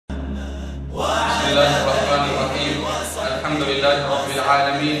الله الرحمن الرحيم الحمد لله رب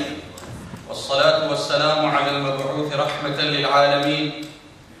العالمين والصلاة والسلام على المبعوث رحمة للعالمين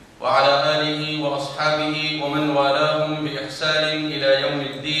وعلى آله وأصحابه ومن والاهم بإحسان إلى يوم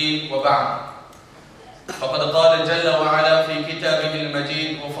الدين وبعد. فقد قال جل وعلا في كتابه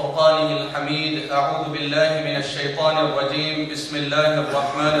المجيد وفرقانه الحميد: أعوذ بالله من الشيطان الرجيم، بسم الله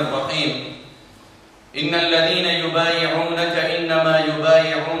الرحمن الرحيم. إن الذين يبايعونك إنما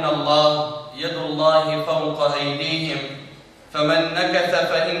يبايعون الله يد الله فوق أيديهم فمن نكث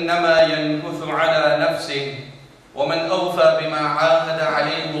فإنما ينكث على نفسه ومن أوفى بما عاهد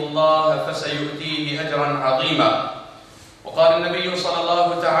عليه الله فسيؤتيه أجرا عظيما. وقال النبي صلى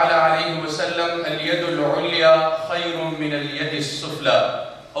الله تعالى عليه وسلم: اليد العليا خير من اليد السفلى،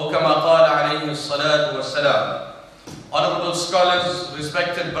 أو كما قال عليه الصلاة والسلام. Honorable scholars,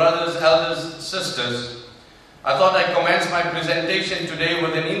 respected brothers, elders, sisters, I thought I'd commence my presentation today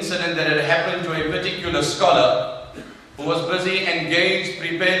with an incident that had happened to a particular scholar who was busy engaged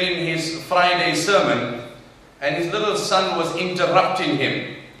preparing his Friday sermon, and his little son was interrupting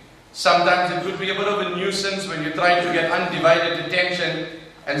him. Sometimes it could be a bit of a nuisance when you try to get undivided attention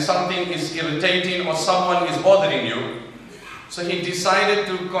and something is irritating or someone is bothering you. So he decided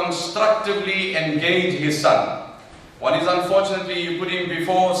to constructively engage his son. One is, unfortunately, you put him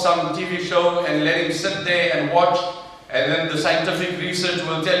before some TV show and let him sit there and watch, and then the scientific research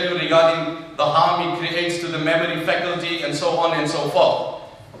will tell you regarding the harm he creates to the memory faculty and so on and so forth.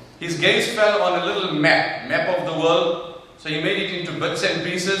 His gaze fell on a little map of the world, so he made it into bits and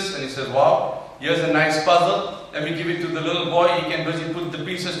pieces, and he says, wow, here's a nice puzzle, let me give it to the little boy, he can busy put the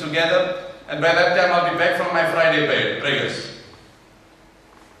pieces together, and by that time I'll be back from my Friday prayers.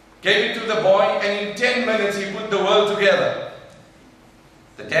 Gave it to the boy, and in 10 minutes he put the world together.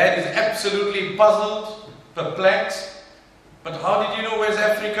 The dad is absolutely puzzled, perplexed. But how did you know where's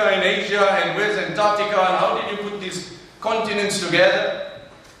Africa and Asia and where's Antarctica, and how did you put these continents together?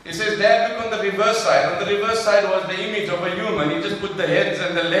 He says, Dad, look on the reverse side. On the reverse side was the image of a human. He just put the heads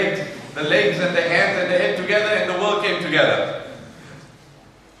and the legs and the hands and the head together, and the world came together.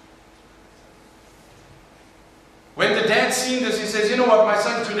 When the dad seen this, he says, you know what, my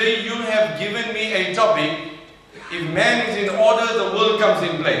son, today you have given me a topic. If man is in order, the world comes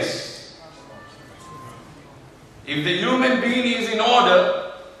in place. If the human being is in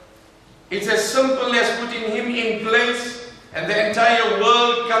order, it's as simple as putting him in place and the entire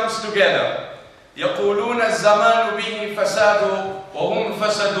world comes together. يَقُولُونَ الزَّمَانُ بِهِ فَسَادُ وَهُمْ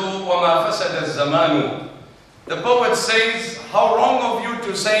فَسَدُوا وَمَا فَسَدَ الزَّمَانُ. The poet says, how wrong of you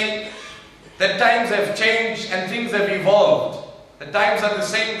to say that times have changed and things have evolved. The times are the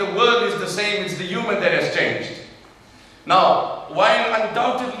same, the world is the same, it's the human that has changed. Now, while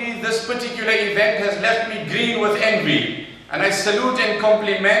undoubtedly this particular event has left me green with envy, and I salute and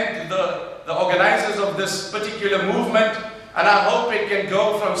compliment the organizers of this particular movement, and I hope it can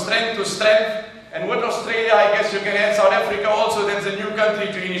go from strength to strength, and with Australia, I guess you can add South Africa also, that's a new country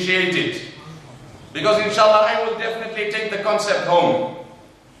to initiate it. Because inshallah, I will definitely take the concept home.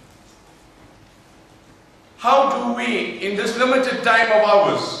 How do we, in this limited time of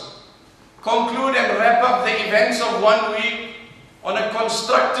ours, conclude and wrap up the events of 1 week on a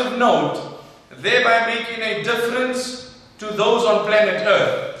constructive note, thereby making a difference to those on planet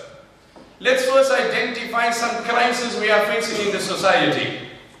Earth? Let's first identify some crises we are facing in the society.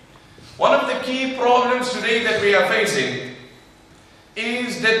 One of the key problems today that we are facing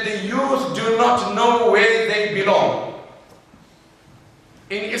is that the youth do not know where they belong.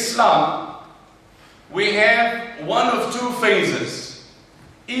 In Islam, we have one of two phases.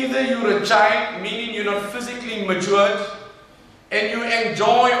 Either you're a child, meaning you're not physically matured, and you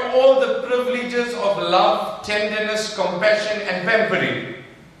enjoy all the privileges of love, tenderness, compassion, and pampering,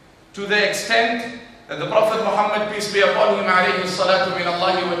 to the extent that the Prophet Muhammad, peace be upon him, alayhi salatu min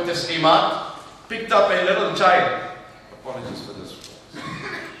Allahi wa taslimat, picked up a little child. Apologies for this.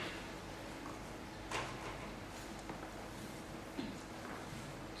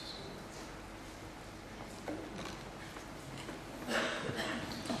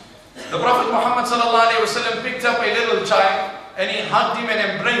 The Prophet Muhammad ﷺ picked up a little child and he hugged him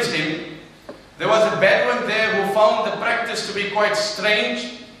and embraced him. There was a Bedouin there who found the practice to be quite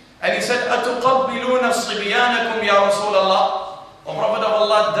strange, and he said, أَتُقَبِّلُونَ صِبْيَانَكُمْ يَا رَسُولَ اللَّهِ. O Prophet of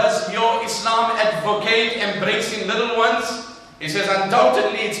Allah, does your Islam advocate embracing little ones? He says,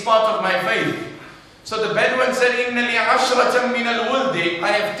 undoubtedly it's part of my faith. So the Bedouin said, إِنَّ لِي عَشْرَةً مِنَ الْوُلْدِ. I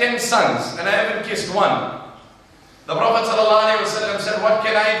have 10 sons and I haven't kissed one. The Prophet ﷺ said, what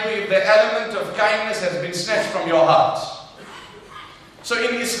can I do if the element of kindness has been snatched from your heart? So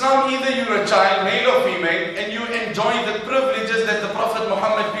in Islam, either you're a child, male or female, and you enjoy the privileges that the Prophet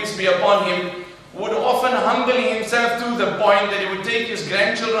Muhammad, peace be upon him, would often humble himself to the point that he would take his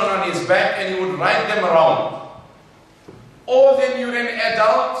grandchildren on his back and he would ride them around. Or then you're an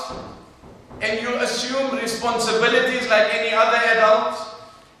adult and you assume responsibilities like any other adult,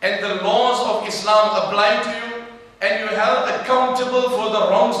 and the laws of Islam apply to you, and you're held accountable for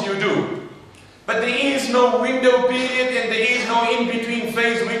the wrongs you do. But there is no window period and there is no in-between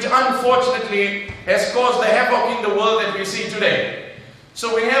phase, which unfortunately has caused the havoc in the world that we see today.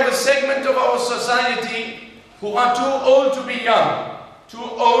 So we have a segment of our society who are too old to be young. Too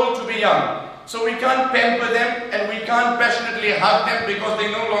old to be young. So we can't pamper them and we can't passionately hug them because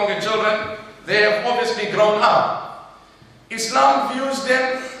they're no longer children. They have obviously grown up. Islam views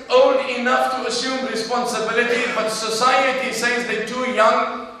them old enough to assume responsibility, but society says they're too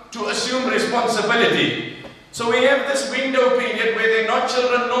young to assume responsibility. So we have this window period where they're not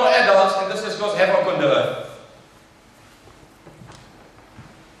children nor adults, and this has caused havoc on the earth.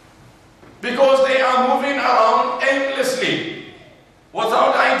 Because they are moving around aimlessly,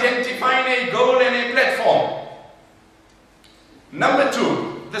 without identifying a goal and a platform. Number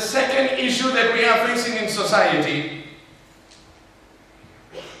two, the second issue that we are facing in society,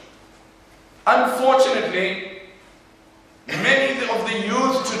 unfortunately, many of the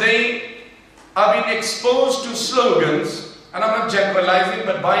youth today are being exposed to slogans, and I'm not generalizing,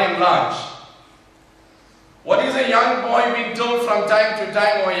 but by and large. What is a young boy being told from time to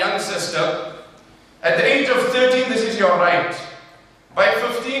time, or a young sister? At the age of 13, this is your right. By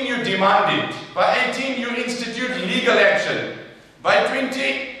 15, you demand it. By 18, you institute legal action. By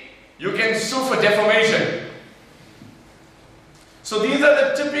 20, you can sue for defamation. So these are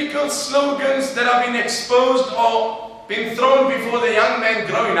the typical slogans that are being exposed or being thrown before the young man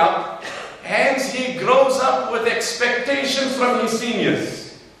growing up. Hence, he grows up with expectations from his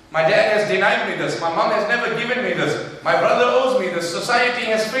seniors. My dad has denied me this. My mom has never given me this. My brother owes me this. Society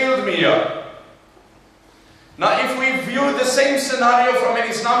has failed me here. Now, if we view the same scenario from an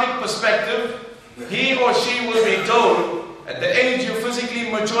Islamic perspective, he or she will be told, at the age you physically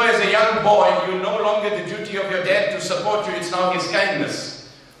mature as a young boy, you're no longer the duty of your dad to support you, it's now his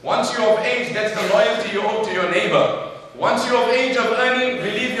kindness. Once you're of age, that's the loyalty you owe to your neighbor. Once you're of age of earning,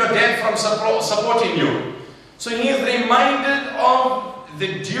 relieve your dad from supporting you. So he is reminded of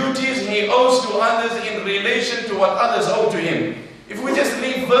the duties he owes to others in relation to what others owe to him. If we just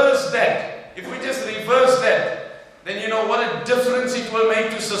reverse that, then you know what a difference it will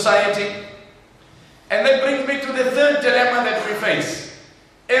make to society. And that brings me to the third dilemma that we face.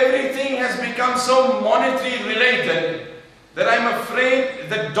 Everything has become so monetary related that I'm afraid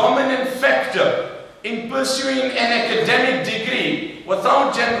the dominant factor in pursuing an academic degree,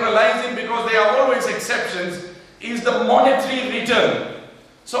 without generalizing because there are always exceptions, is the monetary return.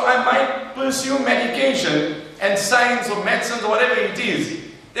 So I might pursue medication and science or medicine or whatever it is.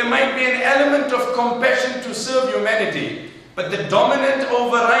 There might be an element of compassion to serve humanity. But the dominant,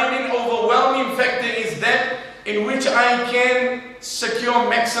 overriding, overwhelming factor is that in which I can secure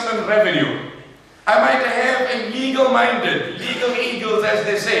maximum revenue. I might have a legal-minded, legal eagles as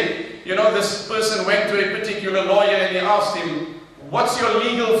they say. You know, this person went to a particular lawyer and he asked him, what's your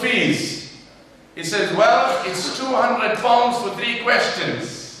legal fees? He says, well, it's £200 for 3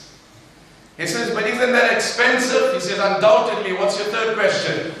 questions. He says, but isn't that expensive? He says, undoubtedly. What's your third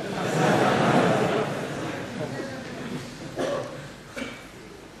question?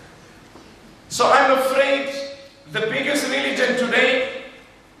 So I'm afraid the biggest religion today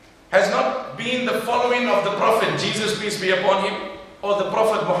has not been the following of the Prophet Jesus, peace be upon him, or the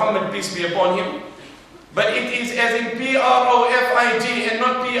Prophet Muhammad, peace be upon him, but it is as in P-R-O-F-I-T and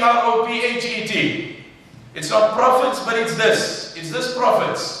not P-R-O-P-H-E-T. It's not prophets, but it's this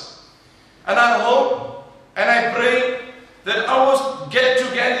prophets. And I hope and I pray that our get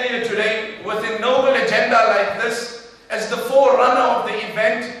together here today with a noble agenda like this as the forerunner of the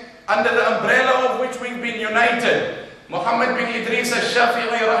event, under the umbrella of which we've been united. Muhammad bin Idris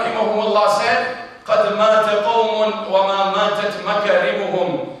al-Shafi'i rahimahullah said, قَدْ مَاتَ قَوْمٌ وَمَا مَاتَتْ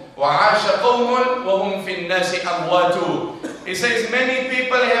مَكَارِمُهُمْ وَعَاشَ قَوْمٌ وَهُمْ فِي النَّاسِ أَمْوَاتُ. He says, many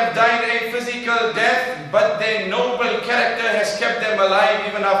people have died a physical death, but their noble character has kept them alive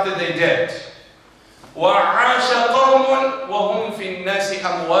even after their death. وَعَاشَ قَوْمٌ وَهُمْ فِي النَّاسِ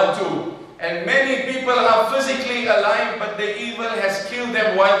أَمْوَاتُ. And many people are physically alive, but the evil has killed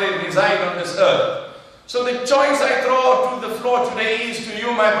them while they reside on this earth. So the choice I throw out to the floor today is to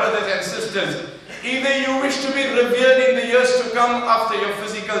you, my brothers and sisters. Either you wish to be revered in the years to come after your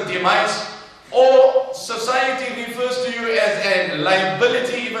physical demise, or society refers to you as a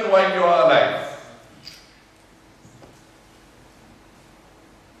liability even while you are alive.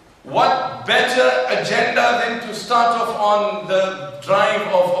 What better agenda than to start off on the drive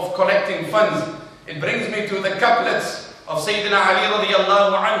of collecting funds It brings me to the couplets of Sayyidina Ali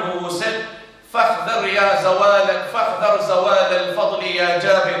radiallahu anhu, who said, فاحذر زوال الفضل يا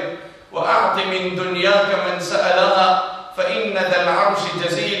جابر وأعط من دنياك من سألها فإن ذا العرش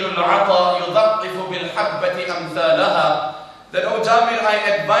جزيل العطاء يضعف بالحبة أمثالها. That, O Jabir, I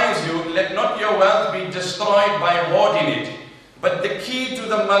advise you, let not your wealth be destroyed by hoarding it. But the key to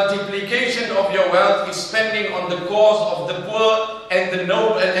the multiplication of your wealth is spending on the cause of the poor and the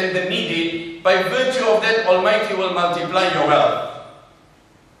noble and the needy. By virtue of that, Almighty will multiply your wealth.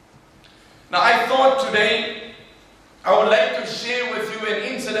 Now, I thought today I would like to share with you an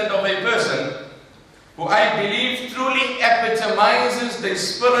incident of a person who I believe truly epitomizes the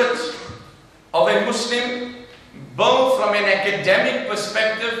spirit of a Muslim, both from an academic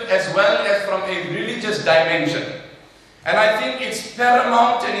perspective as well as from a religious dimension. And I think it's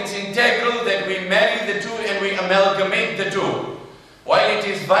paramount and it's integral that we marry the two and we amalgamate the two. While it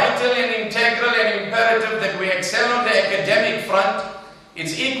is vital and integral and imperative that we excel on the academic front,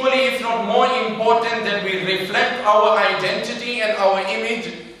 it's equally, if not more important, that we reflect our identity and our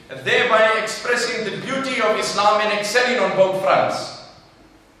image, thereby expressing the beauty of Islam and excelling on both fronts.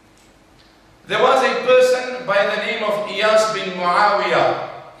 There was a person by the name of Iyas bin Muawiyah,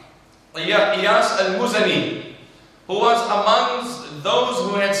 Iyas al-Muzani, who was amongst those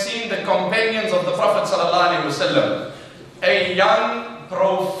who had seen the companions of the Prophet ﷺ, a young,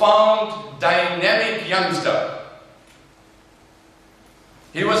 profound, dynamic youngster.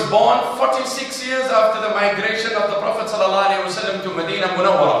 He was born 46 years after the migration of the Prophet ﷺ to Medina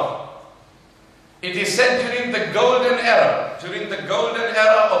Munawwara. It is said during the golden era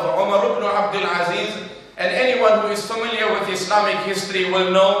of Umar ibn Abdul Aziz, and anyone who is familiar with Islamic history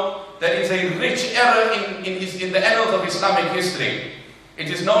will know that it's a rich era in the annals of Islamic history. It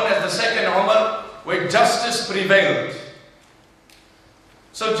is known as the second Umar, where justice prevailed.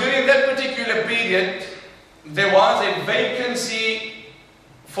 So during that particular period, there was a vacancy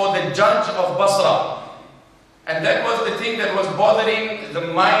for the judge of Basra. And that was the thing that was bothering the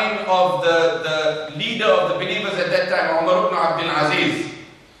mind of the leader of the believers at that time, Umar ibn Abdul Aziz.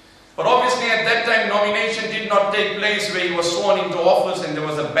 But obviously at that time nomination did not take place where he was sworn into office and there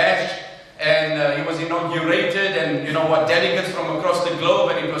was a bash and he was inaugurated and delegates from across the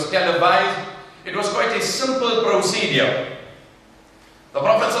globe, and it was televised. It was quite a simple procedure. The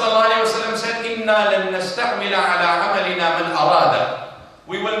Prophet ﷺ said, "Inna lan nasta'mila ala amalina man arada."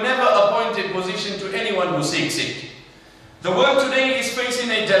 We will never appoint a position to anyone who seeks it. The world today is facing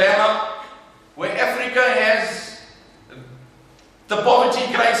a dilemma where Africa has the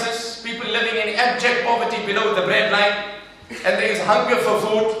poverty crisis, people living in abject poverty below the breadline, and there is hunger for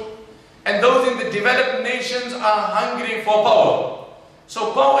food, and those in the developed nations are hungry for power.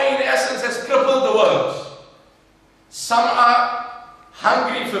 So power in essence has crippled the world. Some are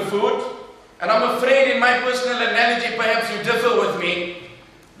hungry for food, and I'm afraid in my personal analogy, perhaps you differ with me,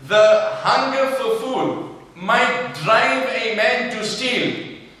 the hunger for food might drive a man to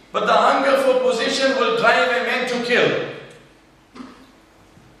steal, but the hunger for position will drive a man to kill.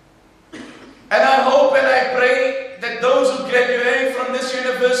 And I hope and I pray that those who graduate from this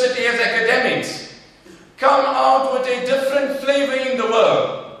university as academics come out with a different flavor in the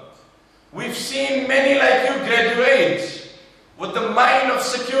world. We've seen many like you graduate with the mind of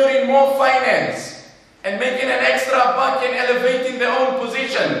securing more finance and making an extra buck and elevating their own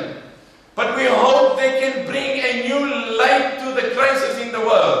position. But we hope they can bring a new light to the crisis in the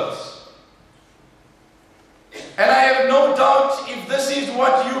world. And I have no doubt if this is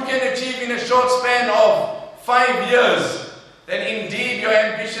what you can achieve in a short span of 5 years, then indeed your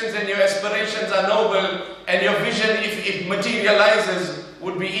ambitions and your aspirations are noble, and your vision, if it materializes,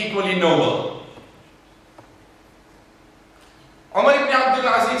 would be equally noble. Umar ibn Abdul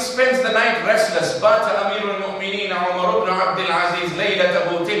Aziz spends the night restless. Bata Amirul Mu'mineen Umar ibn Abdul Aziz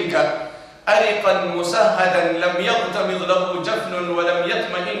laylatahu tilka ariqan musahhadan lam yagtamid lahu jafnun wa lam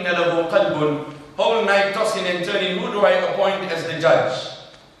yatma'inna lahu qalbun. Whole night tossing and turning, who do I appoint as the judge?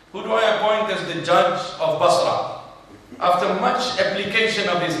 Who do I appoint as the judge of Basra? After much application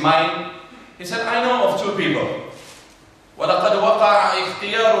of his mind, he said, I know of two people. وَلَقَدْ وَقَعَ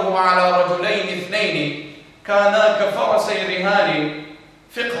اِخْتِيَارُهُ عَلَى رَجُلَيْنِ اثْنَيْنِ كانا كفرسي رهان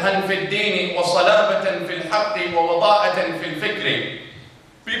فقها في الدين وصلابة في الحق ووضاءة في الفكر.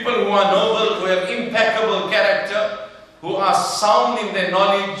 People who are noble, who have impeccable character, who are sound in their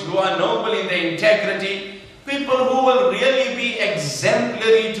knowledge, who are noble in their integrity, people who will really be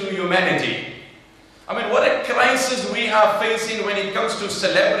exemplary to humanity. I mean, what a crisis we are facing when it comes to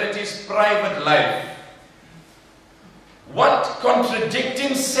celebrities' private life. What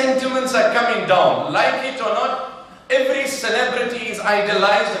contradicting sentiments are coming down. Like it or not, every celebrity is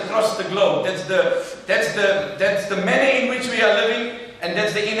idolized across the globe. That's the manner in which we are living, and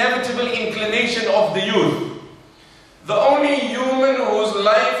that's the inevitable inclination of the youth. The only human whose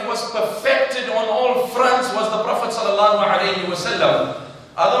life was perfected on all fronts was the Prophet ﷺ.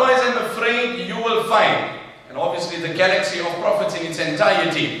 Otherwise, I'm afraid you will find, and obviously the galaxy of prophets in its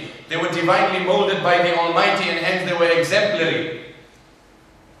entirety, they were divinely molded by the Almighty, and hence they were exemplary.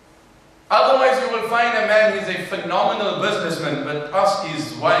 Otherwise, you will find a man who is a phenomenal businessman, but ask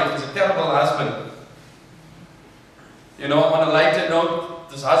his wife, he's a terrible husband. You know, on a lighter note,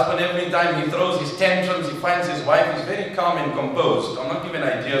 this husband, every time he throws his tantrums, he finds his wife is very calm and composed. I'm not giving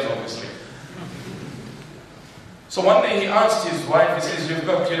ideas, obviously. So one day he asked his wife, he says, you've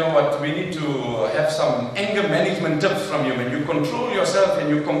got, you know what, we need to have some anger management tips from you. When you control yourself and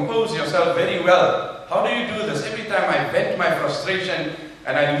you compose yourself very well, how do you do this? Every time I vent my frustration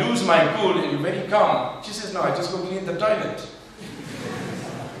and I lose my cool and you're very calm. She says, no, I just go clean the toilet.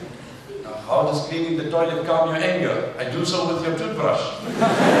 Now, how does cleaning the toilet calm your anger? I do so with your toothbrush.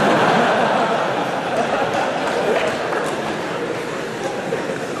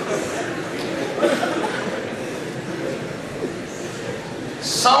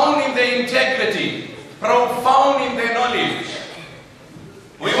 Sound in their integrity, profound in their knowledge.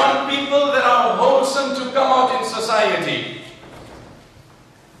 We want people that are wholesome to come out in society.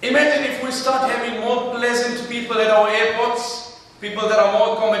 Imagine if we start having more pleasant people at our airports, people that are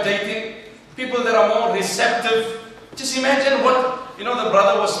more accommodating, people that are more receptive. Just imagine what, you know, the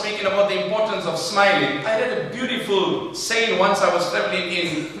brother was speaking about the importance of smiling. I read a beautiful saying once. I was traveling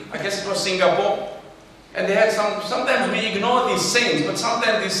in, I guess it was Singapore. And they had sometimes we ignore these sayings, but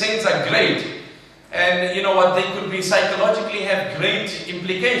sometimes these sayings are great. And you know what, they could be psychologically have great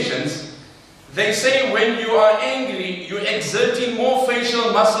implications. They say when you are angry, you're exerting more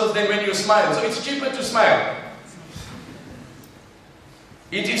facial muscles than when you smile. So it's cheaper to smile.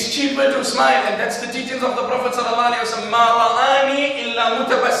 It is cheaper to smile, and that's the teachings of the Prophet ﷺ.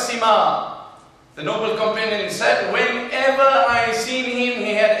 The noble companion said, whenever I seen him,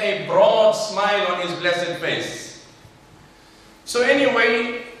 he had a broad smile on his blessed face. So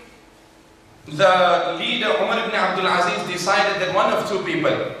anyway, the leader Umar ibn Abdul Aziz decided that one of two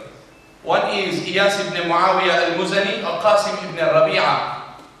people, one is Iyas ibn Muawiyah al-Muzani or Qasim ibn Rabi'a.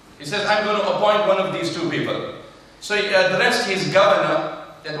 He says, I'm going to appoint one of these two people. So he addressed his governor,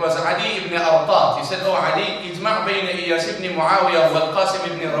 that was Ali ibn Artat. He said, oh Ali, ijma' bayna Iyas ibn Muawiyah wa Qasim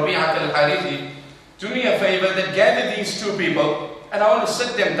ibn Rabi'a al-Harithi. Do me a favor, that gather these two people, and I want to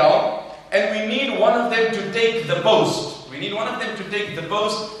sit them down, and we need one of them to take the post. We need one of them to take the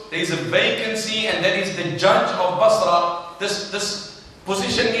post. There is a vacancy, and that is the judge of Basra. This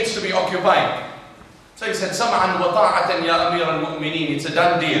position needs to be occupied. So he said, Sam'an wa ta'atan ya Amir al-Mu'mineen. It's a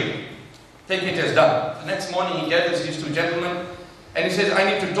done deal. Take it as done. The next morning he gathers these two gentlemen, and he says, I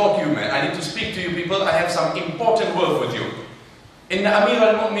need to talk to you, man. I need to speak to you people. I have some important work with you. إن أمير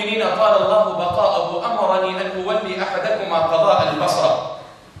المؤمنين أطال الله بقاءه أمرني أن أولي أحدكما قضاء البصرة.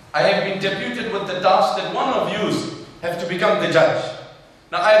 I have been deputed with the task that one of you have to become the judge.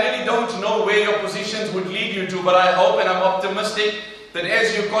 Now I really don't know where your positions would lead you to, but I hope and I'm optimistic that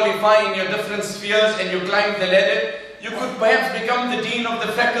as you qualify in your different spheres and you climb the ladder, you could perhaps become the dean of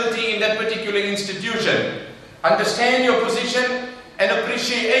the faculty in that particular institution. Understand your position and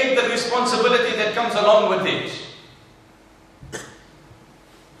appreciate the responsibility that comes along with it.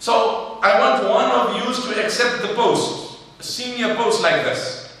 So, I want one of you to accept the post, a senior post like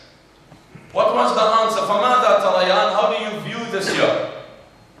this. What was the answer? فَمَاذَا تَرَيَانْ? How do you view this here?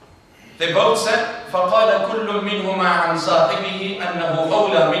 They both said, فَقَالَ كُلٌّ مِّنْهُمَا عَنْ صَاحِبِهِ أَنَّهُ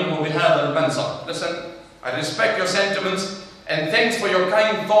أَوْلَى مِنْهُ بِهَذَا الْمَنْصَبِ. Listen, I respect your sentiments and thanks for your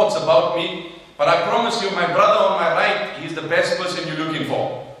kind thoughts about me, but I promise you, my brother on my right, he's the best person you're looking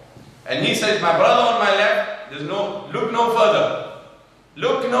for. And he says, my brother on my left, look no further.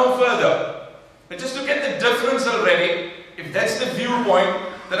 Look no further. But just to get the difference already, if that's the viewpoint,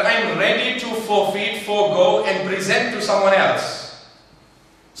 that I'm ready to forfeit, forego, and present to someone else.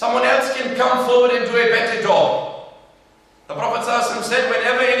 Someone else can come forward and do a better job. The Prophet ﷺ said,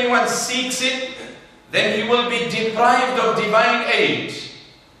 whenever anyone seeks it, then he will be deprived of divine aid.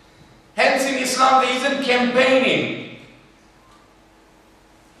 Hence in Islam there isn't campaigning.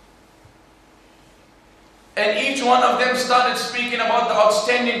 And each one of them started speaking about the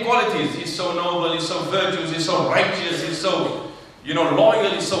outstanding qualities. He's so noble, he's so virtuous, he's so righteous, he's so,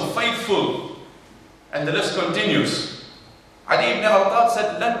 loyal, he's so faithful. And the list continues. Ali ibn Artat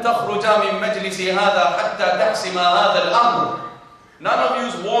said, لَن تَخْرُجَا مِن مَجْلِسِ هَذَا حَتَّى تَحْسِمَ هَذَا الْأَمْرِ. None of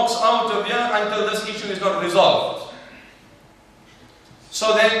you walks out of here until this issue is not resolved.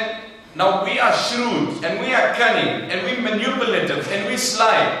 So then, Now we are shrewd, and we are cunning, and we manipulative, and we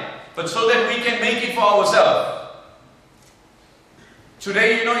sly, but so that we can make it for ourselves.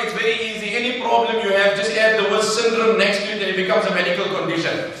 Today, you know, it's very easy. Any problem you have, just add the word syndrome next to it and it becomes a medical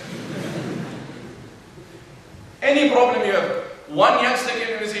condition. Any problem you have. One youngster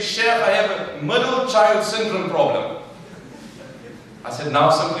came and said, Sheikh, I have a middle child syndrome problem. I said, now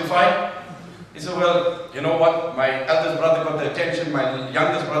simplify. He said, well, you know what? My eldest brother got the attention, my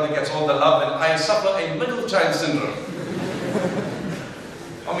youngest brother gets all the love, and I suffer a middle child syndrome.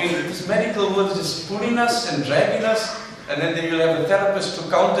 I mean, this medical word is just pulling us and dragging us. And then you'll have a therapist to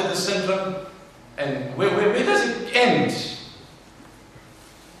counter the syndrome. And where does it end?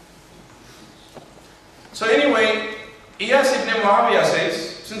 So anyway, Iyas ibn Muawiyah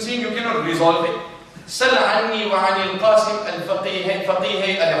says, since you cannot resolve it, سَلْ عَنِّي وَعَنِ الْقَاسِمِ الْفَقِيهِ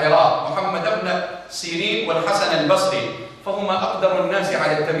الْعِرَاقِ محمد بن سيرين والحسن البصري فهما أقدر الناس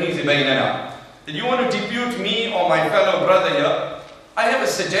على التمييز بيننا. Did you want to depute me or my fellow brother here? I have a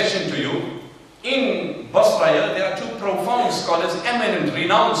suggestion to you. In Basra, there are two profound scholars, eminent,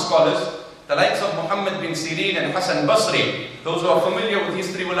 renowned scholars, the likes of Muhammad bin Sirin and Hassan Basri. Those who are familiar with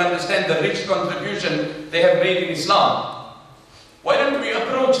history will understand the rich contribution they have made in Islam. Why don't we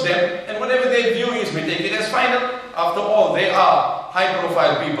approach them, and whatever their view is, we take it as final. After all, they are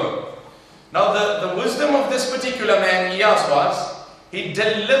high-profile people. Now, the wisdom of this particular man, Iyas, was, he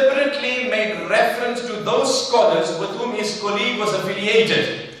deliberately made reference to those scholars with whom his colleague was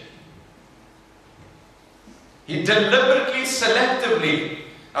affiliated. He deliberately, selectively.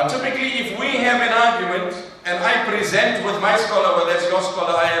 Now typically if we have an argument and I present with my scholar, well that's your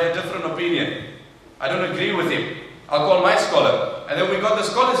scholar, I have a different opinion. I don't agree with him. I'll call my scholar. And then we got the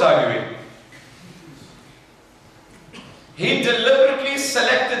scholars arguing. He deliberately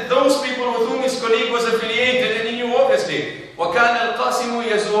selected those people with whom his colleague was affiliated, and he knew obviously. وَكَانَ الْقَاسِمُ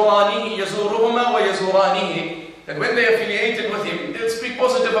يَزُورُهُمَا وَيَزُورَانِهِ. That when they affiliated with him, they'll speak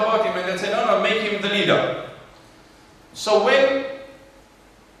positive about him and they'll say, no, make him the leader. So when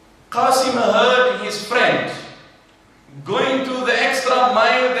Qasim heard his friend going to the extra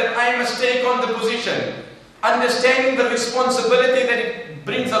mile that I must take on the position, understanding the responsibility that it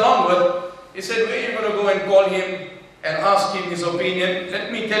brings along with, he said, where are you going to go and call him and ask him his opinion?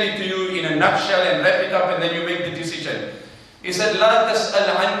 Let me tell it to you in a nutshell and wrap it up and then you make the decision. He said, لا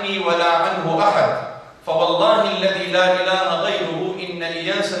تسأل عني ولا عنه أحد فوالله الذي لا إله غيره إن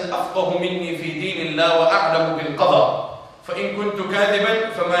إياسا أفقه مني في دين الله وأعلم بالقضاء فإن كنت كاذبا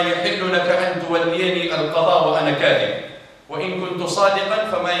فما يحل لك أن توليني القضاء وأنا كاذب وإن كنت صادقا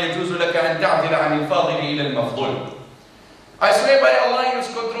فما يجوز لك أن تعدل عن الفاضل إلى المفضول. I swear by Allah in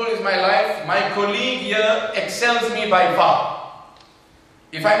whose control is my life, my colleague here excels me by far.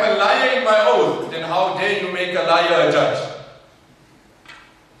 If I'm a liar in my oath, then how dare you make a liar a judge?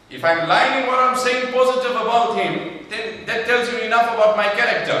 If I'm lying in what I'm saying positive about him, then that tells you enough about my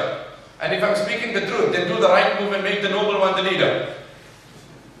character. And if I'm speaking the truth, then do the right move and make the noble one the leader.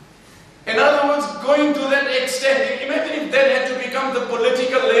 In other words, going to that extent, imagine if that had to become the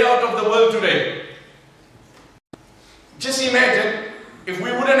political layout of the world today. Just imagine if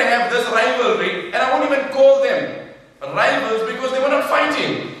we wouldn't have this rivalry, and I won't even call them rivals because they were not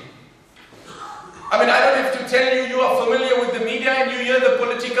fighting. I mean, I don't have to tell you, you are familiar with the media and you hear the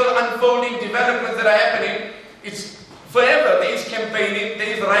political unfolding developments that are happening. It's forever, there is campaigning,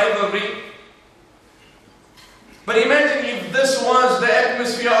 there is rivalry. But imagine if this was the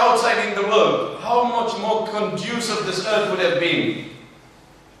atmosphere outside in the world, how much more conducive this earth would have been.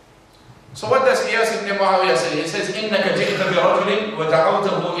 So what does Iyas ibn Muawiyah say? He says, إِنَّكَ جِئْتَ بِرَجُلٍ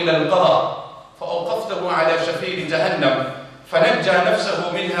وَدَعَوْتَهُ إِلَى الْقَضَاءِ فَأَوْقَفْتَهُ عَلَى شَفِيرِ جَهَنَّمَ فَنَجَّى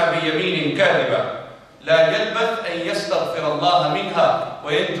نَفْسَهُ مِنْهَا بِيَمِينٍ كَاذِبًا لا يلبث أن يستغفر الله منها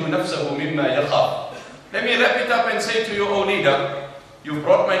وينجو نفسه مما يخاف. Let me wrap it up and say to you, O leader, you've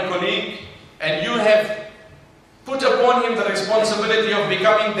brought my colleague and you have put upon him the responsibility of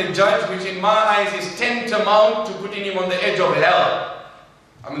becoming the judge, which in my eyes is tantamount to putting him on the edge of hell.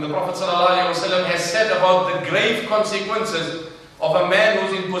 I mean, the Prophet ﷺ has said about the grave consequences of a man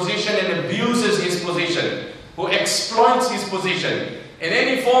who's in position and abuses his position, who exploits his position. In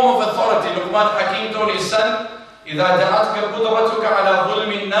any form of authority, Luqman Hakim told his son, إِذَا دَعَتْكَ قُدْرَتُكَ عَلَى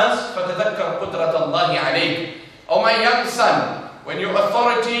ظُلْمِ النَّاسِ فَتَذَكَّرْ قُدْرَةَ اللَّهِ عَلَيْكَ. O my young son, when your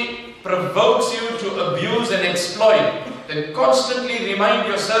authority provokes you to abuse and exploit, then constantly remind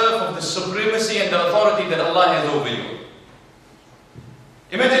yourself of the supremacy and the authority that Allah has over you.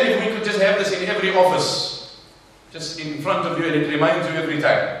 Imagine if we could just have this in every office, just in front of you, and it reminds you every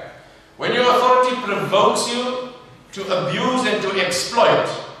time. When your authority provokes you to abuse and to exploit.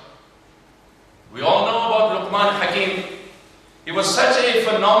 We all know about Luqman Hakim. He He was such a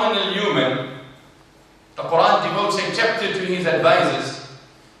phenomenal human. The Quran devotes a chapter to his advisors.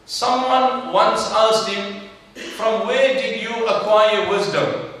 Someone once asked him, from where did you acquire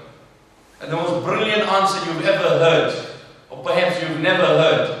wisdom? And the most brilliant answer you've ever heard, or perhaps you've never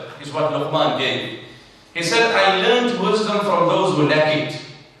heard, is what Luqman gave. He said, I learned wisdom from those who lack it.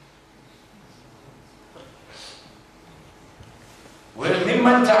 Where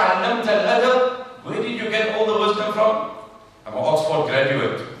did you get all the wisdom from? I'm an Oxford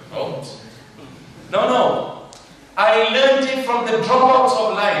graduate. Oh. No. I learned it from the dropouts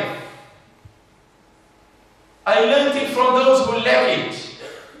of life. I learned it from those who lack it.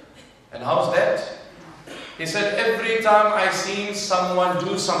 And how's that? He said, every time I seen someone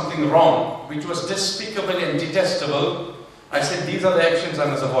do something wrong, which was despicable and detestable, I said, these are the actions I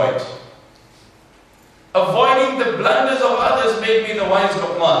must avoid. Avoiding the blunders of others made me the wise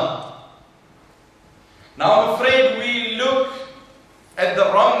Luqman. Now I'm afraid we look at the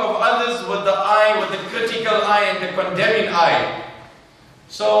wrong of others with the eye, with the critical eye and the condemning eye.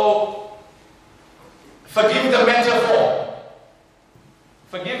 So, forgive the metaphor.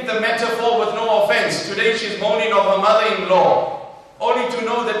 Forgive the metaphor with no offense. Today she's moaning of her mother-in-law. Only to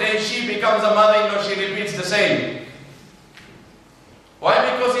know the day she becomes a mother-in-law, she repeats the same.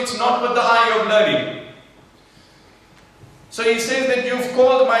 Why? Because it's not with the eye of learning. So he says that you've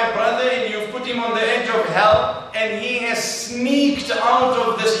called my brother and you've put him on the edge of hell, and he has sneaked out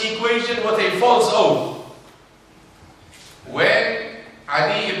of this equation with a false oath. When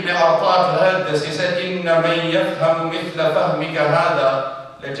Adi ibn Artad heard this, he said, إِنَّ مَنْ يَفْهَمُ مِثْلَ فَهْمِكَ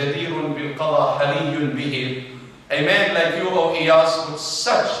هَذَا لَجَدِيرٌ بِالْقَضَى حَلِيٌّ بِهِ. A man like you, O Iyas, with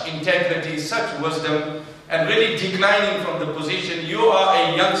such integrity, such wisdom, and really declining from the position, you are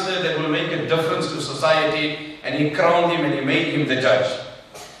a youngster that will make a difference to society. And he crowned him and he made him the judge.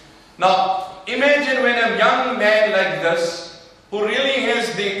 Now, imagine when a young man like this, who really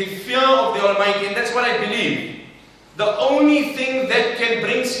has the fear of the Almighty, and that's what I believe, the only thing that can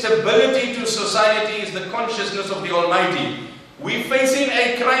bring stability to society is the consciousness of the Almighty. We're facing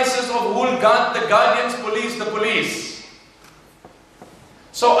a crisis of who will guard the guardians, police, the police.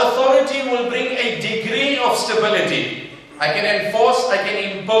 So authority will bring a degree of stability. I can enforce, I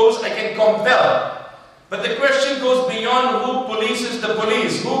can impose, I can compel. But the question goes beyond who polices the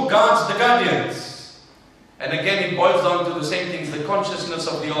police, who guards the guardians. And again, it boils down to the same things, the consciousness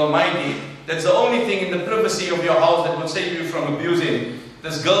of the Almighty. That's the only thing in the privacy of your house that will save you from abusing.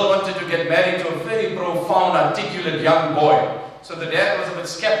 This girl wanted to get married to a very profound, articulate young boy. So the dad was a bit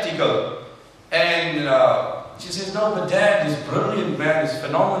skeptical. And she says, no, but dad is brilliant, man, he's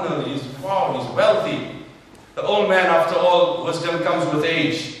phenomenal, he's wealthy. The old man, after all, wisdom comes with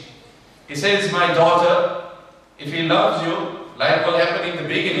age. He says, my daughter, if he loves you, like what happened in the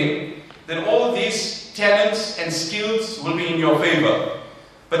beginning, then all these talents and skills will be in your favor.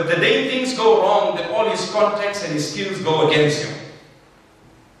 But the day things go wrong, then all his contacts and his skills go against you.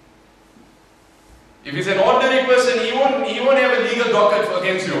 If he's an ordinary person, he won't have a legal docket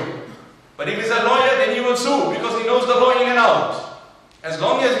against you. But if he's a lawyer, then he will sue, because he knows the law in and out. As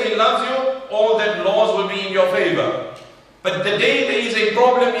long as he loves you, all that laws will be in your favor. But the day there is a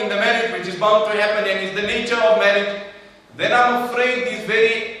problem in the marriage, which is bound to happen and is the nature of marriage, then I'm afraid these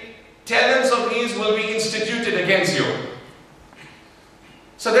very talents of his will be instituted against you.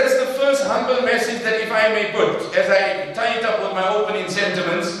 So that's the first humble message that, if I may put, as I tie it up with my opening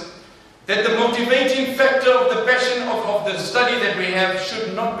sentiments, that the motivating factor of the passion of the study that we have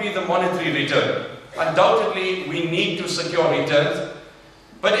should not be the monetary return. Undoubtedly, we need to secure returns.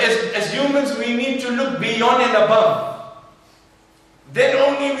 But as humans, we need to look beyond and above. Then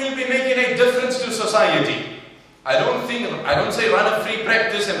only we'll be making a difference to society. I don't say run a free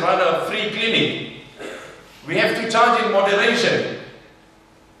practice and run a free clinic. We have to charge in moderation.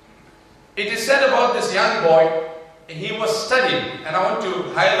 It is said about this young boy, he was studying, and I want to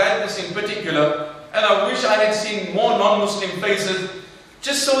highlight this in particular, and I wish I had seen more non-Muslim faces,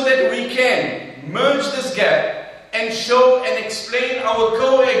 just so that we can merge this gap and show and explain our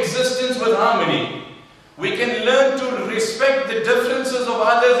coexistence with harmony. We can learn to respect the differences of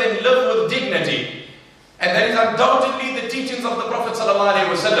others and live with dignity. And that is undoubtedly the teachings of the Prophet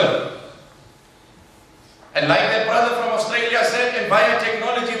ﷺ. And like that brother from Australia said, and via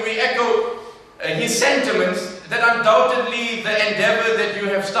technology we echo his sentiments, that undoubtedly the endeavor that you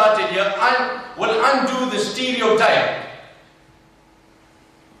have started here will undo the stereotype.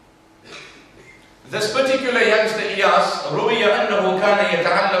 This particular youngster, Iyas, روي أنه كان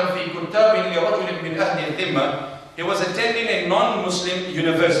يتعلم في كتاب لرجل من أهل الذمة. He was attending a non-Muslim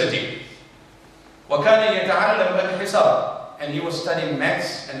university. وكان يتعلم الحساب, and he was studying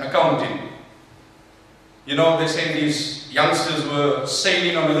maths and accounting. You know, they say these youngsters were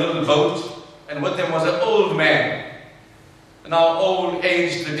sailing on a little boat, and with them was an old man. Now, old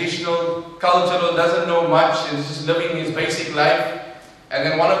age, traditional, cultural, doesn't know much, and is just living his basic life. And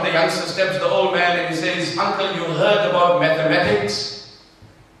then one of the youngsters steps to the old man and he says, "Uncle, you heard about mathematics?"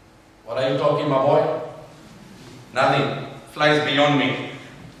 "What are you talking, my boy?" "Nothing. Flies beyond me."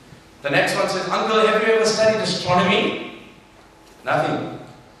 The next one says, "Uncle, have you ever studied astronomy?" "Nothing."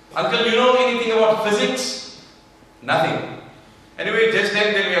 "Uncle, you know anything about physics?" "Nothing." Anyway, just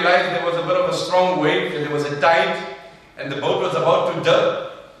then they realized there was a bit of a strong wave, and there was a tide, and the boat was about to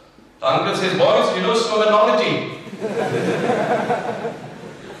dip. The uncle says, "Boys, you know swimmernology?"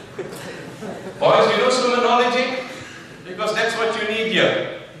 "Boys, you know swimmernology? Because that's what you need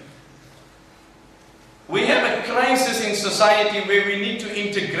here." We have a crisis in society where we need to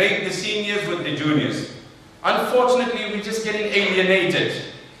integrate the seniors with the juniors. Unfortunately, we're just getting alienated.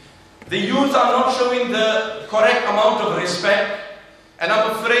 The youth are not showing the correct amount of respect, and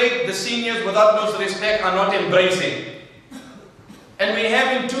I'm afraid the seniors without no respect are not embracing. And we're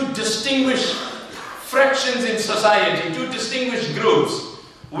having two distinguished fractions in society, two distinguished groups.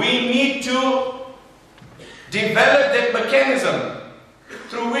 We need to develop that mechanism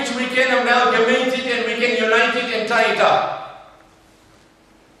through which we can amalgamate it and we can unite it and tie it up.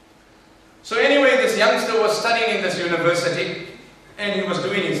 So anyway, this youngster was studying in this university and he was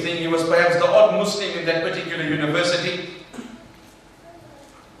doing his thing. He was perhaps the odd Muslim in that particular university.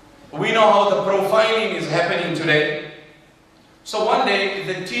 We know how the profiling is happening today. So one day,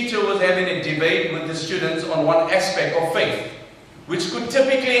 the teacher was having a debate with the students on one aspect of faith, which could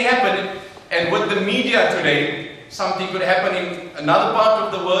typically happen, and with the media today, something could happen in another part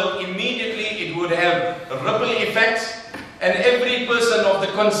of the world, immediately it would have ripple effects, and every person of the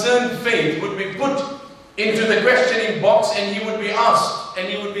concerned faith would be put into the questioning box, and he would be asked, and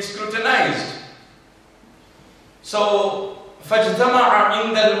he would be scrutinized. So, فَاجْتَمَعَ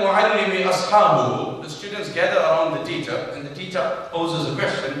عِنْدَ الْمُعَلِّمِ أَصْحَابُهُ. The students gather around the teacher, and the teacher poses a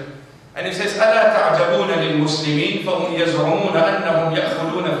question, and he says, أَلَا تَعْجَبُونَ لِلْمُسْلِمِينَ فَهُمْ يَزْعُمُونَ أَنَّهُمْ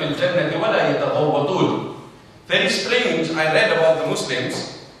يَأْخُلُونَ فِي الْجَنَّةِ وَلَا يَتَغَوَّطُونَ. Very strange. I read about the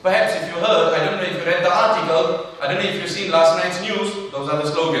Muslims. Perhaps if you heard, I don't know if you read the article, I don't know if you've seen last night's news, those are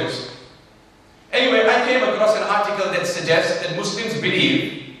the slogans. Anyway, I came across an article that suggests that Muslims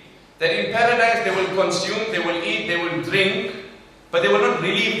believe that in paradise they will consume, they will eat, they will drink, but they will not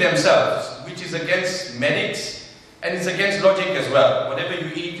relieve themselves, which is against medics and it's against logic as well. Whatever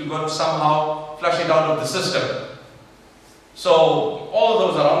you eat, you got to somehow flush it out of the system. So all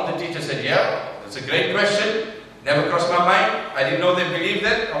those around, the teacher said, "Yeah, that's a great question. Never crossed my mind. I didn't know they believed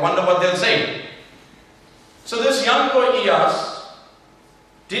that. I wonder what they'll say." So this young boy Iyas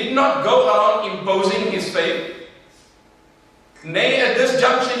did not go around imposing his faith. Nay, at this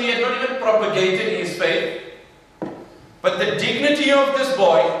junction he had not even propagated his faith. But the dignity of this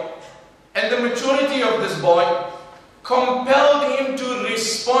boy and the maturity of this boy compelled him to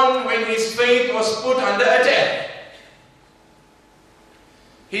respond when his faith was put under attack.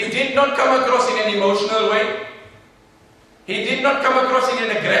 He did not come across in an emotional way. He did not come across in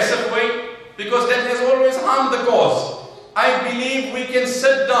an aggressive way, because that has always harmed the cause. I believe we can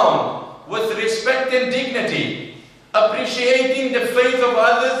sit down with respect and dignity, appreciating the faith of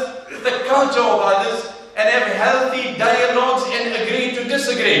others, the culture of others, and have healthy dialogues and agree to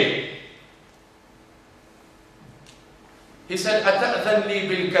disagree. He said, أَتَأْذَنْ لِي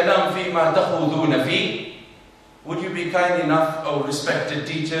بِالْكَلَامِ فِي مَا تَخُوذُونَ فِي. Would you be kind enough, O respected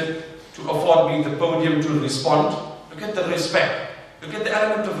teacher, to afford me the podium to respond? Look at the respect. Look at the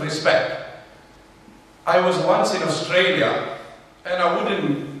element of respect. I was once in Australia, and I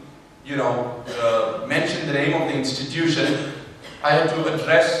wouldn't, mention the name of the institution. I had to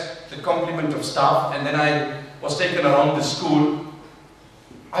address the complement of staff, and then I was taken around the school.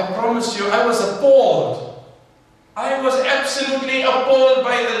 I promise you, I was appalled. I was absolutely appalled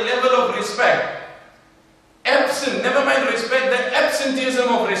by the level of respect. Never mind respect, the absenteeism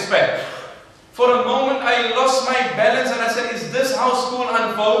of respect. For a moment I lost my balance and I said, is this how school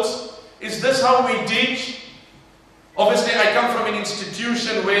unfolds? Is this how we teach? Obviously I come from an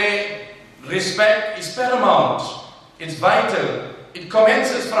institution where respect is paramount. It's vital. It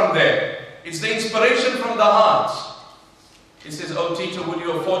commences from there. It's the inspiration from the heart. He says, "Oh teacher, would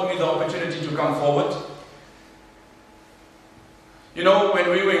you afford me the opportunity to come forward?" You know, when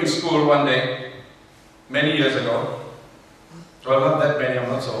we were in school one day, many years ago, well, not that many, I'm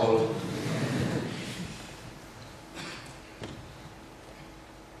not so old.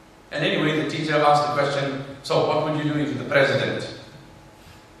 And anyway, the teacher asked the question, "So what would you do if you're the president?"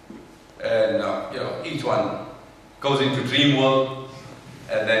 And each one goes into dream world,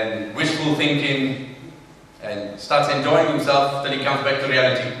 and then wishful thinking, and starts enjoying himself till he comes back to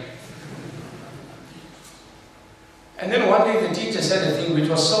reality. And then one day the teacher said a thing which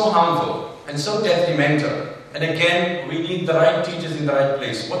was so harmful and so detrimental. And again, we need the right teachers in the right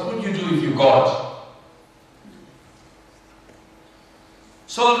place. What would you do if you God?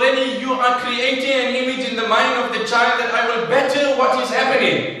 So already you are creating an image in the mind of the child that I will better what is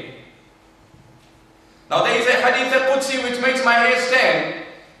happening. Now there is a hadith al-Qudsi which makes my hair stand.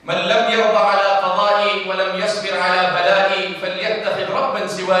 مَنْ لَمْ يَرْضَ عَلَىٰ قَضَائِي وَلَمْ يَصْبِرْ عَلَىٰ بَلَائِي فَلْيَتَّخِذْ رَبًّا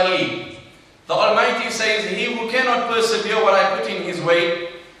سِوَائِي. The Almighty says, he who cannot persevere what I put in his way,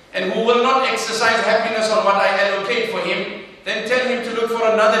 and who will not exercise happiness on what I allocate for him, then tell him to look for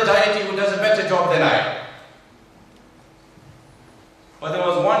another deity who does a better job than I. But there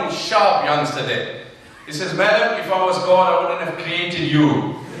was one sharp youngster there. He says, madam, if I was God, I wouldn't have created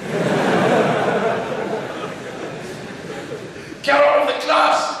you. Get out of the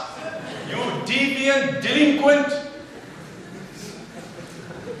class! You deviant, delinquent.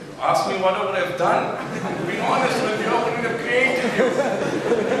 Ask me what I would have done. Being honest with you, I wouldn't have created you.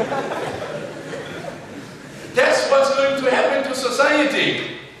 That's what's going to happen to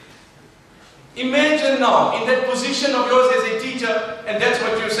society. Imagine now, in that position of yours as a teacher, and that's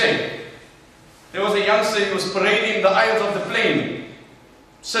what you're saying. There was a youngster who was parading the aisles of the plane,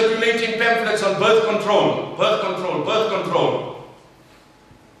 circulating pamphlets on birth control, birth control, birth control.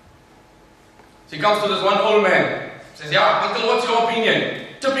 So he comes to this one old man, says, yeah, uncle, what's your opinion?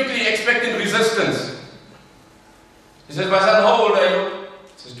 Typically expecting resistance. He says, my son, how old are you?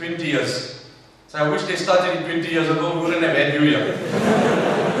 He says, 20 years. So I wish they started 20 years ago, we wouldn't have had you here.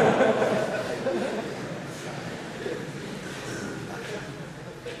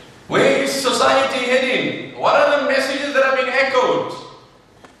 Where is society heading? What are the messages that are being echoed?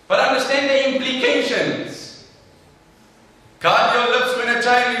 But understand the implications. Guard your lips when a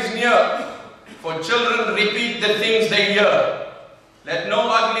child is near, for children repeat the things they hear. Let no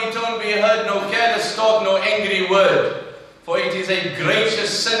ugly tone be heard, no careless talk, no angry word, for it is a gracious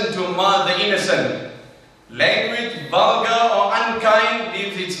sin to mar the innocent. Language vulgar or unkind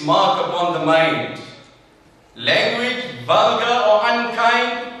leaves its mark upon the mind. Language vulgar or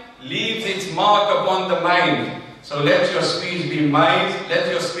unkind leaves its mark upon the mind. So let your speech be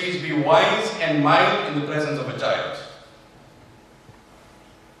wise, and mild in the presence of a child.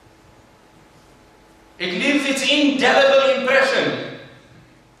 It leaves its indelible impression.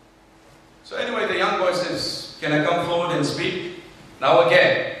 So anyway, the young boy says, can I come forward and speak? Now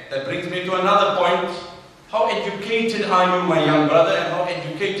again, that brings me to another point. How educated are you, my young brother, and how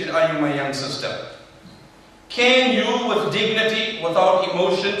educated are you, my young sister? Can you, with dignity, without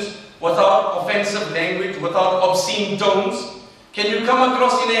emotions, without offensive language, without obscene tones, can you come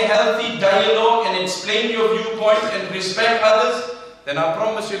across in a healthy dialogue and explain your viewpoint and respect others? Then I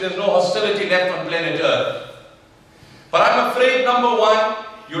promise you there's no hostility left on planet Earth. But I'm afraid, number one,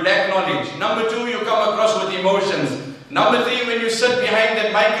 you lack knowledge. Number two, you come across with emotions. Number three, when you sit behind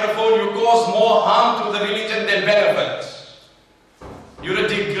that microphone, you cause more harm to the religion than benefit. You're a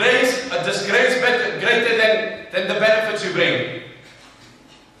disgrace greater than the benefits you bring.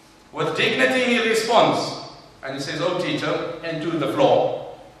 With dignity, he responds. And he says, oh teacher, and to the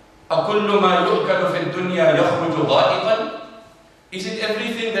floor. أَكُلُّ مَا يُؤْكَلُ فِي الدُّنْيَا يَخْرُجُ ضَائِقًا? Is it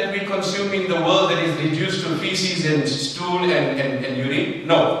everything that we consume in the world that is reduced to feces and stool and urine?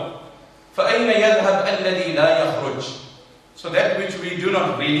 No. فَأَيْنَ يَذْهَبْ الَّذِي لَا يَخْرُجُ? So that which we do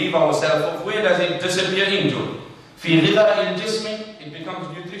not relieve ourselves of, where does it disappear into? فِي غِذَاءِ الْجِسْمِ, it becomes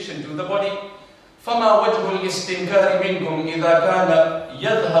nutrition to the body. فَمَا وَجْهُ الْإِسْتِنْكَارِ مِنْكُمْ إِذَا كَانَ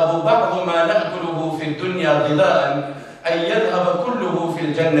يَذْهَبُ بَعْضُ مَا نَأْكُلُهُ فِي الدُّنْيَا غِذَاءً أَيْ يَذْهَبَ كُلُّهُ فِي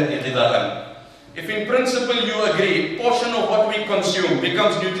الْجَنَّةِ غِذَاءً. If in principle you agree, a portion of what we consume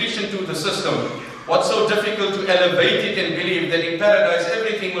becomes nutrition to the system, what's so difficult to elevate it and believe that in paradise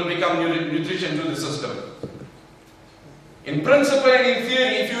everything will become nutrition to the system? In principle and in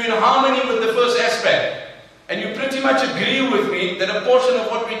theory, if you're in harmony with the first aspect, and you pretty much agree with me that a portion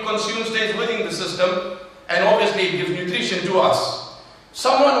of what we consume stays within the system, and obviously it gives nutrition to us.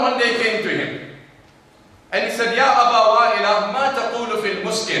 Someone one day came to him, and he said, Ya Aba Wa'ilah, ma taqulu fil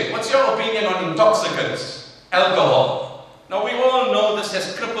muskir? What's your opinion on intoxicants? Alcohol. Now we all know this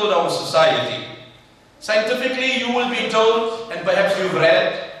has crippled our society. Scientifically, you will be told, and perhaps you've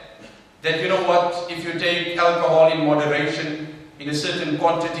read, that you know what, if you take alcohol in moderation, in a certain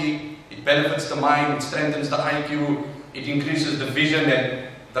quantity, it benefits the mind, it strengthens the IQ, it increases the vision and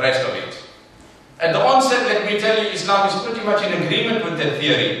the rest of it. At the onset, let me tell you, Islam is pretty much in agreement with that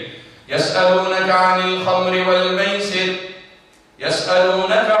theory. يسألونك عن الخمر والميسر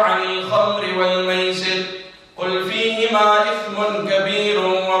يسألونك عن الخمر والميسر قل فيهما إثم كبير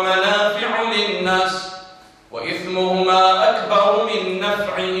ومنافع للناس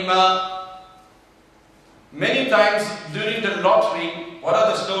lottery, what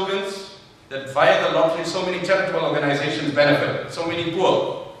are the slogans? That via the lottery, so many charitable organizations benefit, so many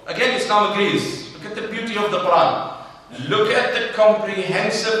poor. Again, Islam agrees. Look at the beauty of the Quran. Look at the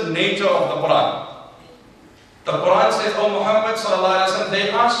comprehensive nature of the Quran. The Quran says, "Oh Muhammad sallallahu alaihi wasallam, they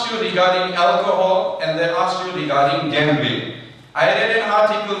asked you regarding alcohol and they asked you regarding gambling." I read an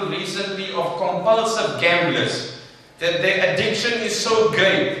article recently of compulsive gamblers, that their addiction is so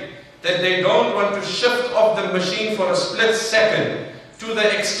great that they don't want to shift off the machine for a split second, to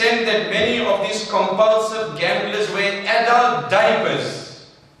the extent that many of these compulsive gamblers wear adult diapers.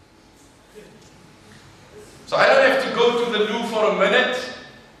 So I don't have to go to the loo for a minute,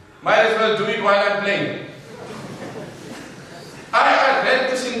 might as well do it while I'm playing. I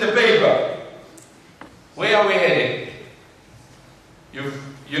read this in the paper. Where are we headed? You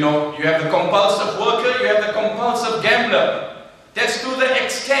have the compulsive worker, you have the compulsive gambler. That's to the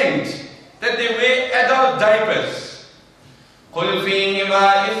extent that they wear adult diapers. قُلْ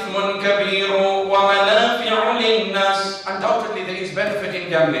فِيهِمَا إِثْمٌ كَبِيرٌ وَمَنَافِعُ لِلنَّاسِ. Undoubtedly there is benefit in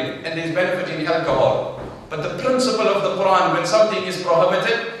gambling and there is benefit in alcohol. But the principle of the Quran, when something is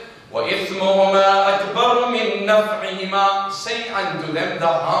prohibited, وَإِثْمُهُمَا أَكْبَرُ مِنْ نَفْعِهِمَا, say unto them, the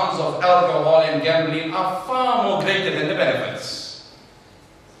harms of alcohol and gambling are far more greater than the benefits.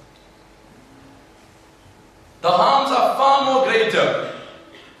 The harms are far more greater.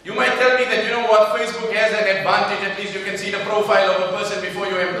 You might tell me that, you know what, Facebook has an advantage, at least you can see the profile of a person before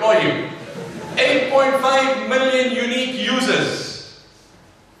you employ him. 8.5 million unique users.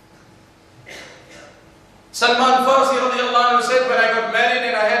 Salman Farsi radiallahu anhu said, when I got married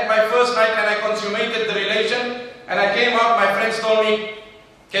and I had my first night and I consummated the relation, and I came out, my friends told me,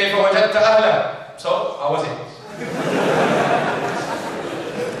 كيف وجدت أهلا? So, how was it?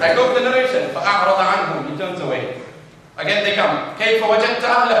 I got the narration. فأعرض عنهم, he turns away. Again they come. كيف وجدت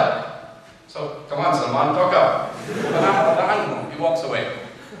أهلا? So, come on Salman, talk up. فأعرض عنهم, he walks away.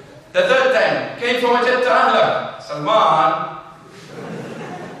 The third time, كيف وجدت أهلا? Salman,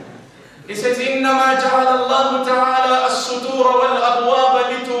 he says, إنما جعل الله تعالى السطور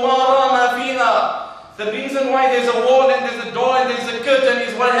والأبواب لتوارى ما فيها. The reason why there's a wall and there's a door and there's a curtain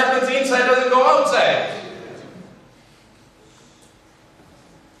is what happens inside doesn't go outside.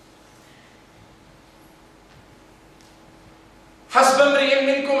 حسب امرئ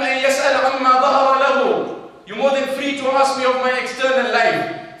منكم أن يسأل عما ظهر له. You're more than free to ask me of my external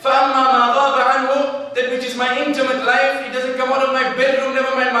life. فأما ما غاب عنه, that which is my intimate life, it doesn't come out of my bedroom,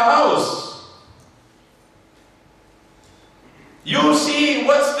 never mind my house. You see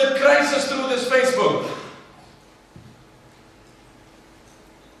what's the crisis through this Facebook.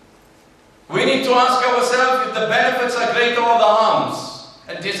 We need to ask ourselves if the benefits are greater or the harms,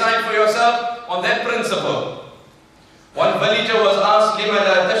 and decide for yourself on that principle. One villager was asked, لِمَ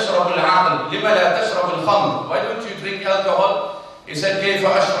لَا تَشْرَبُ الْعَقْلِ لِمَ لَا تَشْرَبُ الْخَمْرِ. Why don't you drink alcohol? He said, كَيْفَ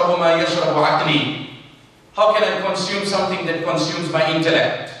أَشْرَبُ مَا يَشْرَبُ عَقْلِي. How can I consume something that consumes my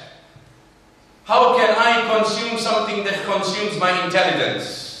intellect? How can I consume something that consumes my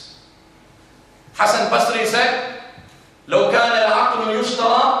intelligence? Hassan Basri said, لو كان العقل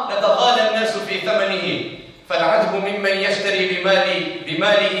يشترى لتغالى الناس في ثمنه فالعجب ممن يشتري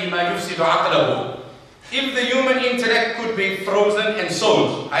بماله ما يفسد عقله. If the human intellect could be frozen and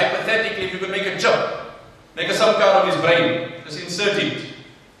sold, hypothetically, if you could make a chip, make a SIM card of his brain, just insert it.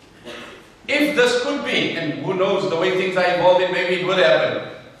 If this could be, and who knows, the way things are evolving, maybe it will happen.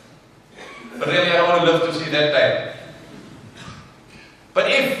 But really, I don't want to live to see that time. But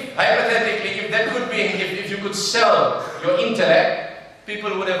if, hypothetically, if that could be, if you could sell your intellect,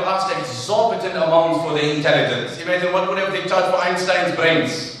 people would have asked exorbitant amounts for their intelligence. Imagine what would have they charged for Einstein's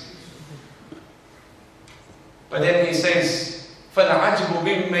brains. But then he says, فَالْعَجْبُ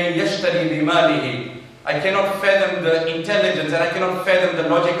مِمَّنْ يَشْتَرِي بِمَالِهِ. I cannot fathom the intelligence and I cannot fathom the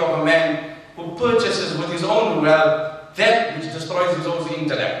logic of a man who purchases with his own wealth that which destroys his own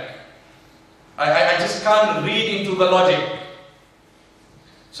intellect. I just can't read into the logic.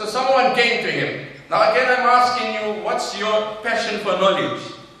 So someone came to him. Now again I'm asking you, what's your passion for knowledge?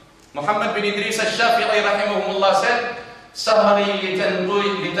 Muhammad bin Idris al-Shafi'i rahimahullah said, سَهَرِي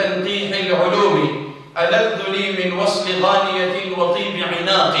لِتَنْقِيحِ الْعُلُومِ أَلَذُّ لِي مِنْ وَصْلِ غَانِيَةٍ وَطِيبِ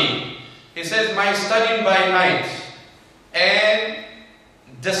عِنَاقِ. He says, my studying by night and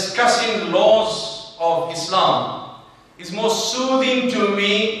discussing laws of Islam is more soothing to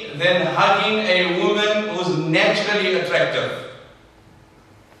me than hugging a woman who's naturally attractive.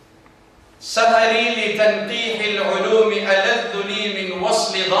 سَهَرِي لِتَنْقِيحِ الْعُلُومِ أَلَذُّ لِي مِنْ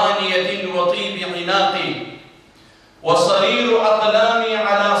وَصْلِ غَانِيَةٍ وَطِيبِ عِنَاقِ وصرير أقلامي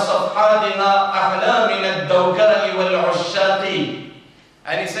على صفحاتها أحلى من الدوكاء والعشاق.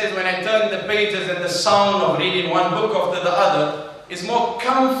 And he says, says, when I turn the pages and the sound of reading one book after the other is more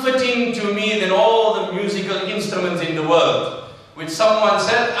comforting to me than all the musical instruments in the world. Which someone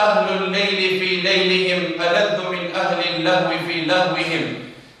said, أَهْلُ اللَّيْلِ فِي لَيْلِهِمْ أَلَذُّ مِنْ أَهْلِ اللَّهْوِ فِي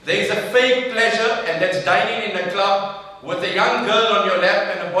لَهْوِهِمْ. There is a fake pleasure, and that's dining in a club with a young girl on your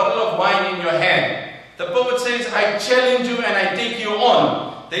lap and a bottle of wine in your hand. The poet says, I challenge you and I take you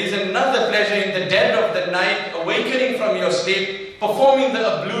on. There is another pleasure in the dead of the night, awakening from your sleep, performing the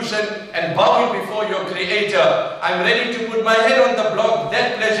ablution and bowing before your Creator. I'm ready to put my head on the block.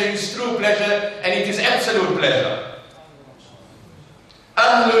 That pleasure is true pleasure, and it is absolute pleasure.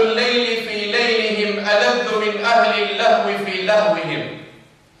 أهل الليل في ليلهم ألذ من أهل اللهو في لهوهم.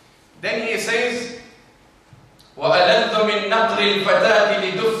 Then he says, وألذ من نقر الفتاة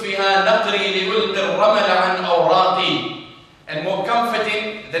لدفها نقري لولد الرمل عن أوراقي. And more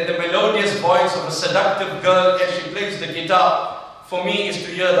comforting than the melodious voice of a seductive girl as she plays the guitar, for me, is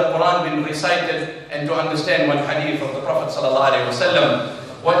to hear the Quran being recited and to understand one hadith of the Prophet sallallahu alaihi wasallam.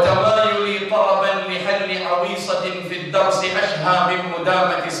 وَتَمَايُلِي طَرَبًا لِحَلِّ عَوِيصَةٍ فِي الدَّرْسِ أَشْهَى مِنْ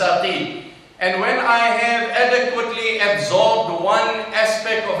مُدَامَةِ سَاقِي. And when I have adequately absorbed one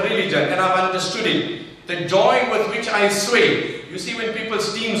aspect of religion and I've understood it, the joy with which I sway. You see when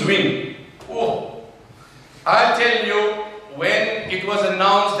people's teams win. Oh, I'll tell you, when it was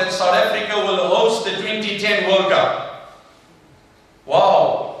announced that South Africa will host the 2010 World Cup.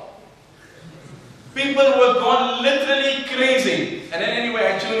 Wow. People were gone literally crazy. And then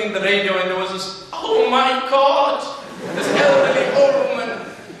anyway, I tuned in the radio and there was this, oh my God, this elderly old woman.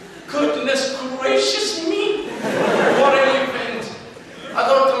 Goodness gracious me. What an event. I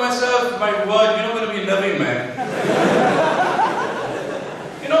thought to myself, my word, you're not going to be living, man.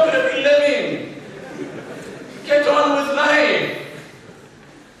 You're not going to be living. Get on with life.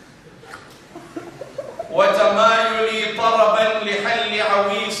 وَتَمَايُلِي طَرَبًا لِحَلِّ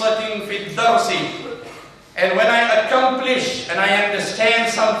عَوِيصَةٍ فِي الدَّرْسِ. And when I accomplish and I understand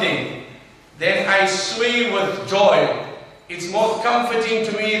something, then I sway with joy. It's more comforting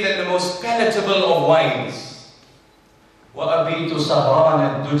to me than the most palatable of wines. وَأَبِيتُ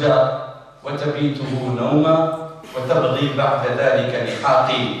سَهْرَانَ الدُّجَى وَتَبِيتُهُ نَوْمًا وَتَبْغِي بَعْدَ ذَلِكَ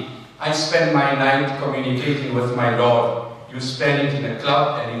لِحَاقِي. I spend my night communicating with my Lord. You spend it in a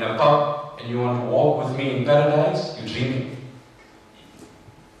club and in a pub, and you want to walk with me in paradise, you dream.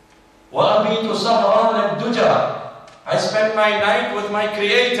 وَأَبِيتُ سَهْرَانَ الدُّجَى. I spend my night with my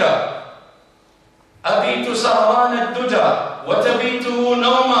Creator. أَبِيتُ سَهْرَانَ الدُّجَى وَتَبِيتُهُ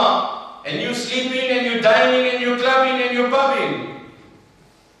نَوْمًا. And you sleeping and you dining and you clubbing and you pubbing.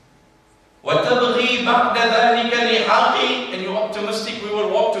 وَتَبْغِي بَعْدَ ذَلِكَ لِحَاقِي. And you're optimistic we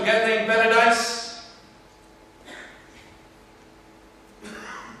will walk together in paradise.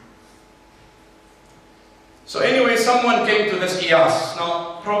 So anyway, someone came to this Iyas.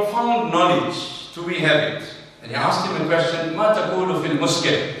 Now, profound knowledge, do we have it? And he asked him a question, مَا تَقُولُ فِي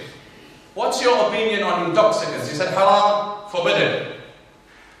الْمُسْكِرِ. What's your opinion on intoxicants? He said, haram, forbidden.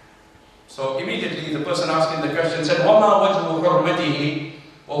 So immediately the person asking the question said, وَمَا وَجْهُ حُرْمَتِهِ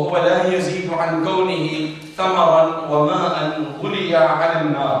وَهُوَ لَا يَزِيدُ عَنْ كَوْنِهِ ثَمَرًا وَمَاءً غُلِيَ عَلَى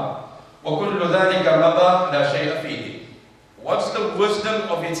النَّارِ وَكُلُّ ذَلِكَ مَبَاحٌ لَا شَيْءَ فِيهِ. What's the wisdom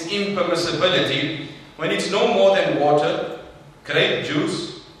of its impermissibility when it's no more than water, grape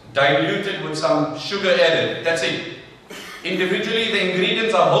juice, diluted with some sugar added? That's it. Individually, the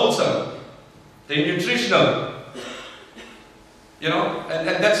ingredients are wholesome. They're nutritional. You know, and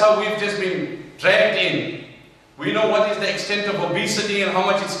that's how we've just been dragged in. We know what is the extent of obesity and how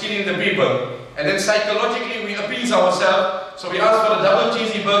much it's killing the people. And then psychologically, we appease ourselves. So we ask for a double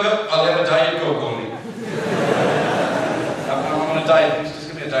cheesy burger. I'll have a Diet Coke only. I'm on a diet. Just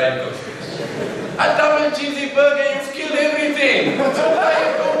give me a Diet Coke. A double cheesy burger, you've killed everything. What's a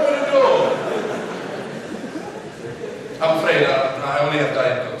Diet Coke going to do? I'm afraid I only have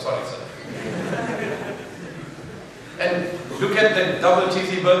Diet Coke. Sorry, sir. And look at the double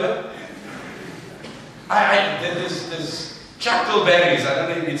cheesy burger. There's chuckleberries. I don't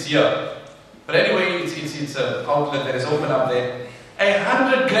know if it's here. But anyway, it's an outlet that is open up there.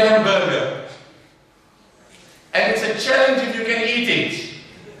 100-gram burger. And it's a challenge if you can eat it.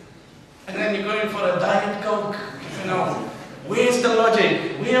 And then you're going for a Diet Coke. You know, where's the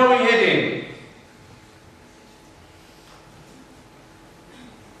logic? Where are we heading?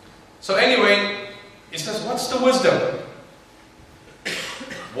 So anyway, it says, what's the wisdom?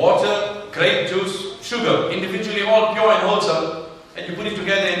 Water, grape juice, sugar, individually all pure and wholesome, and you put it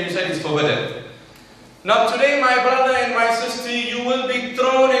together and you said it's forbidden. Now today, my brother and my sister, you will be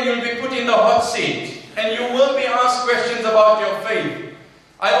thrown and you'll be put in the hot seat, and you will be asked questions about your faith.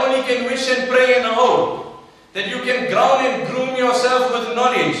 I only can wish and pray and hope that you can ground and groom yourself with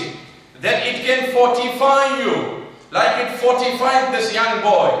knowledge, that it can fortify you, like it fortified this young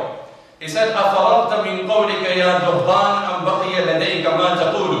boy. He said, أَفَرَغْتَ مِنْ قَوْلِكَ يَا دُهْبَانَ أَمْ بَقِيَ لَدَيْكَ مَا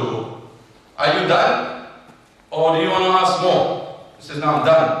تَقُولُهُ? Are you done? Or do you want to ask more? He says, no, I'm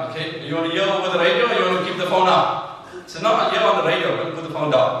done. Okay, you want to yell over the radio or you want to keep the phone up? He says, no, I'll yell on the radio, but put the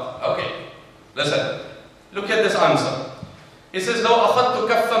phone down. Okay, listen. Look at this answer. He says, لو أخذت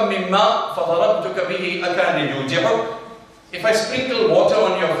كفا من ماء فضربتك به أكان يوجعك? If I sprinkle water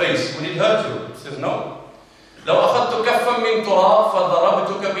on your face, would it hurt you? He says, no. لو أخذت كفا من تراب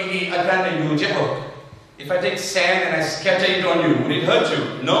فضربتك به أكان يوجعك? If I take sand and I scatter it on you, would it hurt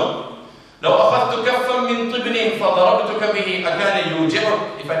you? No. لو أخذت كفا من طبن فضربتك به أكان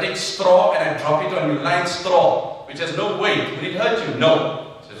يوجعك? If I take straw and I drop it on you, light straw, which has no weight, would it hurt you?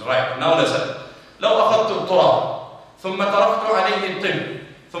 No. He says, right. Now listen. لو أخذت التراب ثم تركت عليه الطب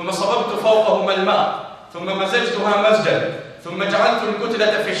ثم صببت فوقهما الماء ثم مزجتها مزجا ثم جعلت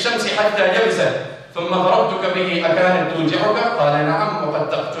الكتلة في الشمس حتى يبست ثم ضربتك به أكانت توجعك؟ قال نعم وقد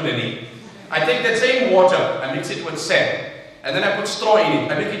تقتلني. I take that same water, I mix it with sand, and then I put straw in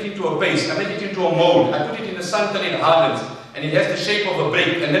it, I make it into a base, I make it into a mold, I put it in the sun till it hardens, and it has the shape of a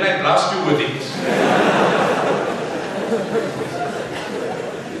brick, and then I blast you with it.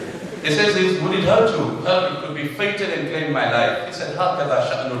 He says, would it hurt you? Well, it could be fatal and claim my life. He said,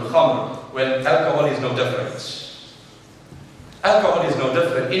 هكذا شأن الخمر. Well, alcohol is no different. Alcohol is no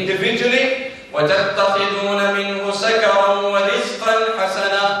different. Individually, وَتَتَّخِذُونَ مِنْهُ سَكَرًا وَرِزْقًا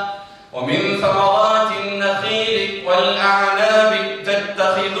حَسَنًا وَمِنْ ثَمَرَاتِ النَّخِيلِ وَالْأَعْنَابِ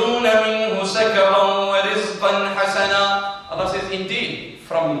تَتَّخِذُونَ مِنْهُ سَكَرًا وَرِزْقًا حَسَنًا. Allah says, indeed,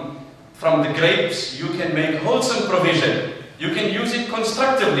 from the grapes you can make wholesome provision. You can use it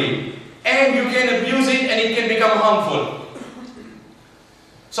constructively, and you can abuse it and it can become harmful.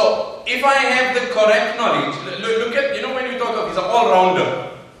 So, if I have the correct knowledge, look at, when you talk of, he's an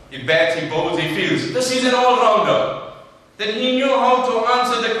all-rounder. He bats, he bowls, he fields. This is an all-rounder. That he knew how to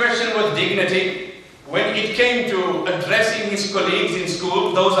answer the question with dignity. When it came to addressing his colleagues in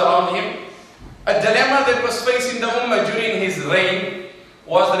school, those around him, a dilemma that was facing the Ummah during his reign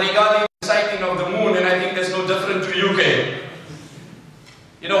was regarding the sighting of the moon, and I think that's no different to UK.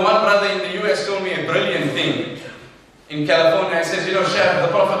 One brother in the US told me a brilliant thing. In California, he says, Sheikh, the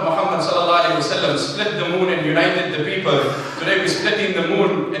Prophet Muhammad ﷺ split the moon and united the people. Today we're splitting the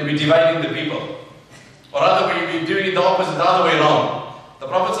moon and we're dividing the people. Or rather, we're doing it the opposite, the other way around. The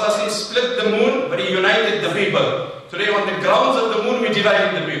Prophet ﷺ split the moon, but he united the people. Today on the grounds of the moon, we're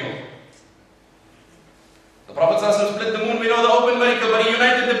dividing the people. The Prophet ﷺ split the moon, we know the open miracle, but he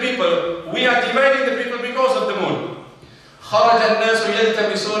united the people. We are dividing the people because of the moon. خرج الناس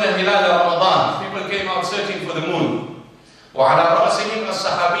يلتمسون هلال رمضان. People came out searching for the moon. وعلى رأسهم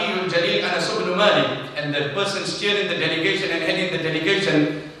الصحابي الجليل أنس بن مالك. And the person steering the delegation and heading the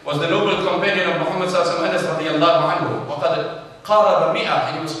delegation was the noble companion of Muhammad صلى الله عليه وسلم, Anas radiyallahu anhu. وقد قارب 100,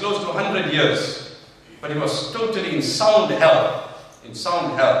 and he was close to 100 years. But he was totally in sound health. In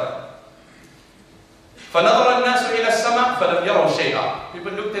sound health. فنظر الناس إلى السماء فلم يروا شيئا.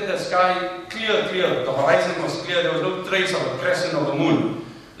 People looked at the sky, clear. The horizon was clear. There was no trace of a crescent of the moon.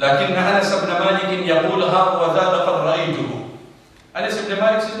 لكن أنس بن مالك يقول ها وذا لقد رأيته. Anas ibn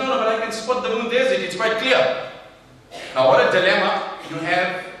Malik says, no, but I can spot the moon. There's it. It's quite clear. Now, what a dilemma. You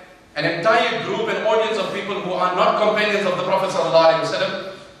have an entire group, an audience of people who are not companions of the Prophet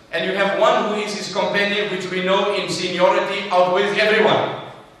ﷺ, and you have one who is his companion, which we know in seniority outweighs everyone.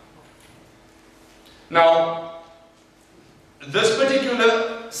 Now, this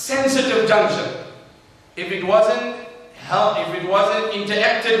particular sensitive junction, if it wasn't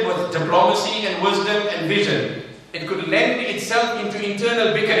interacted with diplomacy and wisdom and vision, it could lend itself into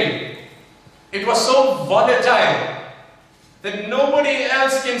internal bickering. It was so volatile that nobody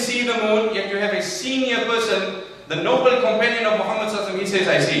else can see the moon, yet you have a senior person, the noble companion of Muhammad ﷺ, he says,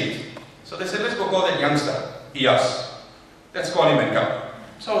 I see it. So they said, let's go call that youngster, Iyas. Let's call him and come.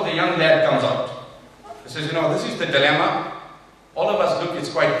 So the young lad comes out. He says, this is the dilemma. All of us look, it's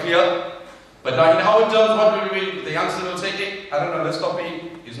quite clear. But now in our terms, what will we, the youngster will say, hey, I don't know, let's stop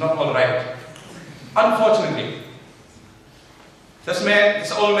him. He's not all right. Unfortunately,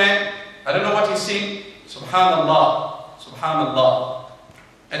 this old man, I don't know what he's seen. Subhanallah, Subhanallah.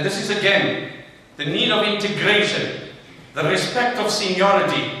 And this is again, the need of integration, the respect of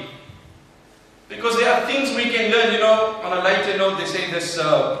seniority. Because there are things we can learn, on a lighter note, they say this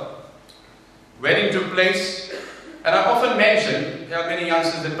wedding took place, and I often mention, there are many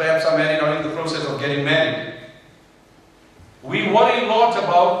youngsters that perhaps are married or in the process of getting married. We worry a lot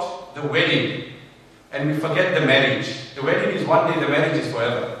about the wedding, and we forget the marriage. The wedding is one day, the marriage is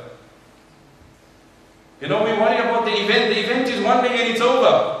forever. You know, we worry about the event. The event is one day and it's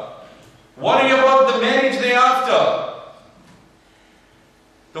over. Worry about the marriage thereafter.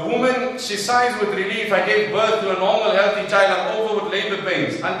 The woman, she sighs with relief. I gave birth to a normal, healthy child. I'm over with labor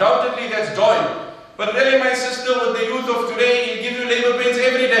pains. Undoubtedly, that's joy. But really, my sister, with the youth of today, he'll give you labor pains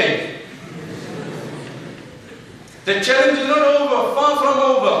every day. The challenge is not over, far from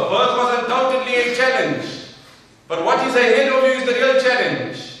over. Birth was undoubtedly a challenge. But what is ahead of you is the real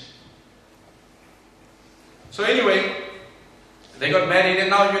challenge. So anyway, they got married, and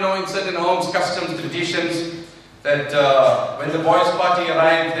now, you know, in certain homes, customs, traditions, that when the boys' party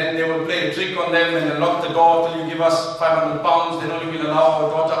arrived, then they will play a trick on them and they'll lock the door till you give us 500 pounds, then only we'll allow our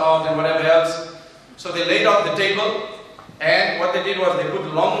daughter out and whatever else. So they laid out the table, and what they did was they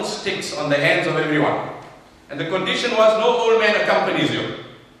put long sticks on the hands of everyone. And the condition was no old man accompanies you.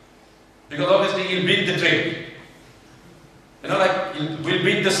 Because obviously he'll beat the trick. You know, like, we'll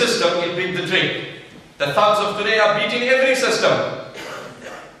beat the system, he'll beat the trick. The thugs of today are beating every system.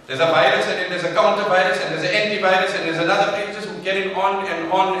 There's a virus, and then there's a counter virus, and there's an antivirus, and there's another thing, just getting on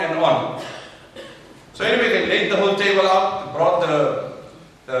and on and on. So anyway, they laid the whole table out, brought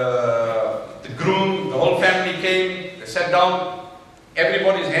the groom, the whole family came, they sat down.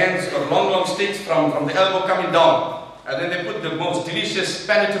 Everybody's hands got long, long sticks from the elbow coming down. And then they put the most delicious,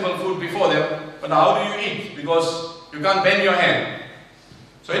 palatable food before them. But now how do you eat? Because you can't bend your hand.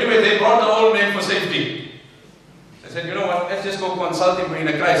 So anyway, they brought the old man for safety. They said, you know what, let's just go consult him. We're in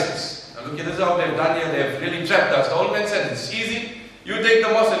a crisis. Now look, this is how they've done here. They've really trapped us. The old man said, it's easy. You take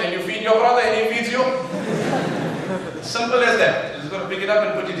the morsel and you feed your brother and he feeds you. Simple as that. You just got to pick it up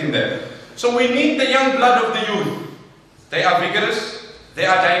and put it in there. So we need the young blood of the youth. They are vigorous. They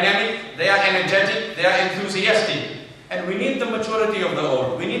are dynamic, they are energetic, they are enthusiastic. And we need the maturity of the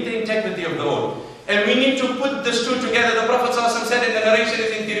old. We need the integrity of the old. And we need to put this two together. The Prophet ﷺ said in the narration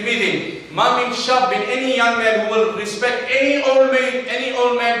is in Tirmidhi, Ma min shab, in any young man who will respect any old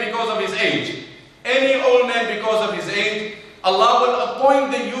man because of his age. Any old man because of his age, Allah will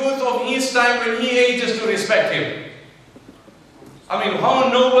appoint the youth of his time when he ages to respect him. I mean, how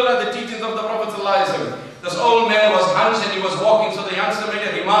noble are the teachings of the Prophet ﷺ. This old man was hunched and he was walking, so the youngster made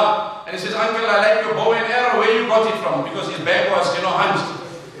a remark. And he says, Uncle, I like your bow and arrow, where you got it from? Because his back was, you know, hunched.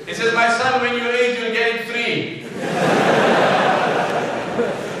 He says, my son, when you age, you'll get it free.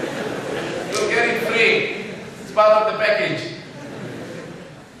 You'll get it free. It's part of the package.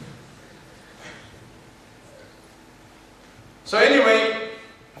 So anyway,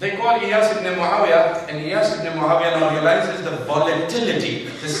 they call Iyas ibn Muawiyah, and Iyas ibn Muawiyah now realizes the volatility,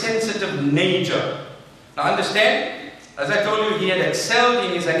 the sensitive nature. Now understand, as I told you, he had excelled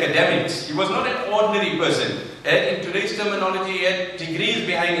in his academics. He was not an ordinary person. In today's terminology, he had degrees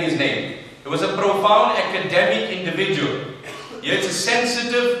behind his name. He was a profound academic individual. He had a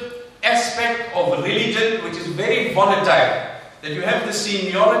sensitive aspect of religion which is very volatile. That you have the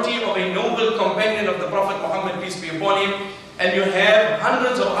seniority of a noble companion of the Prophet Muhammad, peace be upon him, and you have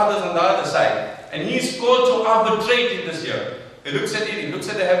hundreds of others on the other side. And he is called to arbitrate in this year. He looks at it, he looks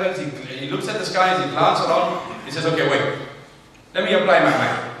at the heavens, he looks at the skies, he glances around, he says, okay, wait, let me apply my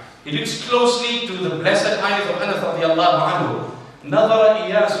mind. He looks closely to the blessed eyes of Anas radiallahu anhu. نظر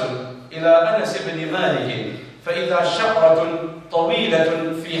إياس إلى أنس بن مالك فإذا شعرة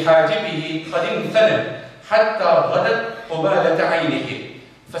طويلة في حاجبه قد انثنت حتى غدت قبالة عينه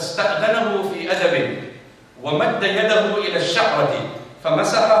فاستأذنه في أدب ومد يده إلى الشعرة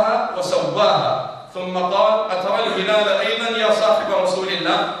فمسحها وسواها ثم قال أترى الهلال أيضا يا صاحب رسول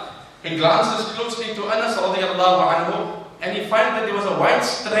الله. He glances closely to Anas radiallahu anhu, and he finds that there was a white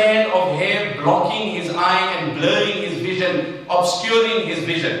strand of hair blocking his eye and blurring his vision, obscuring his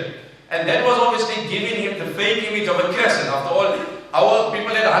vision. And that was obviously giving him the fake image of a crescent. After all, our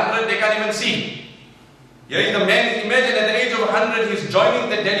people at 100, they can't even see. Here is the man, imagine at the age of 100, he's joining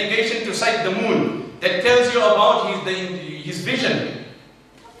the delegation to sight the moon. That tells you about his vision.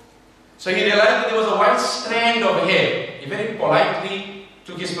 So he realized that there was a white strand of hair. He very politely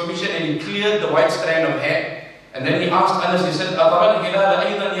took his permission and he cleared the white strand of hair. And then he asked Anas, he said, أَتَرَى الْهِلَالَ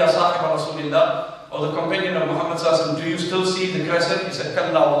أَيْضًا يَا صَاحِبَ رَسُولِ اللَّهِ, or the companion of Muhammad sallallahu alaihi wasallam, do you still see the crescent? He said,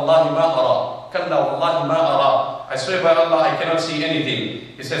 كَلَّا وَاللَّهِ مَا أَرَى كَلَّا وَاللَّهِ مَا أَرَى. I swear by Allah, I cannot see anything.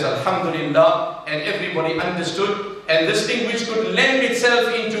 He says, Alhamdulillah, and everybody understood. And this thing which could lend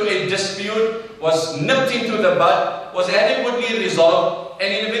itself into a dispute was nipped into the bud, was adequately resolved,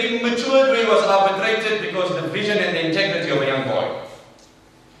 and in a very matured way was arbitrated because the vision and the integrity of a young boy.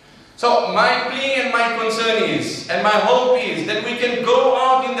 So my plea and my concern is, and my hope is, that we can go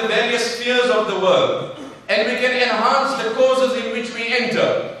out in the various spheres of the world and we can enhance the causes in which we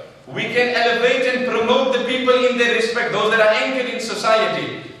enter. We can elevate and promote the people in their respect, those that are anchored in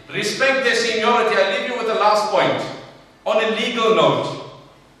society. Respect their seniority. I'll leave you with the last point. On a legal note,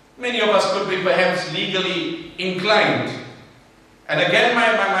 many of us could be perhaps legally inclined. And again, my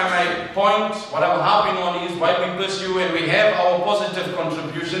point, what I'm harping on is why we pursue and we have our positive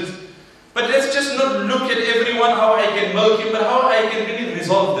contributions. But let's just not look at everyone, how I can milk him, but how I can really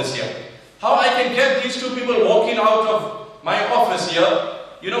resolve this here. How I can get these two people walking out of my office here,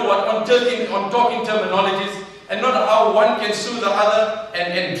 you know what, on talking terminologies, and not how one can sue the other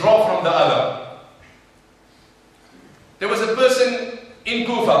and draw from the other. There was a person in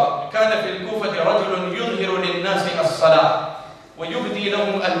Kufa, كان في الكوفة رجل يظهر للناس الصلاة ويبدي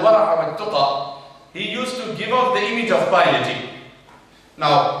لهم الورع والتقى. He used to give off the image of piety.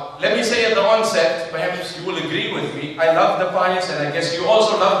 Now, let me say at the onset, perhaps you will agree with me, I love the pious and I guess you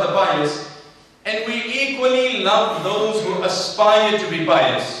also love the pious. And we equally love those who aspire to be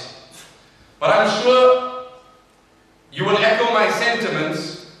pious. But I'm sure you will echo my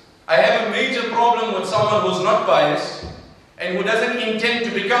sentiments. I have a major problem with someone who's not pious and who doesn't intend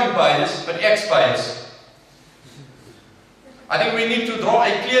to become pious, but ex-pious. I think we need to draw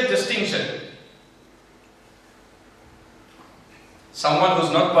a clear distinction. Someone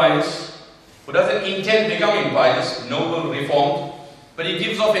who's not pious, who doesn't intend becoming pious, noble, reformed, but he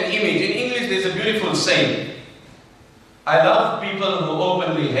gives off an image. In English there's a beautiful saying. I love people who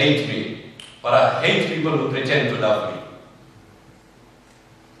openly hate me, but I hate people who pretend to love me.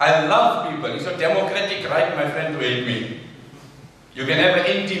 I love people. It's a democratic right, my friend, to hate me. You can have an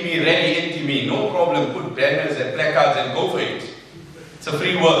anti-me, rally anti-me, no problem. Put banners and placards and go for it. It's a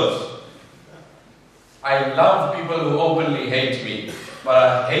free world. I love people who openly hate me, but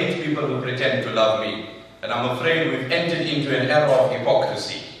I hate people who pretend to love me. And I'm afraid we've entered into an era of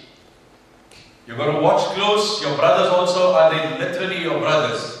hypocrisy. You've got to watch close. Your brothers also, are they literally your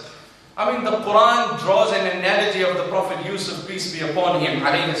brothers? I mean, the Quran draws an analogy of the Prophet Yusuf, peace be upon him,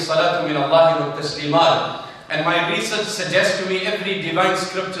 alayhi salatu min Allahi wa taslimat. And my research suggests to me every divine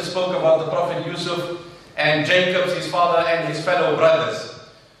scripture spoke about the Prophet Yusuf and Jacob, his father, and his fellow brothers.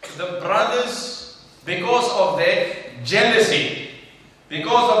 The brothers, because of their jealousy, they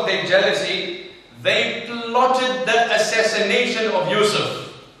plotted the assassination of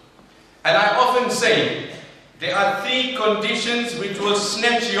Yusuf. And I often say, there are three conditions which will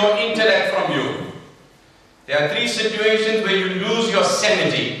snatch your intellect from you. There are three situations where you lose your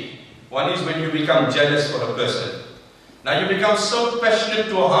sanity. One is when you become jealous for a person. Now you become so passionate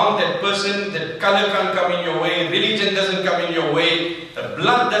to harm that person, that color can't come in your way, religion doesn't come in your way, the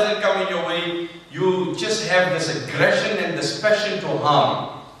blood doesn't come in your way. You just have this aggression and this passion to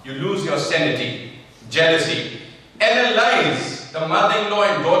harm. You lose your sanity. Jealousy. Analyze the mother-in-law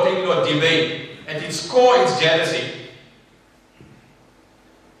and daughter-in-law debate. At its core, it's jealousy.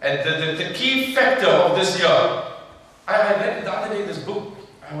 And the key factor of this year, I read the other day this book.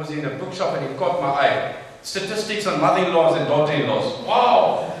 I was in a bookshop and it caught my eye. Statistics on mother-in-laws and daughter-in-laws.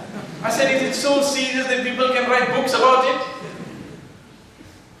 Wow! I said, is it so serious that people can write books about it?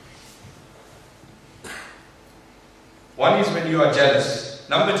 One is when you are jealous.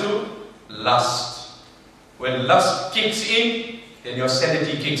 Number two, lust. When lust kicks in, then your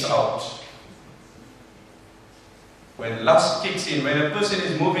sanity kicks out. When lust kicks in, when a person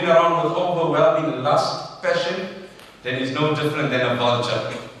is moving around with overwhelming lust, passion, then he's no different than a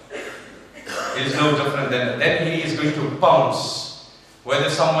vulture. He's no different than, then he is going to pounce. Whether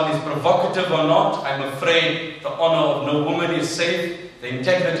someone is provocative or not, I'm afraid the honor of no woman is safe, the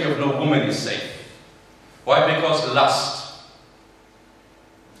integrity of no woman is safe. Why? Because lust.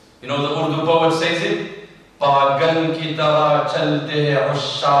 You know the Urdu poet says it? Pagan ki tarah chalte hai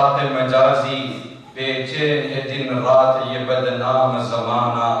ushshat majazi, bechain hai din raat ye badnaam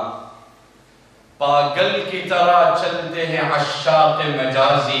zamana. Pagal ki tarah chalte hai ushshat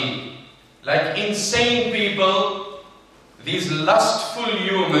majazi. Like insane people, these lustful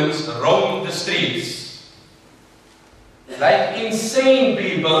humans roam the streets. Like insane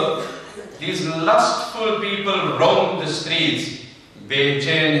people, these lustful people roam the streets. This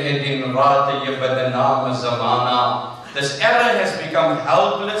era has become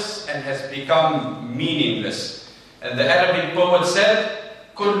helpless and has become meaningless. And the Arabic poet said,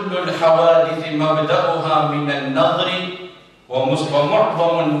 كل الحوادث مبدأها من النظر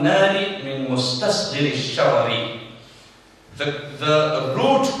ومعظم النار من مستصغر الشرر. The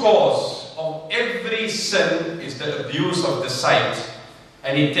root cause of every sin is the abuse of the sight.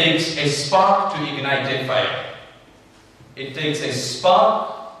 And it takes a spark to ignite a fire. It takes a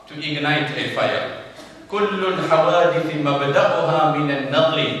spark to ignite a fire. كل الحوادث مبدأها من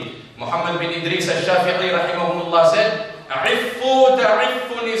النظر. Muhammad bin Idris al-Shafi'i rahimahullah said, عفوا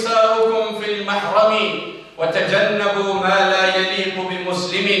تعف نساؤكم في المحرم وَتَجَنَّبُوا مَا لَا يَلِيقُ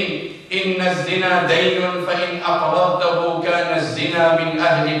بِمُسْلِمٍ إِنَّ الزِّنَا دَيْنٌ فَإِنْ أَقْرَضْتَهُ كَانَ الزِّنَا مِنْ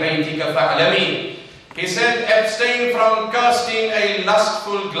أَهْلِ بَيْتِكَ فَاعْلَمِي. He said, abstain from casting a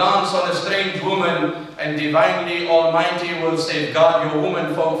lustful glance on a strange woman, and divinely Almighty will safeguard your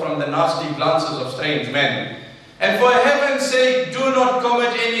womanfolk from the nasty glances of strange men. And for heaven's sake, do not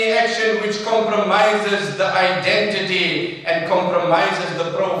commit any action which compromises the identity and compromises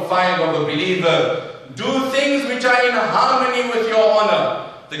the profile of a believer. Do things which are in harmony with your honor.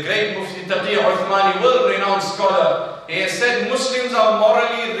 The great Mufti Taqi Uthmani, world-renowned scholar, he has said Muslims are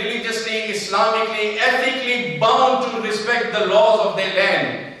morally, religiously, Islamically, ethically bound to respect the laws of their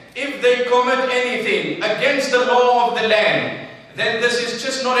land. If they commit anything against the law of the land, then this is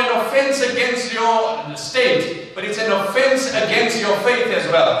just not an offense against your state, but it's an offense against your faith as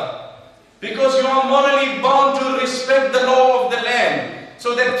well. Because you are morally bound to respect the law of the land.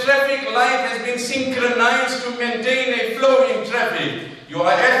 So that traffic light has been synchronized to maintain a flow in traffic. You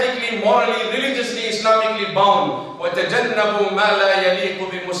are ethically, morally, religiously, Islamically bound. وَتَجَنَّبُوا مَا لَا يَلِيقُ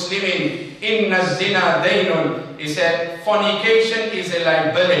بِمُسْلِمٍ إِنَّ الزِّنَا دَيْنٌ. He said, fornication is a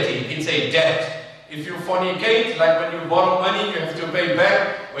liability, it's a debt. If you fornicate, like when you borrow money, you have to pay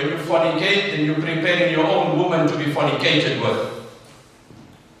back. When you fornicate, then you're preparing your own woman to be fornicated with.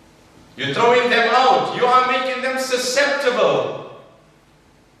 You're throwing them out. You are making them susceptible.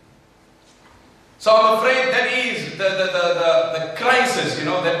 So I'm afraid that is the crisis,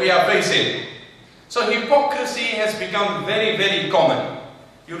 that we are facing. So hypocrisy has become very, very common.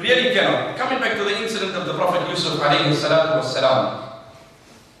 You really cannot. Coming back to the incident of the Prophet Yusuf alayhi salatu wassalam.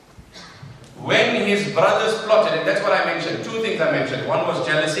 When his brothers plotted, and that's what I mentioned, two things I mentioned. One was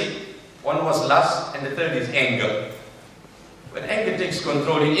jealousy, one was lust, and the third is anger. When anger takes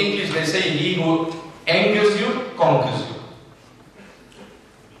control, in English they say, he who angers you, conquers you.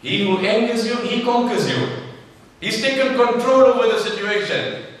 He who angers you, he conquers you. He's taken control over the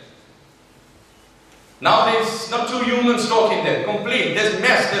situation. Now there's not two humans talking there, complete. There's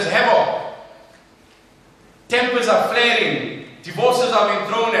mess, there's havoc. Tempers are flaring. Divorces are being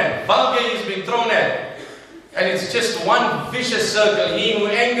thrown at. Vulgar is being thrown at. And it's just one vicious circle. He who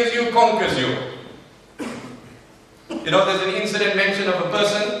angers you, conquers you. There's an incident mentioned of a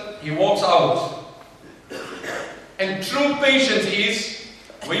person, he walks out. And true patience is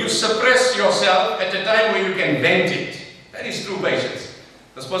where you suppress yourself at a time where you can vent it. That is true patience.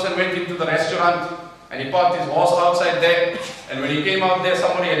 This person went into the restaurant and he parked his horse outside there, and when he came out there,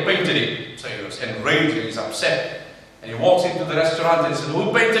 somebody had painted him. So he was enraged and he's upset. And he walks into the restaurant and says,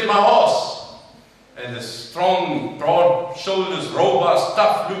 "Who painted my horse?" And this strong, broad shoulders, robust,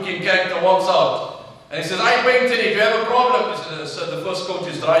 tough-looking character walks out. And he says, "I painted it, you have a problem?" He says, "Sir, the first coat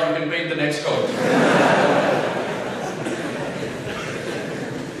is dry, you can paint the next coat."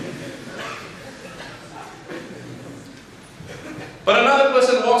 But another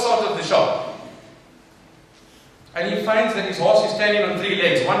person walks out of the shop and he finds that his horse is standing on three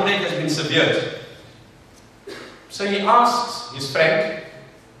legs. One leg has been severed. So he asks his friend,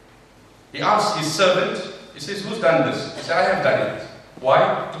 he asks his servant, he says, "Who's done this?" He said, "I have done it."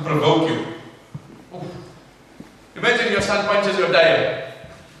 Why? To provoke you. Ooh. Imagine your son punches your tire.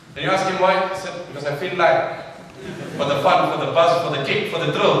 And you ask him why? He said, "Because I feel like, for the fun, for the buzz, for the kick, for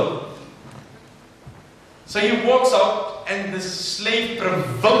the thrill." So he walks out and the slave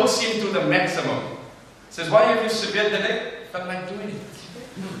provokes him to the maximum. Says, "Why have you severed the leg?" "I felt like doing it."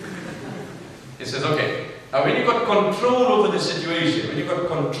 He says, "Okay. Now when you got control over the situation, he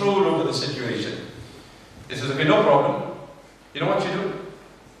says, "Okay, no problem. You know what you do?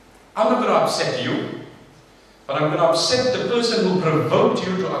 I'm not going to upset you, but I'm going to upset the person who provoked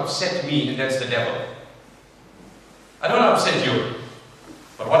you to upset me, and that's the devil. I don't want to upset you,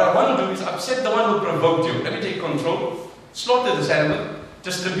 but what I want to do is upset the one who provoked you. Let me take control, slaughter this animal,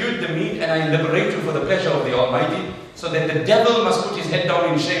 distribute the meat, and I liberate you for the pleasure of the Almighty, so that the devil must put his head down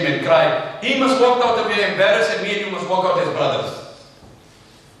in shame and cry. He must walk out of here embarrassed, and me and you must walk out as brothers."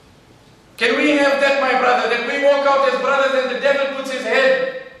 Can we have that, my brother? That we walk out as brothers and the devil puts his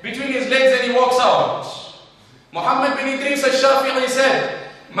head between his legs and he walks out. Muhammad bin Idris al-Shafi'i said,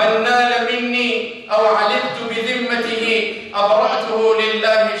 "Man nala minni aw alibtu bi dhimmatihi abra'tuhu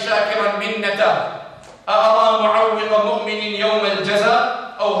lillahi shakiran minnata. A'ara mu'awwiqa mu'minin yawm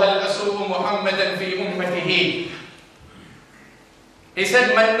al-jaza aw hal asu'u Muhammadan fi ummatihi." He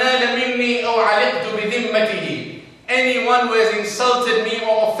said, "Man nala minni aw alibtu bi dhimmatihi." Anyone who has insulted me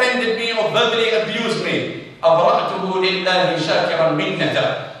or offended me or verbally abused me, أَبْرَأْتُهُ لِلَّهِ شَاكِرًا مِنَّةً.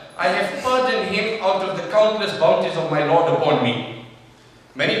 I have pardoned him out of the countless bounties of my Lord upon me.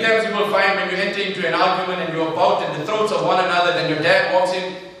 Many times you will find when you enter into an argument and you're about at the throats of one another, then your dad walks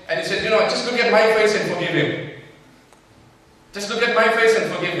in and he said, just look at my face and forgive him. Just look at my face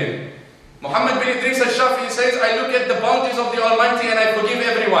and forgive him. Muhammad bin Idris al-Shafi'i says, I look at the bounties of the Almighty and I forgive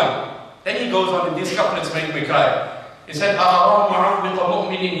everyone. Then he goes on, and these couplets make me cry. He said, I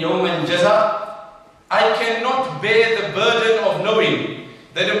cannot bear the burden of knowing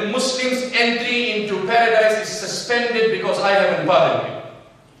that a Muslim's entry into paradise is suspended because I haven't pardoned him.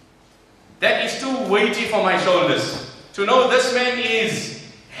 That is too weighty for my shoulders. To know this man is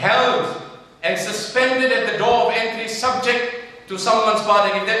held and suspended at the door of entry, subject to someone's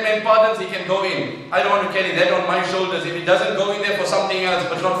pardon. If that man pardons, he can go in. I don't want to carry that on my shoulders. If he doesn't go in there for something else,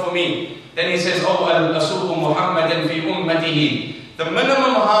 but not for me. Then he says, Oh, al-asuhu Muhammadan fi ummatihi. The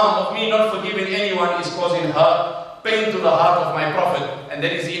minimum harm of me not forgiving anyone is causing hurt, pain to the heart of my Prophet. And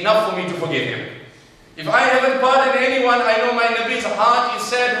that is enough for me to forgive him. If I haven't pardoned anyone, I know my Nabi's heart is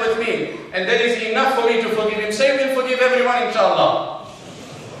sad with me. And that is enough for me to forgive him. Say we'll forgive everyone, inshallah.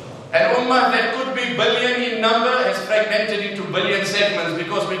 An ummah that could be billion in number has fragmented into billion segments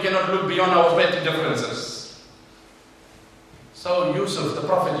because we cannot look beyond our petty differences. So Yusuf, the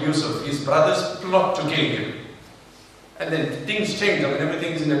Prophet Yusuf, his brothers plot to kill him. And then things change. I mean,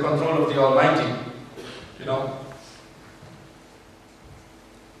 everything is in the control of the Almighty.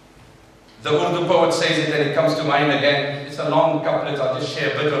 The Urdu poet says it and it comes to mind again. It's a long couplet, I'll just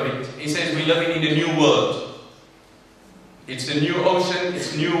share a bit of it. He says, we're living in a new world. It's a new ocean,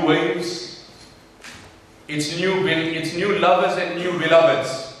 it's new waves, it's new lovers and new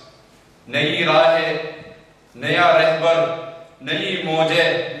beloveds. Nayi rahe, naya rehbar, nayi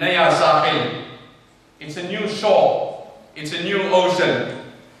moje, naya sahil. It's a new shore, it's a new ocean.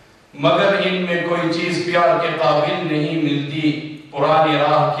 Magar inme koi cheez pyar ke qaabil nahi milti. Purani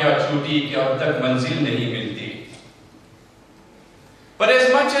raah kya chuti ki ab tak manzil nahi milti. But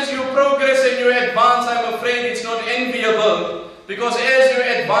as much as you progress and you advance, I'm afraid it's not enviable, because as you're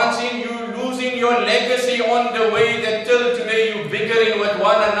advancing, you're losing your legacy on the way that till today you're bickering with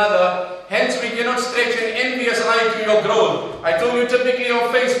one another. Hence, we cannot stretch an envious eye to your growth. I told you typically on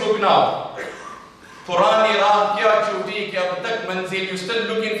Facebook now. Purani raah kya chuti ki ab tak manzil. You're still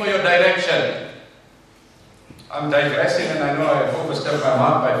looking for your direction. I'm digressing and I know I've overstepped my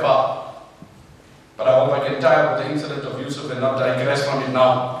mark by far. But I hope I can tie up with the incident of Yusuf and not digress from it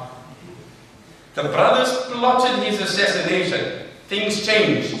now. The brothers plotted his assassination. Things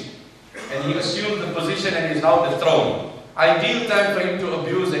changed. And he assumed the position and is now the throne. Ideal time for him to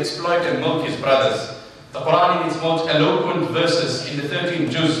abuse, exploit and milk his brothers. The Quran in its most eloquent verses in the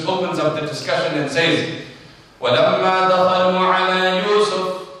 13th juz opens up the discussion and says, وَلَمَّا دَخَلُوا عَلَى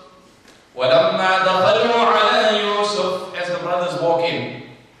يُوسُفَ وَلَمَّا دَخَلُوا عَلَى يُوسُفَ. As the brothers walk in,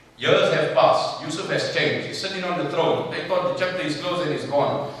 years have passed. Yusuf has changed. He's sitting on the throne. They thought the chapter is closed and he's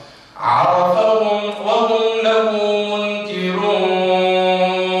gone. عَرَفَهُمْ وَهُمْ لَهُ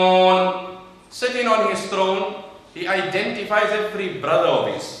مُنْكِرُونَ. Sitting on his throne, he identifies every brother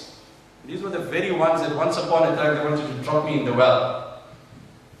of his. These were the very ones that once upon a time they wanted to drop me in the well.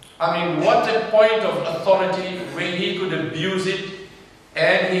 I mean, what a point of authority where he could abuse it,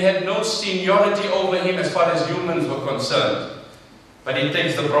 and he had no seniority over him as far as humans were concerned. But he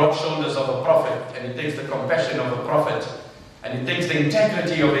takes the broad shoulders of a prophet, and he takes the compassion of a prophet, and he takes the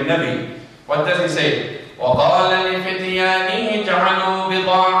integrity of a Nabi. What does he say? وَقَالَ لِفِتْيَانِهِ جَعَلُوا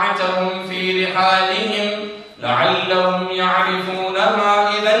بِضَاعَتَهُمْ فِي رِحَالِهِمْ لَعَلَّهُمْ يَعْرِفُونَهَا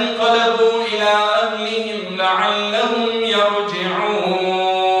إِذَا انْقَلَبُوا إِلَىٰ أَهْلِهِمْ لَعَلَّهُمْ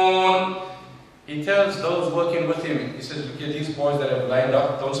يَرْجِعُونَ. He tells those working with him, he says, look at these boys that have lined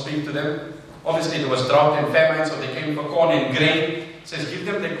up, don't speak to them. Obviously there was drought and famine, so they came for corn and grain. He says, give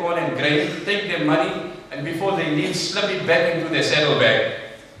them the corn and grain, take their money, and before they leave, slip it back into their saddlebag.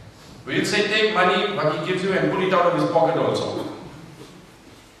 We'll say, take money, what he gives you, and pull it out of his pocket also.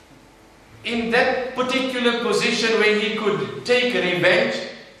 In that particular position where he could take revenge,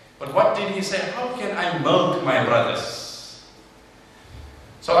 but what did he say? How can I milk my brothers?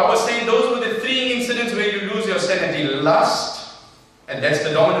 So I was saying those were the three incidents where you lose your sanity. Lust, and that's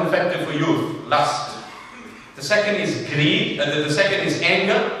the dominant factor for youth, lust. The second is greed, and the second is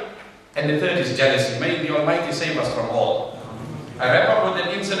anger, and the third is jealousy. May the Almighty save us from all. I wrap up with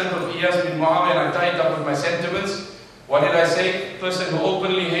an incident of Iyas bin Muawiyah, and I tie it up with my sentiments. What did I say? Person who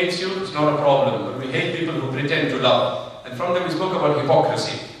openly hates you is not a problem, but we hate people who pretend to love. And from them we spoke about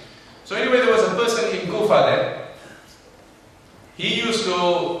hypocrisy. So anyway, there was a person in Kufa there. He used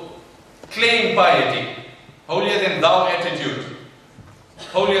to claim piety, holier than thou attitude,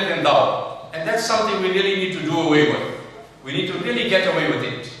 holier than thou. And that's something we really need to do away with. We need to really get away with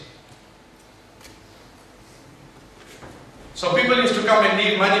it. So people used to come and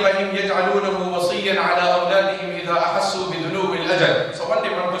need money by him. يَجْعَلُونَهُ وَصِيًّا عَلَىٰ أَوْلَادِهِمْ إِذَا أَحَسُّوا بِذُنُوبِ الْأَجَلِ. So one day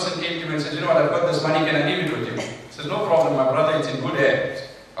one person him and says, you know what, I've got this money, can I leave it with you? He says, no problem, my brother, it's in good hands.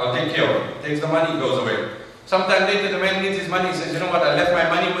 I'll take care of it. Takes the money, goes away. Sometime later, the man needs his money. He says, you know what, I left my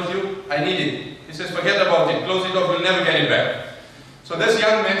money with you, I need it. He says, forget about it, close it off, you'll never get it back. So this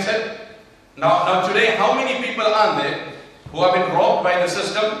young man said, now today, how many people are there who have been robbed by the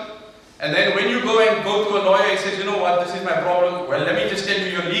system? And then when you go to a lawyer, he says, you know what, this is my problem. Well, let me just tell you,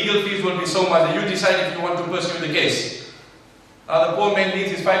 your legal fees will be so much that you decide if you want to pursue the case. The poor man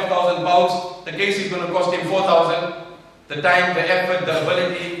needs his 5,000 pounds. The case is going to cost him 4,000. The time, the effort, the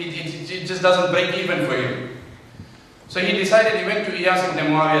ability, it just doesn't break even for him. So he decided, he went to Iyas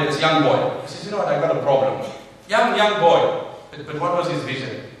ibn Muawiyah, this young boy. He says, you know what, I got a problem. Young boy. But what was his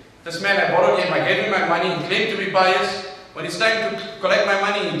vision? This man, I borrowed him, I gave him my money, he claimed to be pious. When it's time to collect my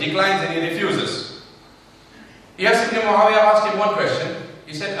money, he declines and he refuses. Iyas ibn Muawiyah asked him one question.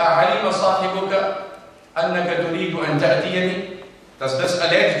 He said, أَعَلِمَ صَاحِبُكَ أَنَّكَ تُرِيدُ أَن تَأْتِيَنِي? Does this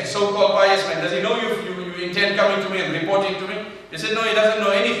alleged so-called pious man, does he know you intend coming to me and reporting to me? He said, no, he doesn't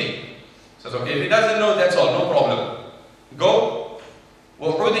know anything. He says, okay, if he doesn't know, that's all, no problem. Go.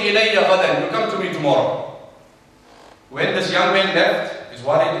 وَعُودِ إِلَيَّ غَدًا. You come to me tomorrow. When this young man left, he's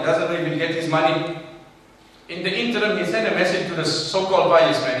worried, he doesn't know if he'll get his money. In the interim, he sent a message to this so-called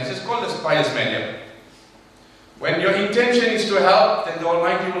pious man. He says, call this pious man here. When your intention is to help, then the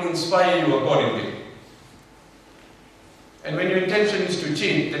Almighty will inspire you accordingly. And when your intention is to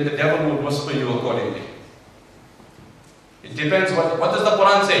cheat, then the devil will whisper you accordingly. It depends what does the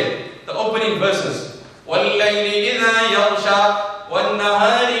Quran say? The opening verses. وَاللَّيْلِ إِذَا يَغْشَى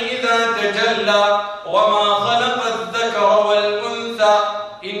وَالنَّهَارِ إِذَا تَجَلَّى وَمَا خَلَقَ الذَّكَرَ وَالْأُنثَى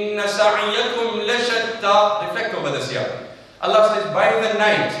إِنَّ سَعْيَكُمْ لَشَتَّى. Reflect over this here. Allah says, by the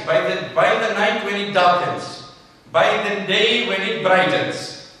night when it darkens, by the day when it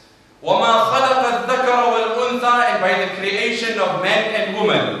brightens, وَمَا خَلَقَ الذَّكَرَ وَالْأُنثَى, and by the creation of man and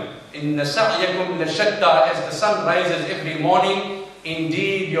woman, إِنَّ سَعْيَكُمْ لَشَتَّى, as the sun rises every morning,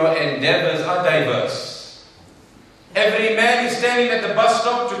 indeed your endeavors are diverse. Every man is standing at the bus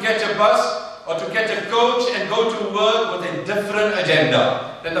stop to catch a bus or to catch a coach and go to work with a different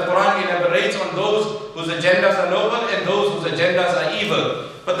agenda. Then the Quran elaborates on those whose agendas are noble and those whose agendas are evil.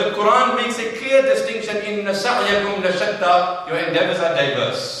 But the Quran makes a clear distinction in سَعْيَكُمْ لَشَتَّى, your endeavors are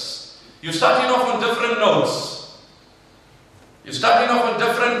diverse. You're starting off on different notes. You're starting off on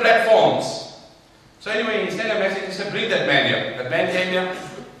different platforms. So anyway, he sent a message, he said, bring that man here. That man came here.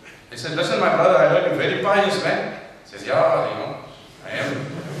 He said, listen my brother, I heard you're very pious man. He says, yeah, I am.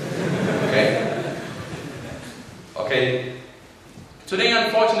 Okay. Today,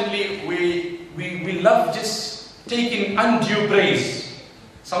 unfortunately, we love just taking undue praise.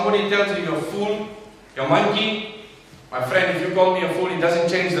 Somebody tells you you're a fool, you're a monkey. My friend, if you call me a fool, it doesn't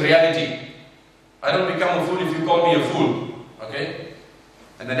change the reality. I don't become a fool if you call me a fool. Okay?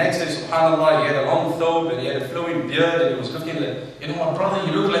 And the next day, subhanAllah, he had a long thobe and he had a flowing beard and he was looking like, you know what, brother,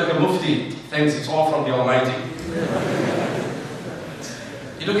 you look like a mufti. Thanks, it's all from the Almighty.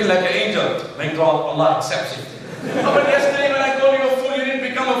 You're looking like an angel. Thank God, Allah accepts it. Oh, but yesterday when I called you a fool, you didn't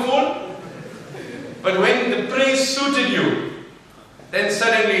become a fool? But when the praise suited you, then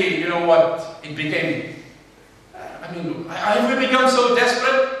suddenly, you know what, it became, have we become so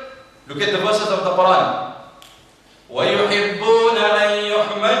desperate? Look at the verses of the Quran. وَيُحِبُّونَ أَن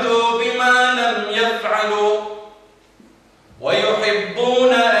يُحْمَدُوا بِمَا لَمْ يَفْعَلُوا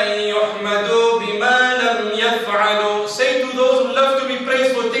وَيُحِبُّونَ أَن يُحْمَدُوا بِمَا لَمْ يَفْعَلُوا. Say to those who love to be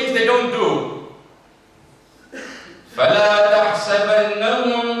praised for things they don't do. فَلَا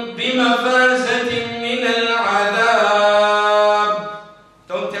تَحْسَبَنَّهُمْ بِمَفَازَةٍ مِّنَ الْعَذَابِ.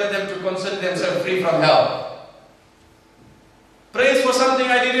 Don't tell them to consider themselves free from hell. Praise for something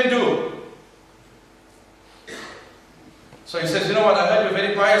I didn't do. So he says, you know what, I heard you're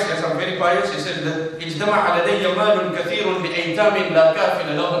very pious. Yes, I'm very pious. He said, اجتمع لدي مال كثير لأيتام لا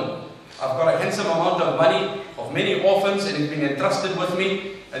كافل لهم. I've got a handsome amount of money of many orphans and it's been entrusted with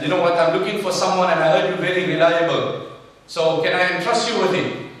me. And you know what, I'm looking for someone and I heard you're very reliable. So can I entrust you with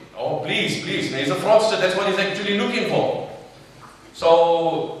him? Oh, please, please. Now, he's a fraudster, that's what he's actually looking for.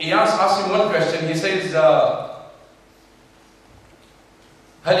 So he asked him one question. He says,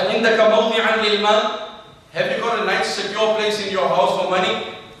 هل عندك موضعا للمال? Have you got a nice secure place in your house for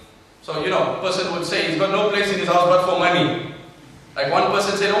money? So, a person would say he's got no place in his house but for money. Like one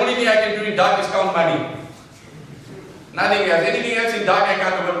person said, only thing I can do in dark is count money. Nothing else. Anything else in dark I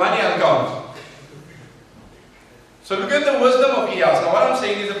can't do, but money I'll count. So look at the wisdom of Iyas. Now what I'm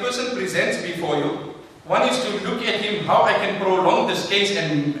saying is a person presents before you. One is to look at him, how I can prolong this case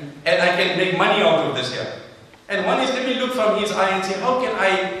and I can make money out of this here. And one is, let me look from his eye and say, how can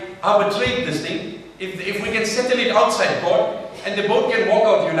I arbitrate this thing if we can settle it outside court, and they both can walk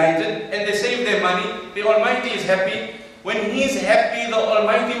out united, and they save their money, the Almighty is happy. When He's happy, the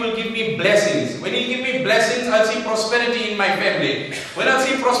Almighty will give me blessings. When He give me blessings, I'll see prosperity in my family. When I'll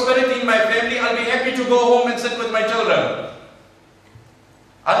see prosperity in my family, I'll be happy to go home and sit with my children.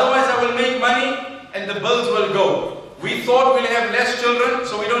 Otherwise, I will make money and the bills will go. We thought we'll have less children,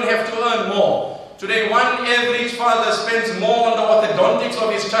 so we don't have to earn more. Today, one average father spends more on the orthodontics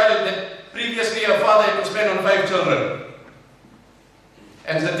of his child than previously a father had to spend on 5 children.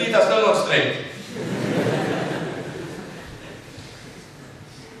 And the teeth are still not straight.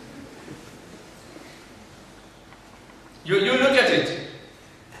 You look at it.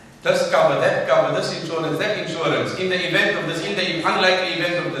 This cover, that cover, this insurance, that insurance, in the event of this, in the unlikely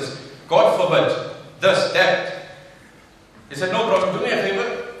event of this, God forbid, this, that. He said, no problem, do me a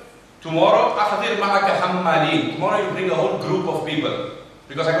favor. Tomorrow, tomorrow you bring a whole group of people.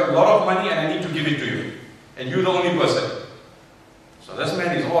 Because I got a lot of money and I need to give it to you. And you're the only person. So this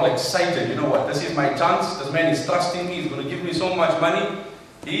man is all excited. You know what? This is my chance. This man is trusting me. He's going to give me so much money.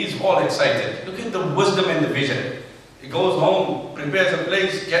 He is all excited. Look at the wisdom and the vision. He goes home, prepares a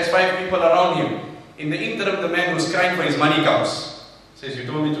place, gets 5 people around him. In the interim, the man who's crying for his money comes. Says, you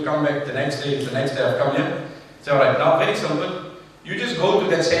told me to come back the next day. It's the next day I've come here. Say, alright, now very simple. You just go to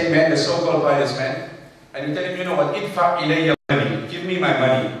that same man, the so-called pious man, and you tell him, you know what, idfa ilayya money. Give me my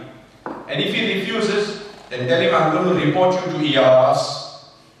money. And if he refuses, then tell him, I'm going to report you to IRS.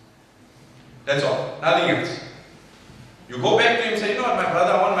 That's all. Nothing else. You go back to him and say, you know what, my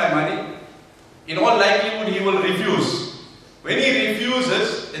brother, I want my money. In all likelihood, he will refuse. When he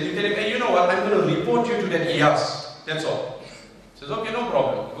refuses, then you tell him, hey, you know what, I'm going to report you to that IRS. That's all. He says, okay, no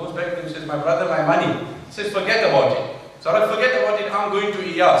problem. He goes back to him and says, my brother, my money. He says, forget about it. So I forget about it, I'm going to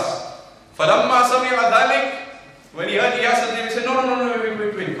IRS. فَلَمَّا سَمِعَ ذَلِكَ. When he heard IRS, he said, no,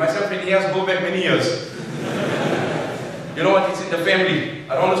 wait. Myself and IRS go back many years. You know what, it's in the family.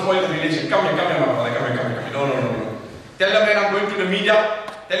 I don't want to spoil the relation. Come here, my brother, come here. No. Tell the man I'm going to the media.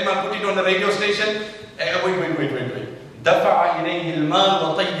 Tell him I'll put it on the radio station. Wait. دَفَعَ إِلَيْهِ الْمَالُ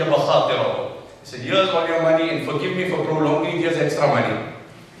وَطَيَّبَ خَاطِرَهُ. He said, here's all your money and forgive me for prolonging, here's extra money.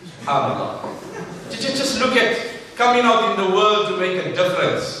 SubhanAllah. Just look at coming out in the world to make a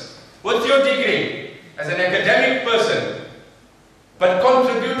difference. With your degree, as an academic person, but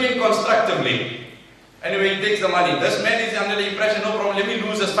contributing constructively. Anyway, he takes the money. This man is under the impression, no problem, let me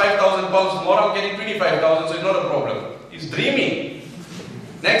lose this 5,000 pounds tomorrow, I'm getting 25,000, so it's not a problem. He's dreaming.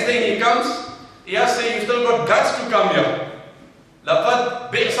 Next thing he comes, he has to say, you still got guts to come here.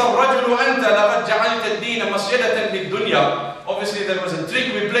 لَقَدْ بِئْسَ الرَّجُلُ أَنْتَ لَقَدْ جَعَلْتَ الدِّينَ مَسْجِدَةً لِلدُّنْيَا. Obviously there was a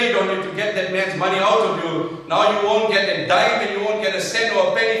trick we played on you to get that man's money out of you. Now you won't get a dime and you won't get a cent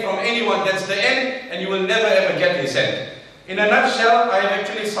or a penny from anyone. That's the end, and you will never ever get a cent. In a nutshell, I have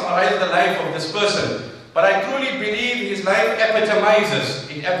actually summarized the life of this person. But I truly believe his life epitomizes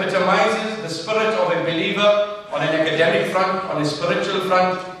the spirit of a believer on an academic front, on a spiritual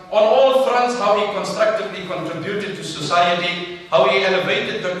front, on all fronts, how he constructively contributed to society, how he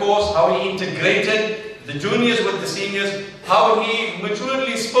elevated the cause, how he integrated the juniors with the seniors, how he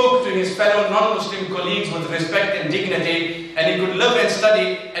maturely spoke to his fellow non-Muslim colleagues with respect and dignity, and he could live and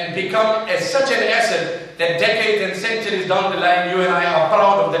study and become such an asset that decades and centuries down the line, you and I are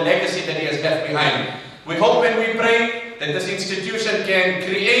proud of the legacy that he has left behind. We hope and we pray that this institution can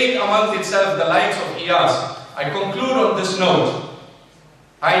create amongst itself the likes of IRS. I conclude on this note.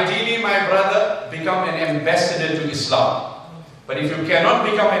 Ideally, my brother, become an ambassador to Islam. But if you cannot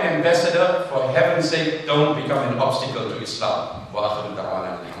become an ambassador, for heaven's sake, don't become an obstacle to Islam. Wa akhiru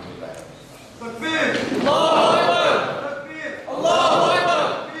da'wana alhamdulillah. Takbir! Allahu Akbar! Takbir! Allahu Akbar!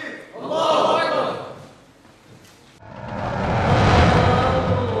 Allahu Akbar!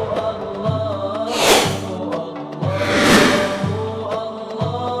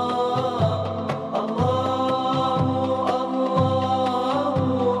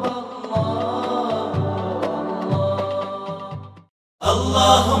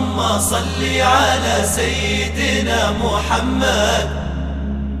 اللهم صل على سيدنا محمد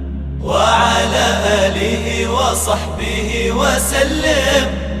وعلى آله وصحبه وسلم.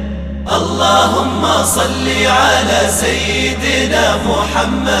 اللهم صل على سيدنا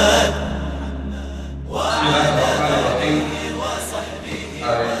محمد وعلى آله وصحبه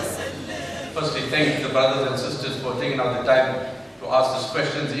وسلم. Firstly, thank the brothers and sisters for taking out the time to ask these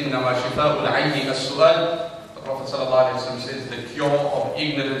questions. إنما شفاء العين السؤال. The Prophet ﷺ says the cure of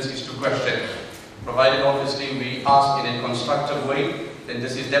ignorance is to question. Provided obviously we ask in a constructive way, then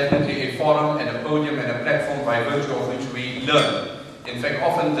this is definitely a forum and a podium and a platform by virtue of which we learn. In fact,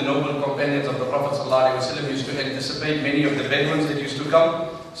 often the noble companions of the Prophet ﷺ used to anticipate many of the Bedouins that used to come,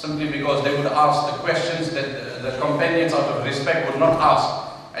 simply because they would ask the questions that the companions out of respect would not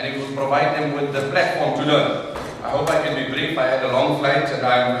ask, and it would provide them with the platform to learn. I hope I can be brief. I had a long flight and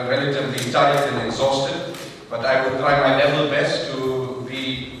I'm relatively tired and exhausted, but I will try my level best to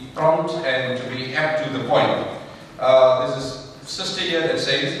be prompt and to be apt to the point. There's this sister here that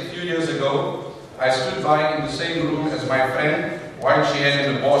says, a few years ago, I stood by in the same room as my friend while she had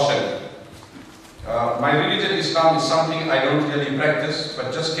an abortion. My religion, Islam, is something I don't really practice,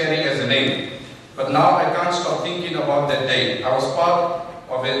 but just carry as a name. But now I can't stop thinking about that day. I was part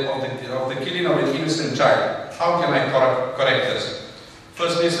of the killing of an innocent child. How can I correct this?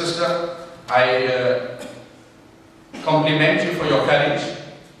 Firstly, sister, I compliment you for your courage,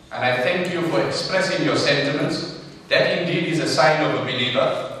 and I thank you for expressing your sentiments. That indeed is a sign of a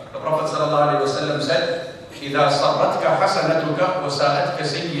believer. The Prophet ﷺ said, إِذَا صَرَّتْكَ حَسَنَتُكَ وَسَاءَتْكَ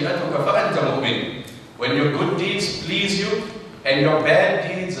سَيِّئَتُكَ فَأَنْتَ مُؤْمِنٌ. When your good deeds please you and your bad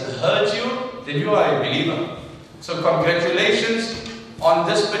deeds hurt you, then you are a believer. So congratulations on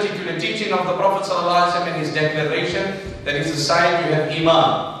this particular teaching of the Prophet ﷺ and his declaration. That is a sign you have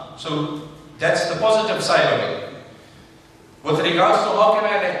Iman. So that's the positive side of it. With regards to how can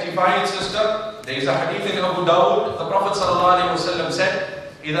I rectify it, sister, there is a hadith in Abu Dawud. The Prophet ﷺ said,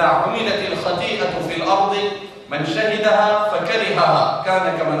 إِذَا عُمِلَتِ الْخَطِيئَةُ فِي الْأَرْضِ مَنْ شَهِدَهَا فَكَرِهَهَا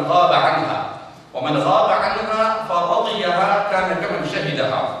كَانَ كَمَنْ غَابَ عَنْهَا وَمَنْ غَابَ عَنْهَا فَرَضِيَهَا كَانَ كَمَنْ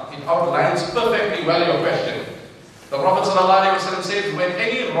شَهِدَهَا. It outlines perfectly well your question. The Prophet ﷺ says, when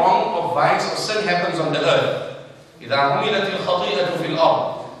any wrong or vice or sin happens on the earth, إِذَا عُمِلَتِ الْخَطِيئَةُ فِي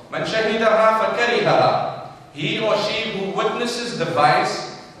الْأَرْضِ مَنْ شَهِدَهَا فَكَرِهَهَا. He or she who witnesses the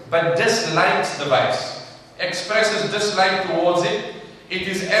vice but dislikes the vice, expresses dislike towards it, it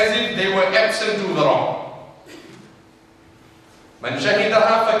is as if they were absent to the wrong. مَنْ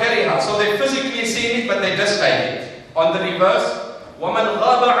شَهِدَهَا فَكَرِهَا. So they physically see it but they dislike it. On the reverse, وَمَنْ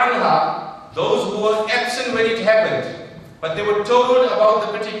غَابَ عَنْهَا. Those who were absent when it happened, but they were told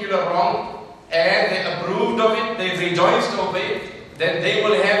about the particular wrong and they approved of it, they rejoiced over it, then they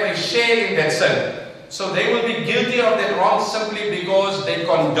will have a share in that sin. So they will be guilty of that wrong simply because they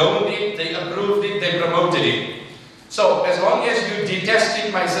condoned it, they approved it, they promoted it. So as long as you detest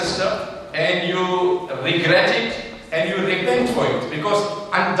it, my sister, and you regret it, and you repent for it, because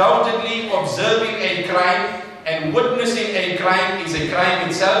undoubtedly observing a crime and witnessing a crime is a crime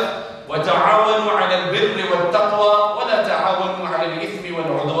itself. وَتَعَاوَنُوا عَلَى الْبِرِّ وَالتَّقْوَى وَلَا تَعَاوَنُوا عَلَى الْإِثْمِ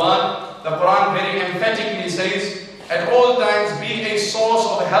وَالْعُدْوَانِ. The Quran very emphatically says, at all times be a source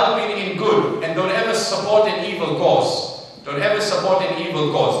of helping in good, and don't ever support an evil cause. Don't ever support an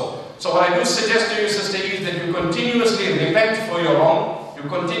evil cause. So what I do suggest to you, sister, is that you continuously repent for your wrong. You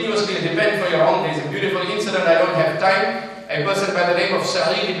continuously repent for your wrong. There is a beautiful incident, I don't have time. A person by the name of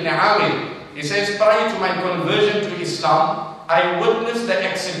Sa'id ibn Amir, he says, prior to my conversion to Islam, I witnessed the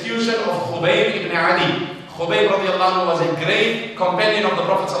execution of Khubayb ibn Ali. Khubayb radiallahu anhu was a great companion of the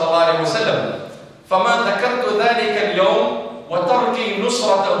Prophet sallallahu alaihi wasallam. فَمَا ذَكَرْتُ ذَلِكَ الْيَوْمِ وَتَرْكِي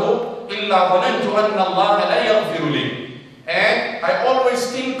نُصْرَتَهُ إِلَّا ظَنَنْتُ أَنَّ اللَّهَ لَا يَغْفِرُ لِي. And I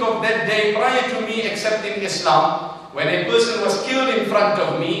always think of that day prior to me accepting Islam, when a person was killed in front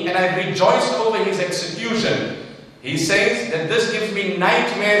of me and I rejoiced over his execution. He says that this gives me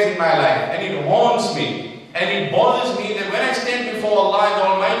nightmares in my life and it haunts me and it bothers me that when I stand before Allah, the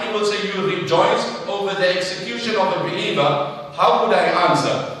Almighty will say, you rejoiced over the execution of a believer. How would I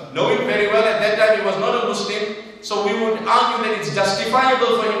answer? Knowing very well at that time he was not a Muslim, so we would argue that it's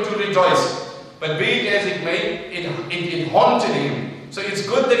justifiable for him to rejoice. But be it as it may, it haunted him. So it's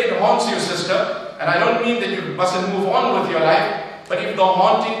good that it haunts you, sister. And I don't mean that you mustn't move on with your life. But if the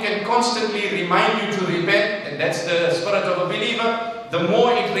haunting can constantly remind you to repent, and that's the spirit of a believer, the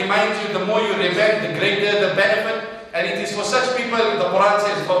more it reminds you, the more you repent, the greater the benefit. And it is for such people, the Quran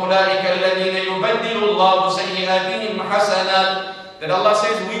says, فَأُولَٰئِكَ الَّذِينَ يُبَدِّلُ اللَّهُ سَيِّئَاتِهِمْ حَسَنَاتٍ. That Allah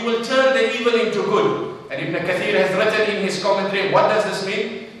says, we will turn the evil into good. And Ibn Kathir has written in his commentary, what does this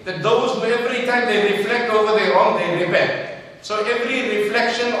mean? That those who every time they reflect over their wrong, they repent. So every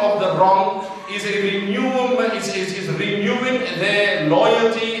reflection of the wrong is a renewal, is renewing their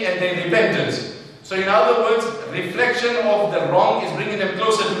loyalty and their repentance. So in other words, reflection of the wrong is bringing them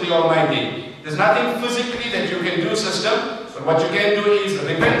closer to the Almighty. There's nothing physically that you can do, sister, but what you can do is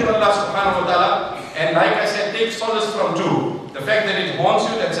repent to Allah subhanahu wa ta'ala, and like I said, take solace from two. The fact that it haunts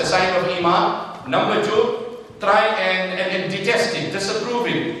you, that's a sign of Iman. Number two, try and detest it, disapprove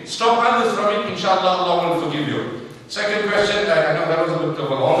it, stop others from it, inshallah Allah will forgive you. Second question, I know that was a bit of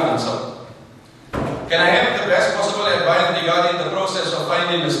a long answer. Can I have the best possible advice regarding the process of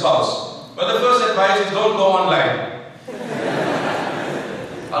finding a spouse? But the first advice is don't go online.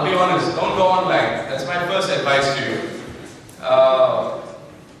 I'll be honest, don't go online. That's my first advice to you.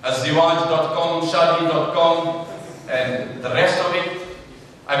 Azziwaj.com, Shadi.com, and the rest of it,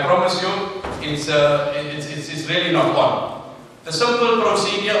 I promise you, it's really not one. The simple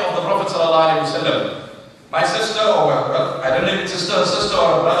procedure of the Prophet ﷺ. My sister, or well, I don't know if it's a sister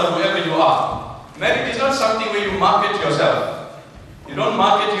or a brother, whoever you are. Marriage is not something where you market yourself. You don't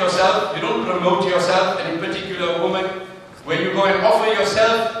market yourself, you don't promote yourself, and in particular a woman, where you go and offer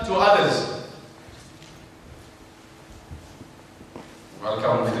yourself to others.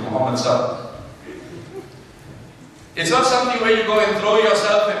 Welcome to Muhammad Sir. It's not something where you go and throw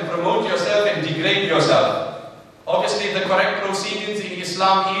yourself and promote yourself and degrade yourself. Obviously, the correct proceedings in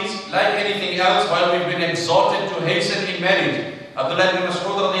Islam is, like anything else, while we've been exhorted to hasten in marriage. Abdullah ibn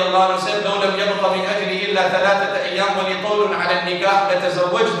Mas'ud radiallahu anhu said, لو لم يبق من أجلي إلا 3 أيام ولطول على النكاح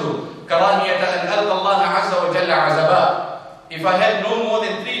لتزوجت كراهية أن ألقى الله عز وجل عزبا. If I had no more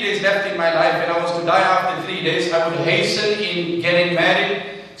than 3 days left in my life and I was to die after 3 days, I would hasten in getting married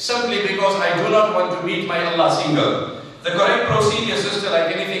simply because I do not want to meet my Allah single. The correct procedure, sister,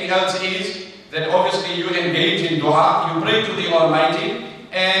 like anything else, is that obviously you engage in dua, you pray to the Almighty,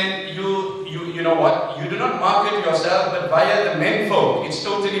 and you know what? You do not market yourself, but via the menfolk, it's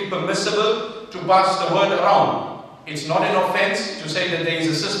totally permissible to pass the word around. It's not an offense to say that there is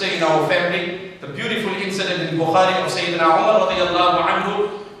a sister in our family. The beautiful incident in Bukhari of Sayyidina Umar radiallahu anhu,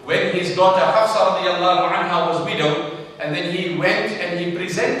 when his daughter Hafsa radiallahu anha was widowed, and then he went and he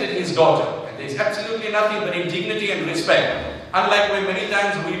presented his daughter. And there's absolutely nothing but in dignity and respect. Unlike when many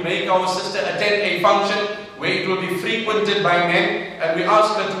times we make our sister attend a function where it will be frequented by men, and we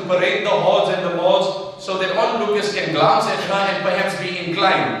ask her to parade the halls and the malls so that onlookers can glance at her and perhaps be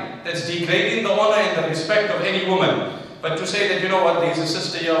inclined. That's degrading the honor and the respect of any woman. But to say that, you know what, there's a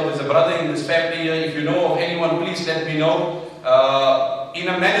sister here, there's a brother in this family here, if you know of anyone, please let me know, in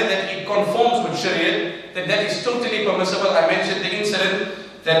a manner that it conforms with Shariah, then that is totally permissible. I mentioned the incident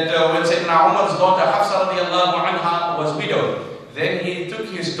that when Sayyidina Umar's daughter Hafsa radiallahu anha was widowed, then he took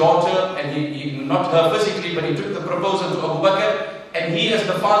his daughter, and he not her physically, but he took the proposal to Abu Bakr, and he as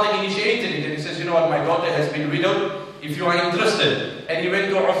the father initiated it, and he says, you know what, my daughter has been widowed, if you are interested. And he went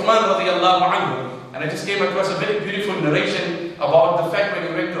to Uthman radiallahu anhu, and I just came across a very beautiful narration about the fact when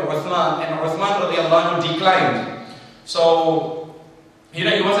he went to Uthman, and Uthman radiallahu anhu declined. So, you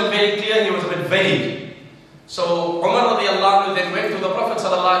know, he wasn't very clear, he was a bit vague. So Umar radiallahu anhu then went to the Prophet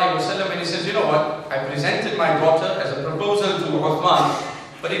sallallahu alaihi wasallam and he says, you know what, I presented my daughter as a proposal to Uthman,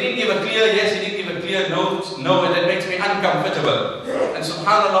 but he didn't give a clear yes, he didn't give a clear no, and that makes me uncomfortable. And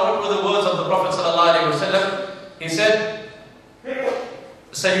subhanAllah, what were the words of the Prophet sallallahu alaihi wasallam? He said,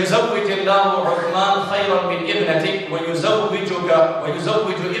 سيزوج الله عثمان خيرا من ابنتك ويزوج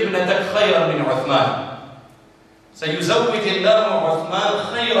ابنتك خيرا من عثمان. سيزوج الله عثمان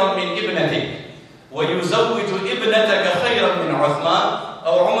خيرا من ابنتك وَيُزَوِّجُ إِبْنَتَكَ خَيْرًا مِنْ عُثْمَانَ.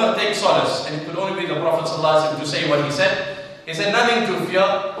 Or Umar takes solace, and it could only be the Prophet ﷺ to say what he said. He said, nothing to fear,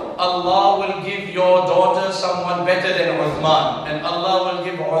 Allah will give your daughter someone better than Uthman, and Allah will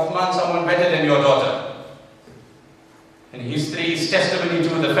give Uthman someone better than your daughter. And history is testimony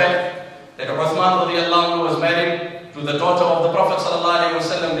to the fact that Uthman radiallahu anhu was married to the daughter of the Prophet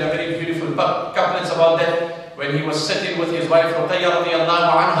ﷺ. There are very beautiful couplets about that. When he was sitting with his wife Ruqayya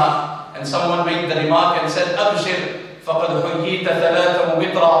radiallahu anha, and someone made the remark and said, أبشر فقد حييت ثلاث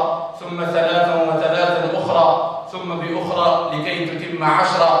مبطرا ثم ثلاثا وثلاثا أخرى ثم بأخرى لكي تتم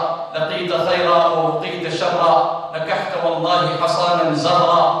عشرا لقيت خيرا ووقيت شرا نكحت والله حصانا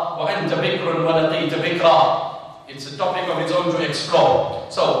زهرا وأنت بكر ولقيت بكرا. It's a topic of its own to explore.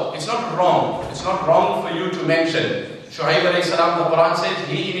 So it's not wrong. It's not wrong for you to mention. Shu'aib alayhi salam, the Quran says,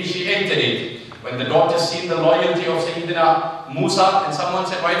 he initiated it. When the daughter seen the loyalty of Sayyidina Musa, and someone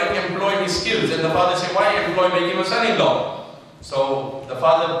said, why don't you employ his skills? And the father said, why employ, make him a son-in-law? So the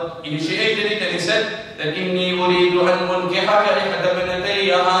father initiated it and he said that إِنِّي أُرِيدُ أَن مُنْكِحَكَ إِحْدَى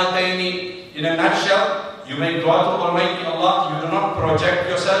ابْنَتَيَّ هَاتَيْنِ. In a nutshell, you make dua to Almighty Allah, you do not project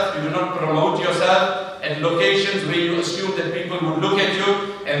yourself, you do not promote yourself at locations where you assume that people would look at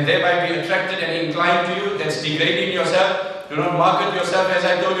you and thereby be attracted and inclined to you. That's degrading yourself. Do not market yourself. As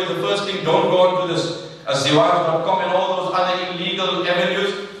I told you, the first thing, don't go onto this Azziwaj.com and all those other illegal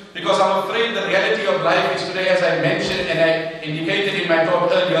avenues, because I'm afraid the reality of life is today, as I mentioned and I indicated in my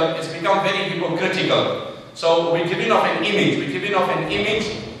talk earlier, it's become very hypocritical. So we're giving off an image,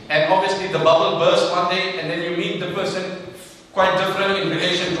 and obviously the bubble bursts one day, and then you meet the person quite different in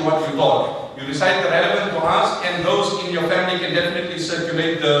relation to what you thought. You recite the relevant du'as, and those in your family can definitely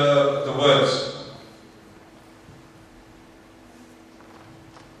circulate the words.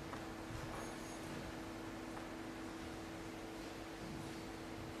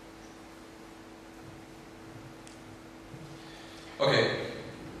 Okay,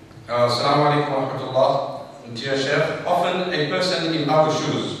 Assalamu alaikum wa rahmatullah. Dear Sheikh, often a person in our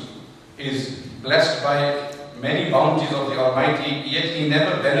shoes is blessed by many bounties of the Almighty, yet he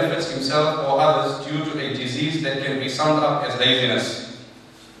never benefits himself or others due to a disease that can be summed up as laziness.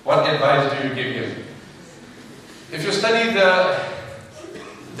 What advice do you give him? If you study the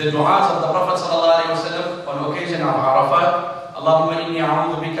du'as of the Prophet ﷺ on occasion of Arafat, Allahumma inni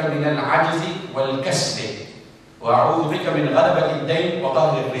a'udhu bika min al-ajzi wal-kasli wa a'udhu bika min ghalabat al-dayn wa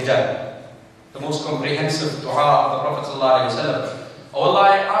qahri al-rijal. The most comprehensive dua of the Prophet ﷺ. Oh Allah,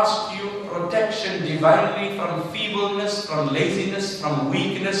 I ask you protection divinely from feebleness, from laziness, from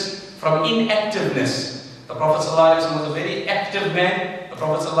weakness, from inactiveness. The Prophet ﷺ was a very active man. The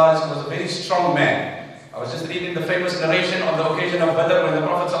Prophet ﷺ was a very strong man. I was just reading the famous narration on the occasion of Badr when the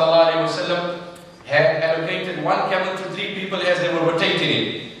Prophet ﷺ had allocated one camel to 3 people as they were rotating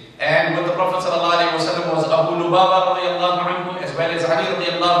it. And with the Prophet ﷺ was Abu Lubaba radiallahu anhu as well as Ali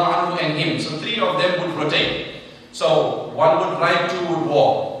radiallahu anhu and him. So 3 of them would rotate. So one would ride, 2 would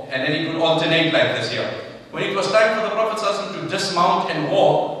walk. And then it would alternate like this here. When it was time for the Prophet ﷺ to dismount and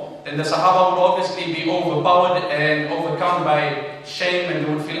walk, then the Sahaba would obviously be overpowered and overcome by shame and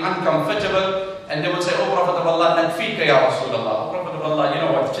they would feel uncomfortable. And they would say, oh Prophet of Allah, nakfika ya Rasulullah. Oh Prophet of Allah, you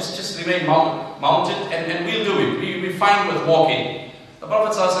know what, just remain mounted and we'll do it. We're fine with walking. The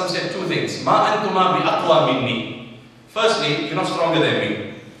Prophet ﷺ said 2 things. Ma antuma bi aqwa minni. Firstly, you're not stronger than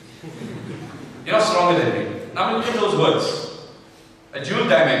me. You're not stronger than me. Now look at those words. A dual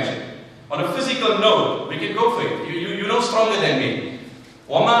dimension. On a physical note, we can go for it. You're not stronger than me.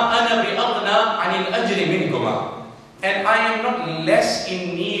 وَمَا أَنَا بِأَغْنَى عَنِ الْأَجْرِ مِنْكُمَا. And I am not less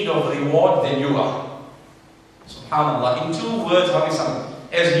in need of reward than you are. SubhanAllah. In 2 words, how is something?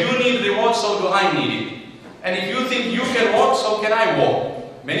 As you need reward, so do I need it. And if you think you can walk, so can I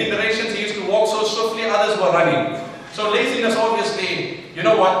walk. Many narrations he used to walk so swiftly, others were running. So laziness obviously, you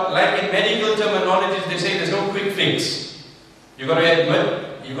know what, like in medical terminologies, they say there's no quick fix. You've got to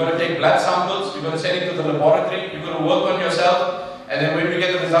admit, you've got to take blood samples, you've got to send it to the laboratory, you've got to work on yourself, and then when we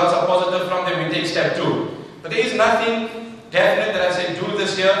get the results are positive from them, we take step 2. But there is nothing definite that I say do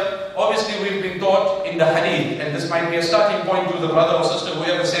this here. Obviously we've been taught in the hadith, and this might be a starting point to the brother or sister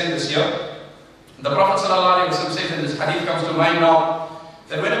whoever sent this here. The Prophet ﷺ says, and this hadith comes to mind now,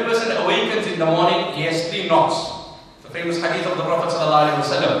 that when a person awakens in the morning, he has 3 knocks. The famous hadith of the Prophet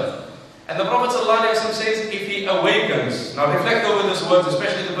ﷺ. And the Prophet ﷺ says, if he awakens, now reflect over these words,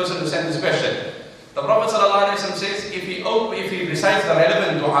 especially the person who sent this question. The Prophet ﷺ says, if he recites the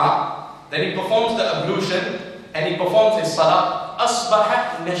relevant dua, then he performs the ablution and he performs his salah.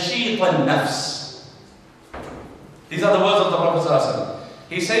 أَصْبَحَ نَشِيطَ النَّفْسِ. These are the words of the Prophet ﷺ.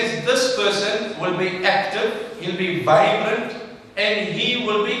 He says this person will be active, he'll be vibrant, and he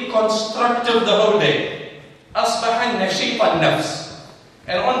will be constructive the whole day. أَصْبَحَ نَشِيطَ النَّفْسِ.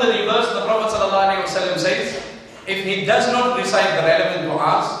 And on the reverse, the Prophet ﷺ says, if he does not recite the relevant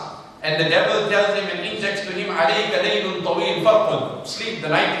du'as, and the devil tells him and injects to him, عَلَيْكَ لَيْلٌ طَوِيلٌ فَرْقٌ. Sleep, the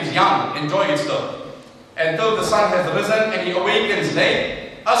night is young, enjoy it still. Until the sun has risen and he awakens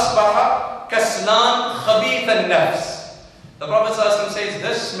late. أَصْبَحَ كَسْلَانْ خَبِيثَ النَّفْسِ. The Prophet ﷺ says,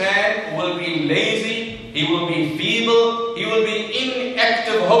 this man will be lazy, he will be feeble, he will be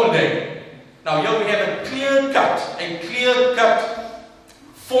inactive whole day. Now here we have a clear-cut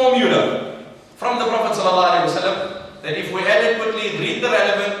formula from the Prophet ﷺ that if we adequately read the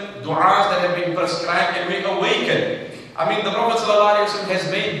relevant du'as that have been prescribed and we awaken. I mean, the Prophet ﷺ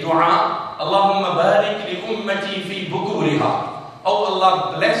has made du'a, Allahumma barik li ummati fi bukuriha. Oh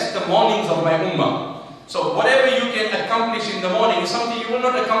Allah, bless the mornings of my ummah. So whatever you can accomplish in the morning is something you will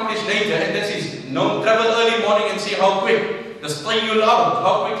not accomplish later, and this is no, travel early morning and see how quick the tayyul ard,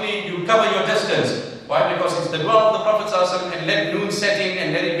 how quickly you cover your distance. Why? Because it's the dua of the Prophet ﷺ, and let noon set in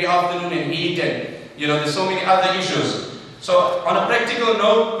and let it be afternoon and heat, and you know, there's so many other issues. So on a practical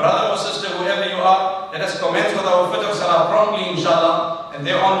note, brother or sister, whoever you are, let us commence with our Fajr Salah promptly, inshallah, and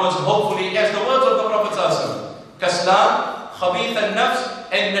there onwards, hopefully, as the words of the Prophet ﷺ, Kaslan, Khabith al-Nafs,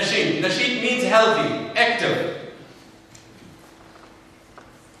 and Nasheed. Nasheed means healthy, active.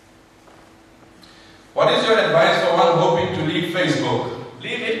 What is your advice for one hoping to leave Facebook?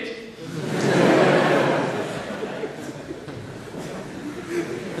 Leave it.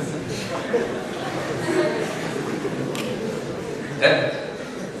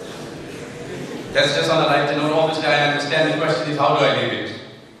 That's just on a lighter note. Obviously, I understand the question is how do I leave it?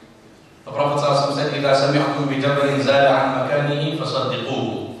 The Prophet ﷺ said, إِذَا سَمِعْتُمْ بِجَبَلٍ زَالَ عَنْ مَكَانِهِ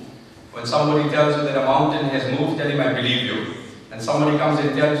فَصَدِّقُوهُ. When somebody tells you that a mountain has moved, tell him I believe you. And somebody comes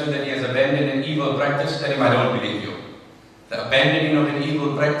and tells you that he has abandoned an evil practice, tell him I don't believe you. The abandoning of an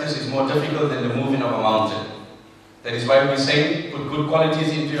evil practice is more difficult than the moving of a mountain. That is why we say, put good qualities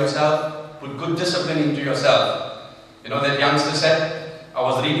into yourself, put good discipline into yourself. You know that youngster said, I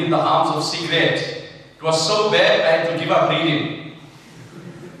was reading the harms of cigarette. It was so bad, I had to give up reading.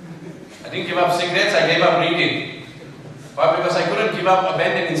 I didn't give up cigarettes, I gave up reading. Why? Because I couldn't give up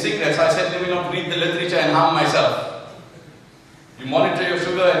abandoning cigarettes. I said, let me not read the literature and harm myself. You monitor your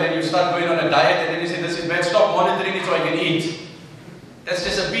sugar and then you start going on a diet and then you say, this is bad, stop monitoring it so I can eat. That's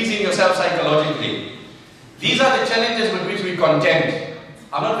just appeasing yourself psychologically. These are the challenges with which we contend.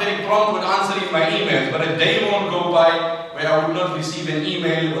 I'm not very prompt with answering my emails, but a day won't go by where I would not receive an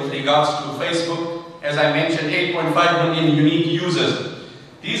email with regards to Facebook. As I mentioned, 8.5 million unique users.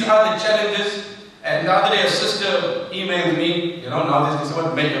 These are the challenges. And the other day a sister emailed me, now this is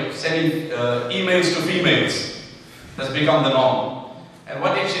what sending emails to females has become the norm. And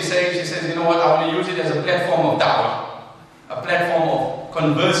what did she say? She says, I want to use it as a platform of da'wah, a platform of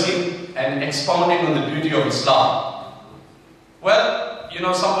conversing and expounding on the beauty of Islam. Well,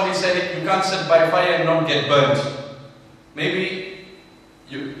 somebody said it, you can't sit by fire and not get burnt. Maybe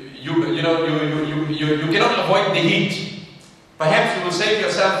you cannot avoid the heat. Perhaps you will save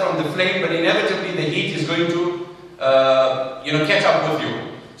yourself from the flame, but inevitably the heat is going to catch up with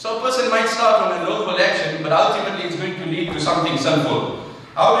you. So a person might start on a noble action, but ultimately it's going to lead to something sinful.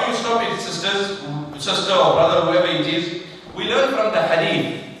 How do you stop it, sister or brother, whoever it is? We learn from the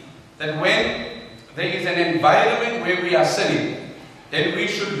hadith that when there is an environment where we are sinning, then we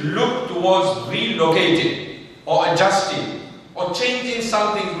should look towards relocating or adjusting or changing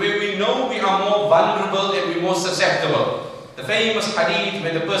something where we know we are more vulnerable and we're more susceptible. The famous hadith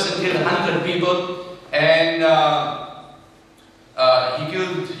where the person killed 100 people and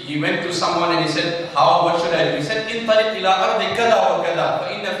he went to someone and he said, what should I do? He said, انطلق إلى أرض كذا وكذا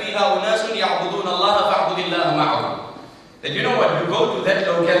فإن فيها أناس يعبدون الله فاعبد الله معهم. That you know what, you go to that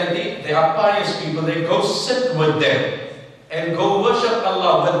locality, there are pious people, they go sit with them and go worship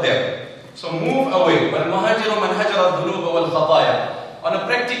Allah with them. So move away. وَالْمُهَاجِرُ مَنْ هَجَرَ الذُّنُوبَ وَالْخَطَايَا. On a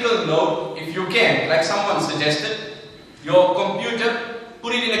practical note, if you can, like someone suggested, your computer,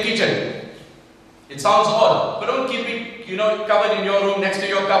 put it in the kitchen. It sounds odd, but don't keep it, covered in your room, next to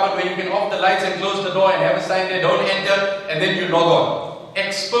your cupboard where you can off the lights and close the door and have a sign there, don't enter, and then you log on.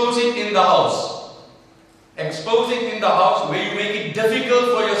 Expose it in the house. Expose it in the house where you make it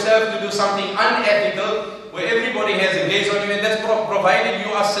difficult for yourself to do something unethical, where everybody has a gaze on you, and that's provided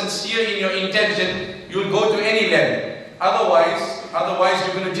you are sincere in your intention, you'll go to any level. Otherwise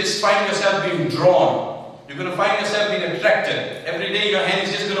you're going to just find yourself being drawn. You're going to find yourself being attracted. Every day your hand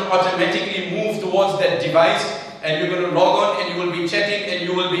is just going to automatically move towards that device and you're going to log on and you will be chatting and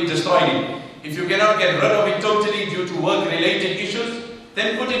you will be destroying it. If you cannot get rid of it totally due to work-related issues,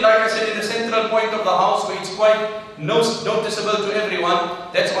 then put it, like I said, in the central point of the house where it's quite noticeable to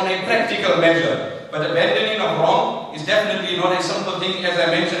everyone. That's on a practical measure. But abandoning of wrong is definitely not a simple thing, as I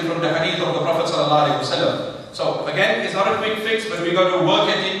mentioned from the hadith of the Prophet ﷺ. So again, it's not a quick fix, but we got to work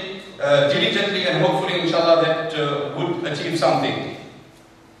at it diligently and hopefully, inshallah, that would achieve something.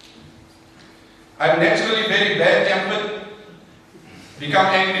 I'm naturally very bad-tempered, become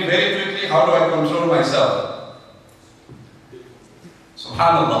angry very quickly. How do I control myself?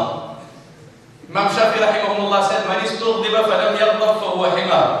 Subhanallah. Imam Shafi rahimahullah said, "Man istughdiba falam yaghdab fahuwa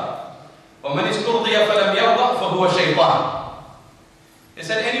himar, wa man isturdiya falam yaghdab fahuwa shaytan." He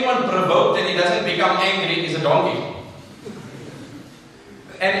said, anyone provoked and he doesn't become angry is a donkey.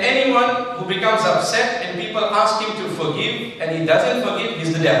 And anyone who becomes upset and people ask him to forgive and he doesn't forgive,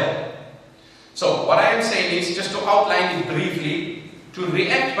 he's the devil. So what I am saying is, just to outline it briefly, to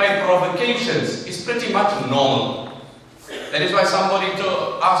react by provocations is pretty much normal. That is why somebody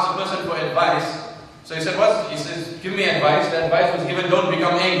asked the person for advice. So he said, what? He says, give me advice. The advice was given, don't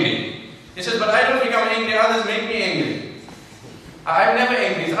become angry. He says, but I don't become angry, others make me angry. I'm never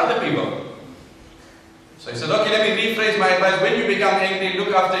angry, it's other people. So he said, okay, let me rephrase my advice. When you become angry,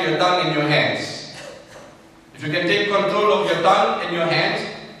 look after your tongue and your hands. If you can take control of your tongue and your hands,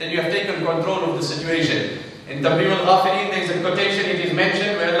 then you have taken control of the situation. In Tabir al-Ghafirin, there is a quotation, it is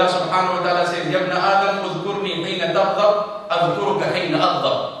mentioned, where Allah subhanahu wa ta'ala says, يَبْنَ آدَمْ أُذْكُرْنِي حِينَ تَغْضَبْ أَذْكُرُكَ حِينَ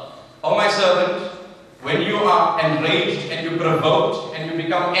أَغْضَبْ. O my servant, when you are enraged and you provoked and you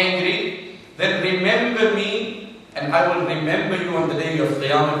become angry, then remember me and I will remember you on the day of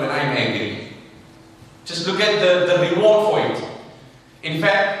Qiyamah when I am angry. Just look at the reward for it. In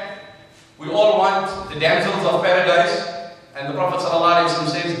fact, we all want the damsels of paradise, and the Prophet ﷺ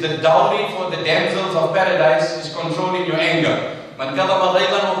says the dowry for the damsels of paradise is controlling your anger. من كظم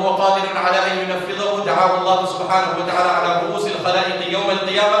غيظا وهو قادر على أن ينفذه دعاه الله سبحانه وتعالى على رؤوس الخلائق يوم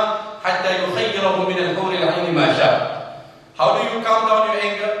القيامة حتى يخيره من الحور العين ما شاء. How do you calm down your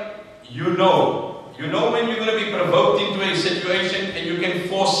anger? You know You know when you're going to be provoked into a situation and you can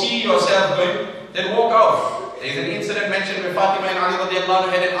foresee yourself going, then walk out. There's an incident mentioned where Fatima and Ali radiallahu anhu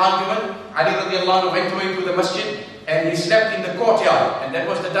had an argument. Ali radiallahu anhu went away to the masjid and he slept in the courtyard. And that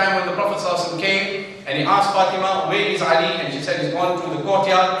was the time when the Prophet ﷺ came and he asked Fatima, where is Ali? And she said, he's gone to the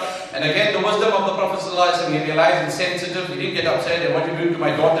courtyard. And again, the wisdom of the Prophet ﷺ, he realized it's sensitive. He didn't get upset and what you doing to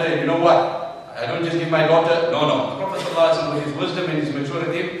my daughter? And you know what? I don't just give my daughter. No. The Prophet ﷺ, with his wisdom and his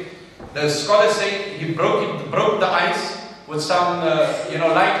maturity, the scholars say he broke the ice with some,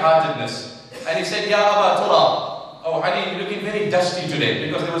 light-heartedness. And he said, Ya Aba Turab, oh Ali, you're looking very dusty today,